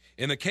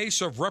 In the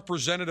case of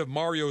Representative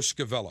Mario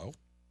Scavello,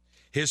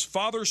 his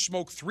father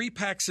smoked 3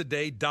 packs a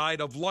day,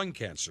 died of lung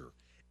cancer,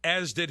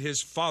 as did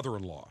his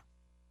father-in-law.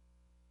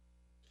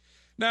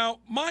 Now,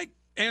 my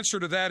answer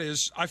to that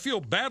is I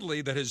feel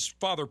badly that his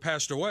father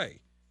passed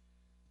away,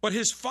 but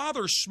his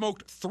father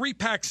smoked 3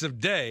 packs a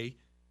day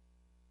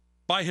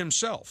by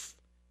himself.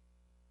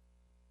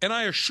 And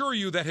I assure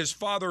you that his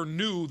father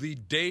knew the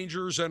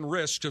dangers and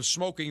risks of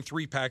smoking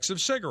 3 packs of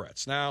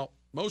cigarettes. Now,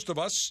 most of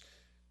us,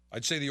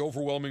 I'd say the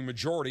overwhelming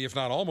majority, if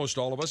not almost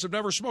all of us, have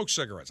never smoked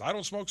cigarettes. I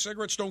don't smoke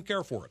cigarettes, don't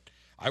care for it.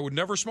 I would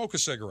never smoke a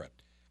cigarette.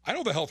 I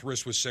know the health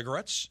risk with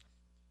cigarettes.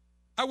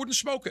 I wouldn't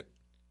smoke it.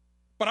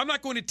 But I'm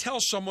not going to tell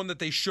someone that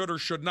they should or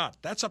should not.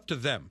 That's up to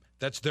them.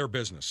 That's their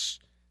business.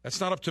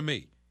 That's not up to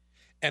me.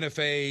 And if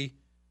a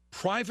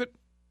private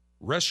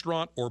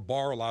restaurant or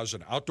bar allows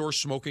an outdoor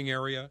smoking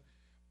area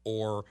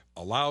or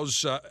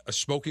allows a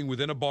smoking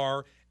within a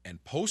bar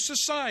and posts a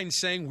sign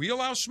saying we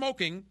allow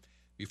smoking,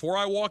 before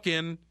I walk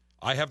in,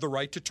 I have the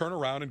right to turn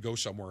around and go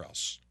somewhere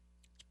else.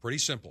 It's pretty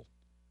simple.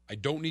 I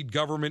don't need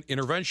government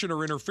intervention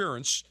or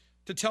interference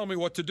to tell me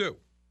what to do.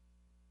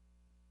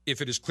 If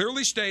it is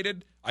clearly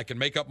stated, I can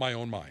make up my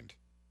own mind.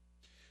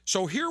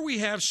 So here we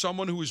have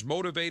someone who is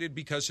motivated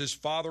because his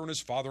father and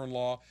his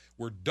father-in-law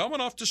were dumb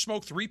enough to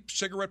smoke 3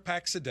 cigarette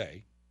packs a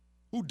day,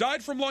 who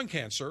died from lung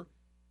cancer.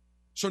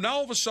 So now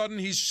all of a sudden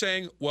he's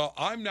saying, well,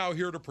 I'm now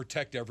here to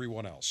protect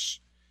everyone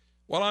else.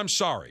 Well, I'm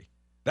sorry.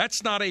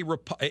 That's not a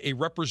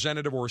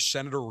representative or a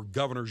senator or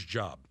governor's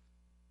job.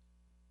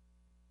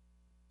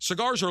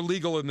 Cigars are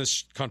legal in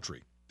this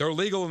country. They're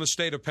legal in the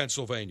state of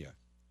Pennsylvania.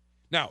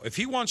 Now, if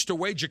he wants to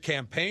wage a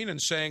campaign and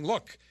saying,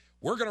 look,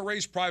 we're going to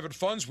raise private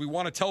funds, we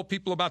want to tell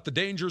people about the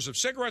dangers of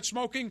cigarette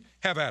smoking,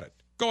 have at it.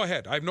 Go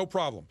ahead. I have no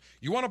problem.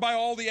 You want to buy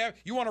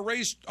you want to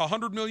raise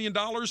 $100 million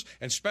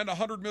and spend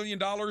 $100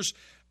 million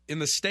in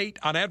the state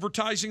on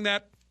advertising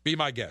that? Be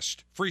my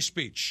guest. Free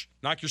speech.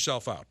 Knock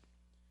yourself out.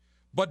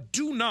 But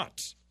do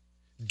not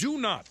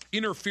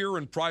interfere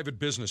in private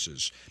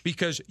businesses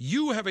because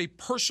you have a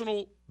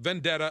personal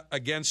vendetta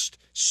against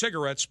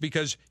cigarettes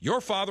because your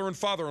father and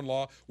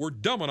father-in-law were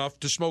dumb enough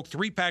to smoke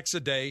 3 packs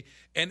a day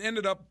and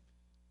ended up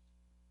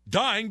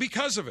dying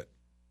because of it.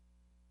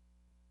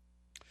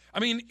 I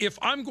mean, if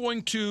I'm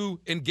going to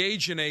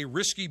engage in a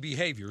risky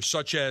behavior,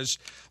 such as,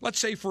 let's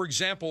say, for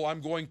example,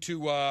 I'm going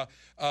to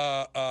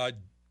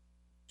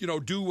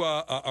do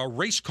a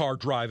race car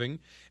driving,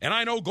 and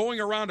I know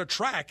going around a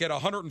track at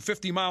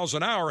 150 miles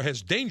an hour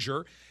has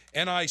danger,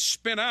 and I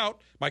spin out,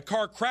 my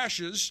car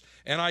crashes,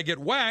 and I get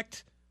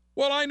whacked,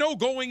 well, I know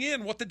going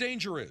in what the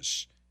danger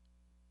is.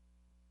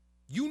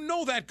 You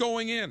know that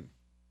going in,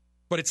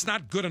 but it's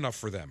not good enough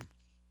for them.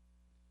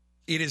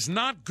 It is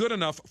not good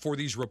enough for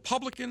these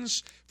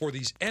Republicans, for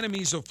these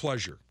enemies of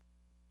pleasure.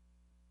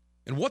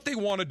 And what they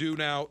want to do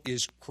now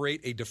is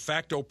create a de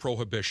facto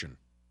prohibition.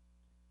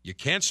 You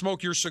can't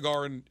smoke your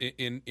cigar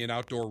in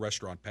outdoor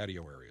restaurant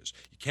patio areas.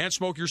 You can't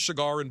smoke your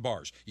cigar in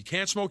bars. You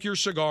can't smoke your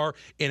cigar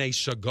in a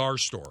cigar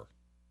store.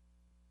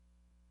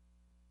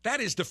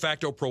 That is de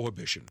facto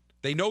prohibition.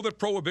 They know that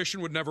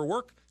prohibition would never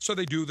work, so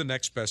they do the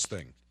next best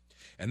thing.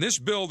 And this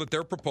bill that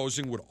they're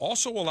proposing would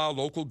also allow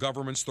local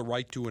governments the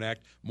right to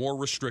enact more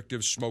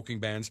restrictive smoking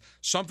bans,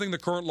 something the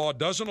current law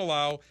doesn't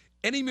allow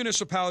any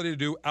municipality to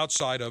do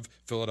outside of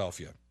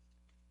Philadelphia.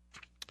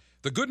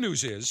 The good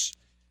news is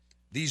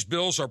these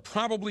bills are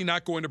probably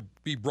not going to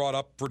be brought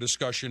up for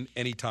discussion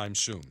anytime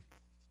soon.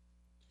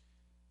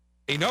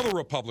 Another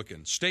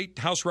Republican, State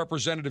House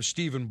Representative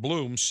Stephen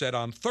Bloom, said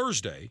on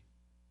Thursday,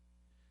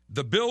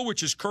 the bill,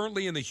 which is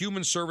currently in the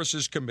Human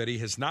Services Committee,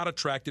 has not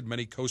attracted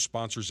many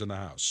co-sponsors in the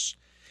House.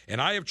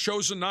 And I have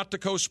chosen not to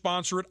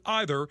co-sponsor it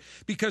either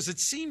because it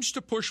seems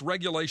to push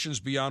regulations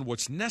beyond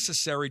what's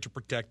necessary to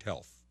protect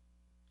health.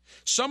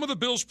 Some of the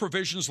bill's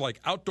provisions,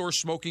 like outdoor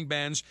smoking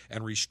bans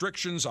and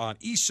restrictions on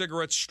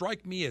e-cigarettes,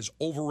 strike me as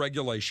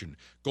overregulation,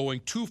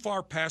 going too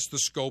far past the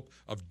scope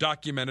of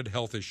documented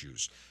health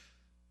issues.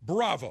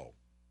 Bravo.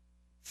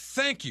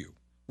 Thank you.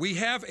 We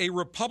have a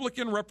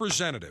Republican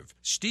representative,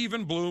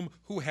 Stephen Bloom,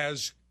 who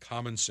has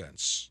common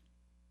sense.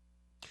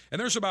 And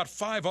there's about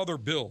 5 other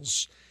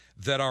bills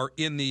that are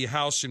in the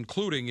House,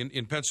 including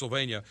in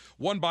Pennsylvania,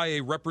 one by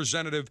a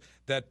representative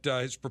that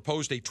has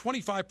proposed a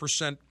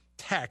 25%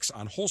 tax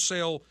on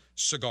wholesale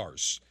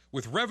cigars,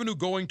 with revenue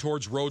going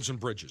towards roads and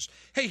bridges.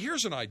 Hey,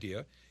 here's an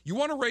idea. You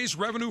want to raise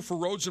revenue for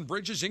roads and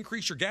bridges,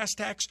 increase your gas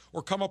tax,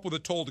 or come up with a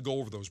toll to go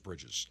over those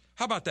bridges?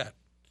 How about that?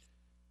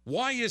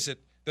 Why is it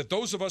that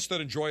those of us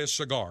that enjoy a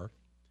cigar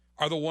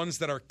are the ones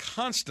that are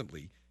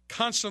constantly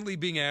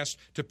being asked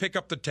to pick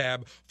up the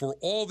tab for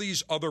all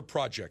these other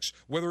projects,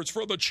 whether it's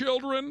for the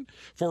children,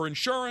 for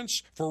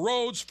insurance, for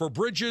roads, for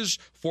bridges,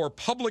 for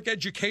public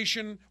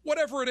education,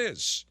 whatever it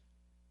is?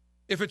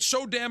 If it's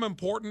so damn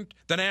important,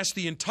 then ask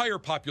the entire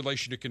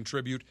population to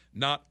contribute,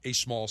 not a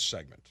small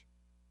segment.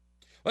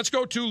 Let's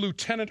go to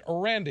Lieutenant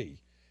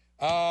Randy.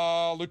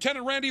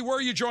 Lieutenant Randy, where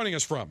are you joining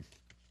us from?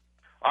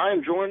 I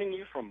am joining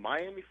you from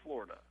Miami,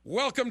 Florida.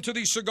 Welcome to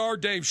the Cigar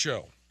Dave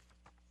Show.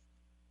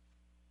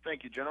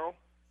 Thank you, General.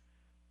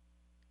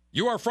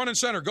 You are front and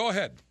center. Go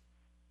ahead.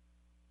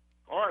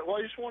 All right. Well,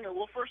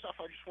 first off,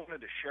 I just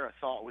wanted to share a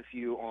thought with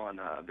you on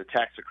the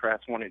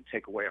taxocrats wanting to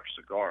take away our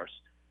cigars.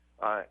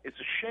 It's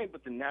a shame,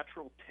 but the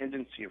natural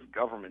tendency of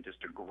government is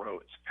to grow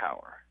its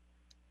power.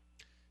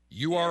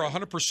 You are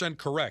 100%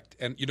 correct.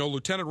 And,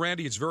 Lieutenant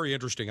Randy, it's very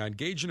interesting. I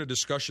engaged in a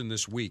discussion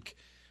this week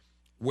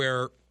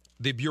where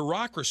the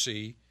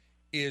bureaucracy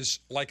is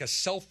like a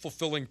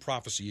self-fulfilling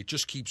prophecy. It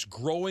just keeps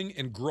growing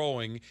and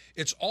growing.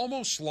 It's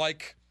almost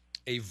like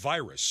a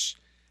virus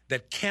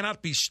that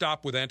cannot be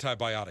stopped with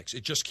antibiotics.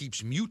 It just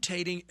keeps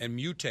mutating and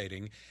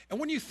mutating. And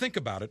when you think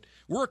about it,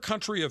 we're a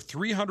country of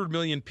 300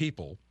 million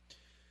people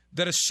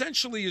that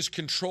essentially is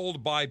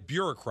controlled by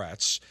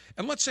bureaucrats.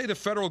 And let's say the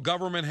federal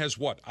government has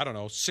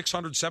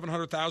 600,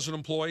 700,000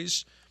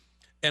 employees,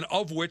 and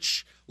of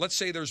which, let's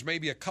say there's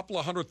maybe a couple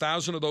of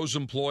 100,000 of those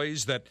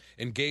employees that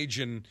engage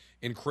in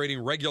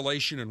creating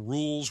regulation and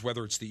rules,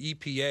 whether it's the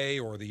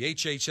EPA or the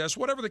HHS,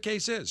 whatever the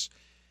case is.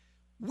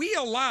 We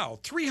allow,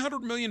 300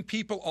 million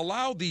people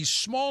allow these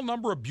small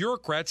number of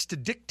bureaucrats to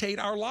dictate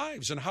our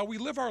lives and how we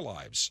live our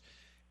lives.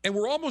 And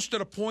we're almost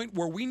at a point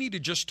where we need to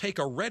just take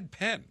a red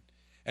pen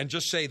and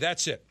just say,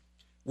 that's it.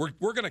 We're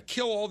going to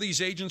kill all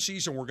these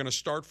agencies and we're going to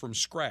start from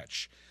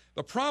scratch.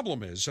 The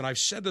problem is, and I've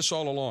said this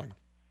all along,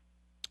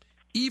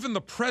 even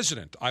the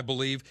president, I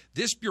believe,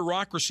 this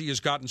bureaucracy has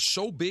gotten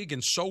so big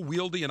and so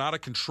wieldy and out of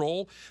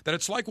control that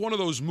it's like one of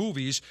those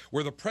movies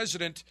where the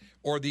president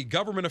or the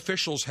government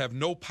officials have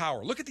no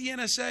power. Look at the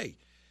NSA.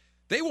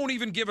 They won't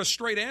even give a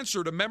straight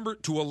answer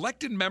to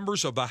elected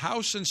members of the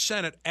House and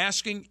Senate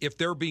asking if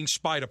they're being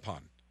spied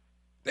upon.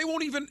 They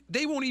won't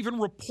even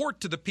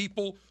report to the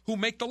people who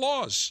make the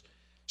laws.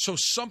 So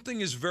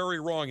something is very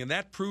wrong, and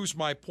that proves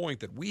my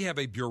point that we have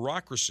a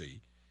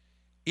bureaucracy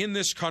in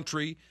this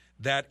country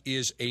that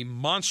is a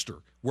monster,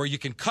 where you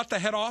can cut the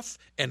head off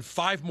and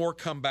 5 more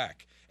come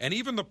back. And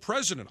even the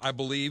president, I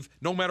believe,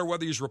 no matter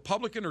whether he's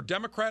Republican or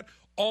Democrat,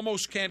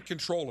 almost can't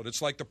control it.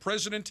 It's like the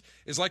president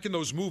is like in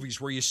those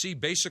movies where you see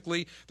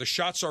basically the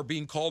shots are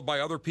being called by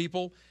other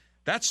people.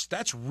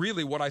 That's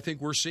really what I think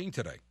we're seeing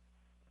today.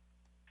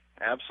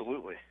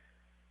 Absolutely.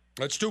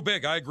 That's too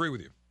big. I agree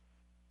with you.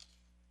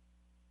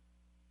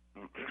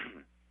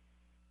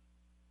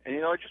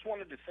 And, I just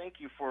wanted to thank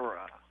you for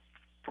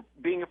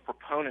being a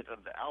proponent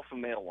of the alpha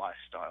male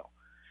lifestyle.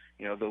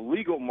 The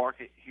legal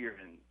market here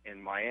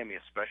in Miami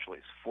especially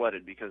is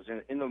flooded because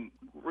in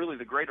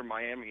the greater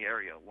Miami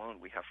area alone,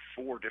 we have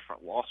 4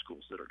 different law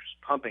schools that are just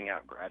pumping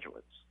out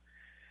graduates.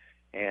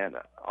 And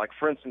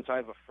for instance, I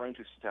have a friend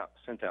who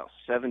sent out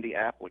 70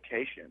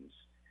 applications,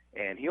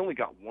 and he only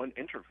got 1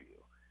 interview.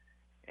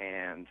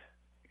 And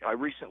I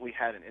recently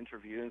had an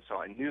interview, and so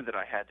I knew that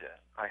I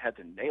had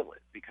to nail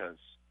it because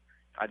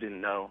I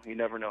didn't know. You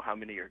never know how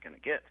many you're going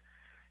to get.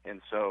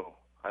 And so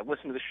I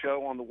listened to the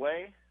show on the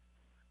way,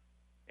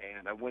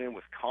 and I went in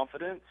with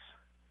confidence,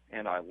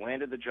 and I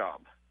landed the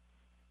job.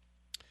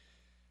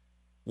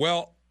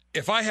 Well,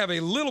 if I have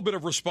a little bit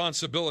of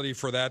responsibility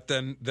for that,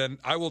 then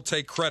I will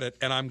take credit.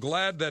 And I'm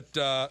glad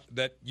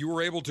that you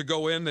were able to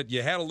go in, that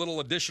you had a little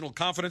additional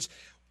confidence.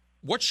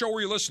 What show were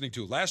you listening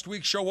to? Last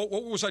week's show, what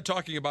was I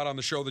talking about on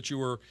the show that you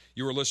were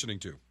listening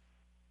to?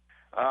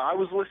 I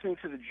was listening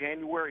to the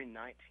January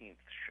 19th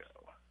show.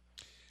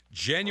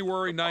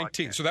 January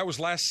 19th. So that was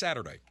last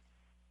Saturday.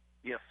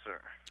 Yes, sir.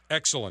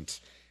 Excellent.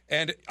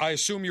 And I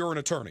assume you're an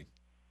attorney.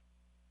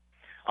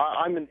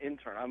 I'm an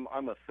intern.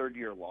 I'm a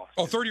third-year law student.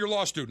 Oh, third-year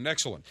law student.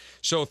 Excellent.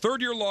 So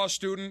third-year law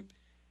student,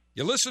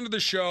 you listened to the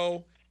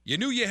show. You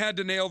knew you had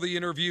to nail the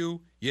interview.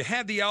 You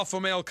had the alpha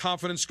male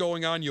confidence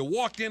going on. You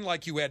walked in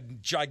like you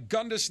had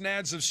gigundous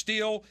nads of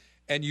steel,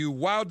 and you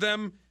wowed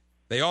them.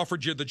 They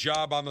offered you the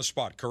job on the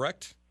spot,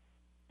 correct?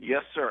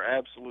 Yes, sir.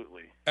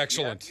 Absolutely.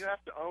 Excellent. You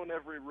have to own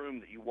every room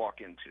that you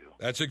walk into.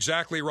 That's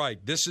exactly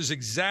right. This is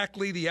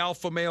exactly the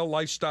alpha male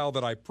lifestyle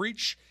that I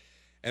preach.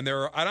 And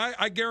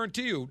I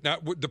guarantee you, now,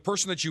 the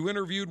person that you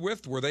interviewed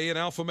with, were they an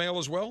alpha male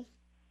as well?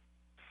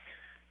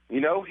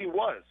 He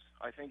was.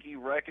 I think he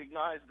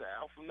recognized the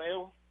alpha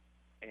male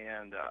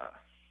and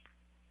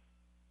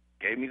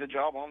gave me the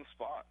job on the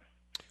spot.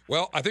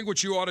 Well, I think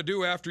what you ought to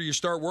do after you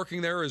start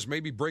working there is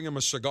maybe bring him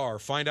a cigar.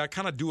 Find out,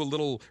 kind of do a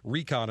little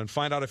recon and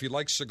find out if he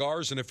likes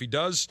cigars. And if he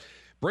does,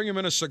 bring him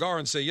in a cigar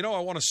and say, I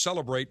want to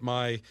celebrate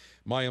my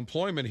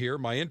employment here,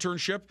 my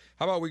internship.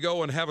 How about we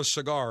go and have a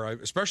cigar?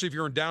 Especially if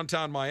you're in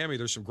downtown Miami,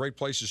 there's some great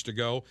places to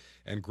go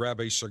and grab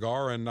a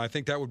cigar. And I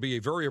think that would be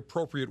a very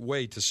appropriate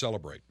way to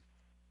celebrate.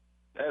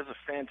 That is a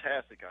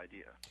fantastic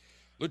idea.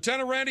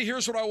 Lieutenant Randy,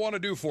 here's what I want to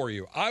do for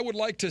you. I would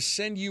like to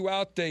send you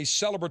out a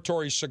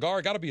celebratory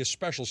cigar. Got to be a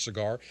special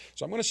cigar.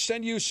 So I'm going to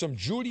send you some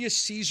Julius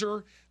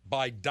Caesar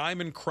by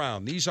Diamond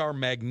Crown. These are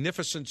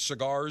magnificent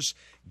cigars,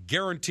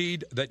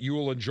 guaranteed that you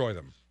will enjoy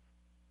them.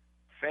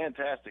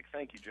 Fantastic.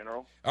 Thank you,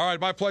 General. All right,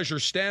 my pleasure.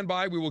 Stand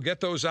by. We will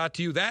get those out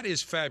to you. That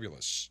is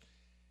fabulous.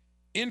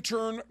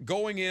 Intern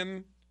going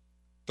in,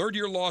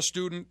 third-year law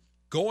student,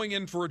 going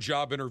in for a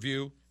job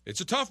interview.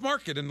 It's a tough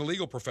market in the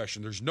legal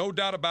profession. There's no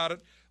doubt about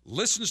it.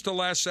 Listens to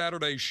last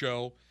Saturday's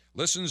show,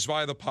 listens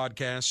via the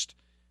podcast,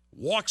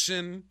 walks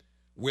in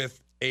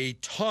with a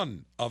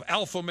ton of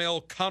alpha male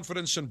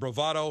confidence and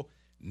bravado,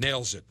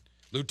 nails it.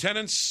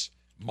 Lieutenants,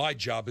 my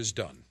job is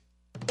done.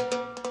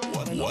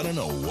 Want to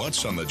know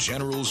what's on the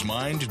General's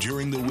mind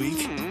during the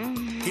week?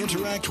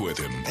 Interact with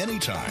him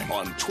anytime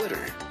on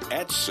Twitter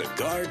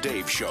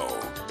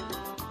 @CigarDaveShow.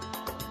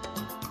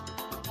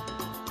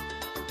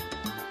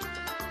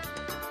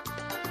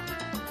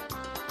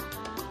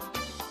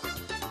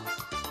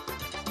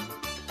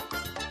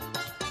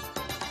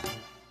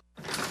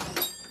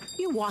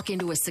 Walk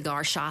into a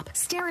cigar shop,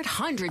 stare at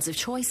hundreds of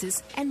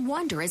choices, and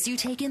wonder as you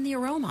take in the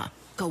aroma.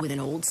 Go with an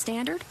old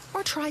standard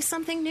or try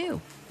something new?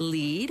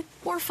 Lead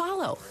or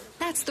follow?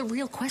 That's the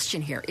real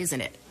question here,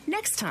 isn't it?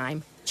 Next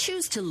time,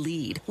 choose to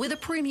lead with a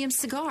premium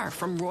cigar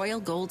from Royal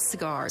Gold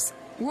Cigars.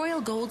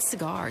 Royal Gold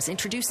Cigars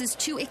introduces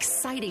 2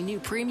 exciting new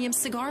premium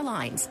cigar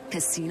lines,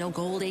 Casino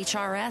Gold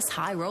HRS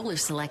High Roller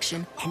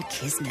Selection and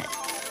Kismet.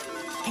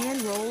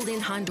 Hand-rolled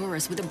in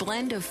Honduras with a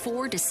blend of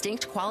 4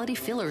 distinct quality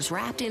fillers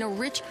wrapped in a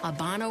rich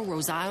Habano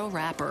Rosado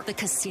wrapper. The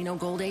Casino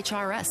Gold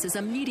HRS is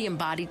a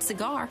medium-bodied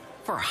cigar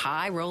for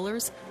high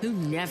rollers who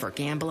never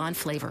gamble on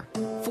flavor.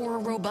 For a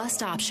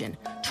robust option,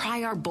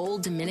 try our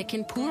bold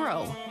Dominican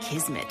Puro,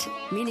 Kismet,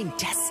 meaning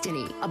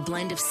destiny, a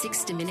blend of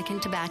 6 Dominican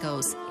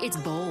tobaccos. It's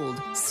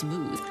bold,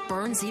 smooth,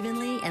 burns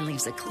evenly, and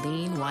leaves a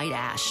clean white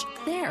ash.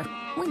 There,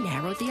 we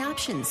narrowed the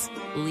options.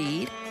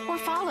 Lead or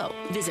follow.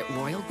 Visit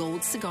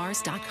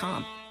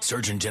RoyalGoldCigars.com.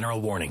 Surgeon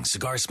General warning,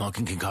 cigar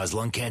smoking can cause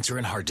lung cancer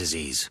and heart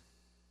disease.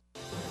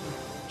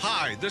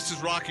 Hi, this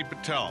is Rocky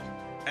Patel.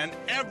 And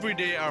every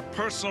day our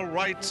personal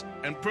rights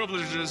and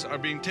privileges are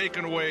being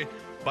taken away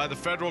by the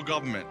federal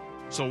government,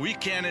 so we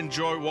can't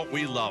enjoy what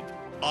we love,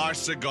 our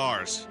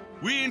cigars.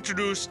 We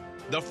introduced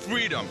the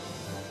freedom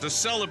to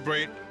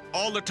celebrate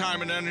all the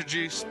time and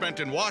energy spent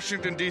in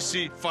Washington,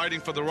 D.C.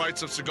 fighting for the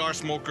rights of cigar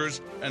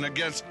smokers and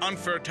against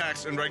unfair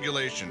tax and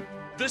regulation.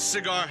 This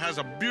cigar has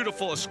a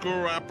beautiful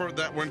Oscuro wrapper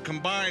that, when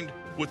combined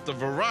with the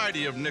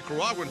variety of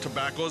Nicaraguan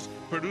tobaccos,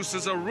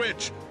 produces a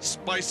rich,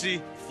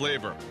 spicy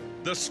flavor.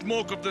 The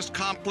smoke of this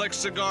complex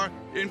cigar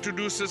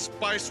introduces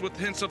spice with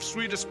hints of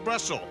sweet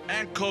espresso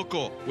and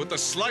cocoa, with a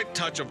slight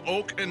touch of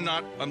oak and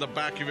nut on the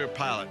back of your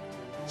palate.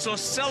 So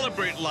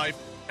celebrate life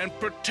and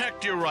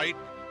protect your right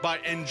by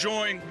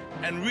enjoying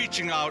and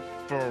reaching out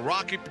for a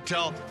Rocky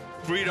Patel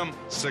Freedom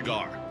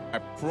cigar. I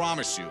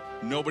promise you,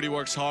 nobody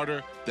works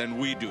harder than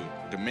we do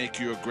to make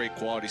you a great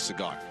quality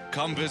cigar.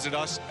 Come visit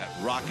us at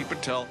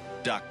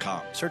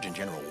RockyPatel.com. Surgeon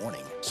General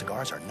warning,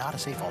 cigars are not a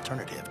safe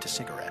alternative to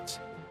cigarettes.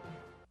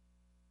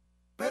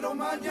 Pero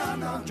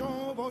mañana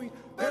yo voy,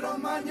 pero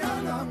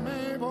mañana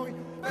me voy,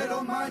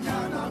 pero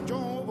mañana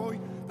yo voy,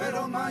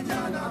 pero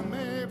mañana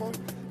me voy,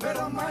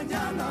 pero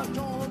mañana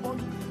yo voy,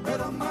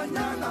 pero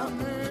mañana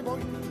me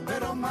voy,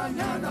 pero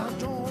mañana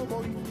yo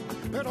voy,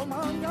 pero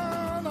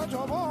mañana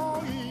yo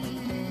voy.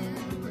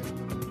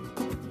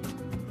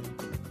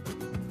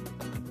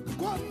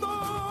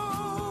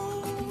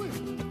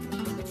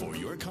 For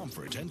your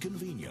comfort and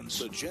convenience,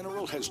 the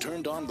General has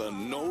turned on the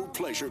No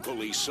Pleasure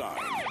Police sign.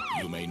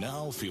 You may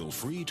now feel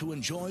free to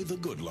enjoy the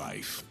good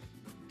life.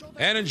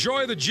 And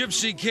enjoy the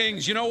Gypsy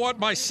Kings. You know what?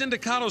 My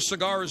Sindicato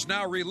cigar is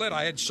now relit.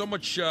 I had so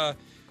much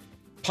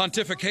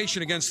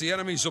pontification against the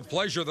enemies of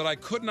pleasure that I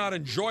could not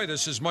enjoy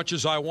this as much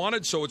as I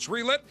wanted, so it's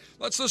relit.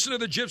 Let's listen to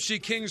the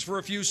Gypsy Kings for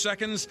a few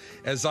seconds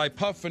as I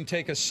puff and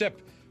take a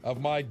sip of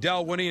my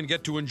Dalwhinnie and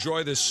get to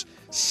enjoy this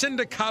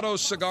Sindicato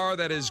cigar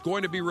that is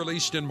going to be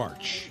released in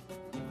March.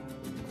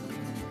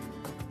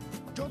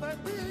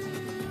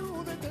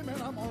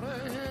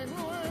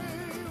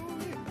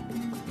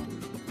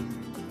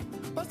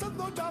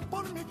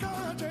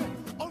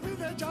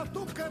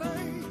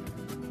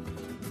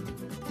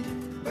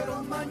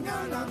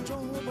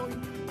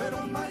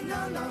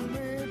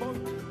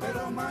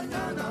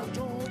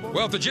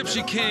 Well, if the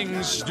Gypsy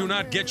Kings do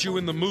not get you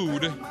in the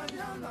mood,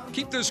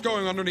 keep this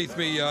going underneath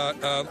me,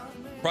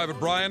 Private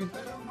Brian.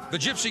 The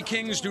Gypsy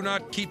Kings do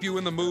not keep you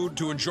in the mood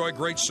to enjoy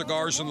great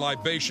cigars and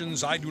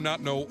libations. I do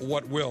not know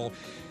what will.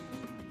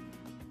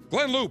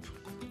 Glenn Loop,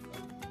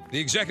 the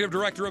executive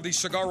director of the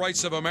Cigar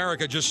Rights of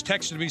America, just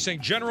texted me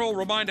saying, General,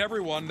 remind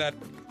everyone that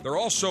there are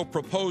also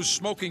proposed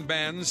smoking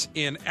bans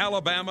in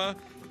Alabama,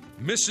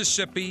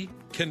 Mississippi,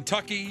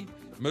 Kentucky,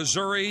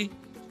 Missouri,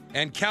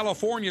 and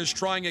California is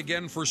trying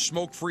again for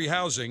smoke-free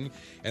housing,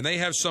 and they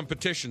have some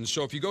petitions.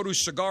 So if you go to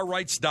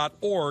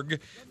cigarrights.org,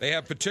 they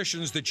have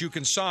petitions that you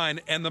can sign.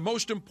 And the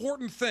most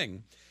important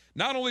thing,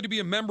 not only to be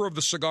a member of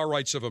the Cigar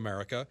Rights of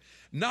America,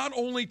 not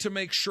only to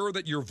make sure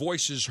that your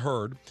voice is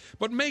heard,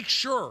 but make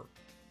sure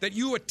that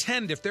you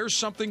attend if there's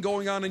something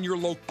going on in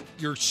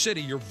your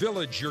city, your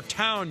village, your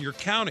town, your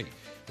county,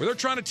 where they're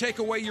trying to take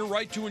away your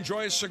right to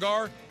enjoy a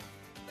cigar.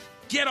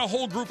 Get a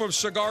whole group of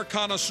cigar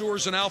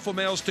connoisseurs and alpha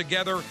males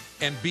together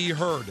and be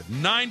heard.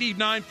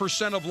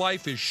 99% of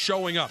life is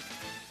showing up.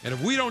 And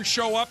if we don't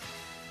show up,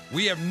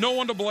 we have no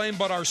one to blame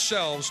but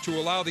ourselves to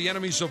allow the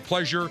enemies of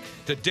pleasure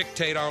to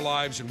dictate our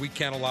lives, and we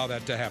can't allow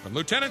that to happen.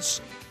 Lieutenants,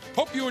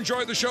 hope you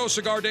enjoyed the show.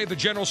 Cigar Dave, the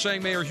General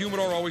saying, Mayor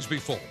Humidor always be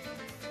full.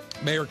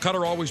 Mayor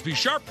Cutter always be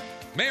sharp.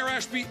 Mayor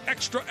Ashby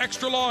extra,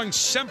 extra long.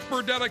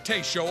 Semper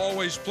Delectatio,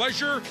 always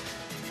pleasure.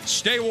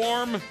 Stay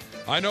warm.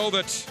 I know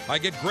that I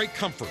get great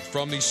comfort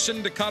from the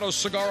Sindicato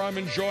cigar I'm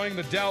enjoying,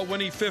 the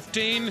Dalwhinnie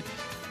 15.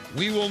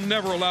 We will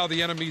never allow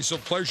the enemies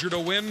of pleasure to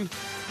win.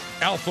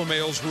 Alpha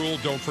males rule,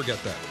 don't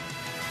forget that.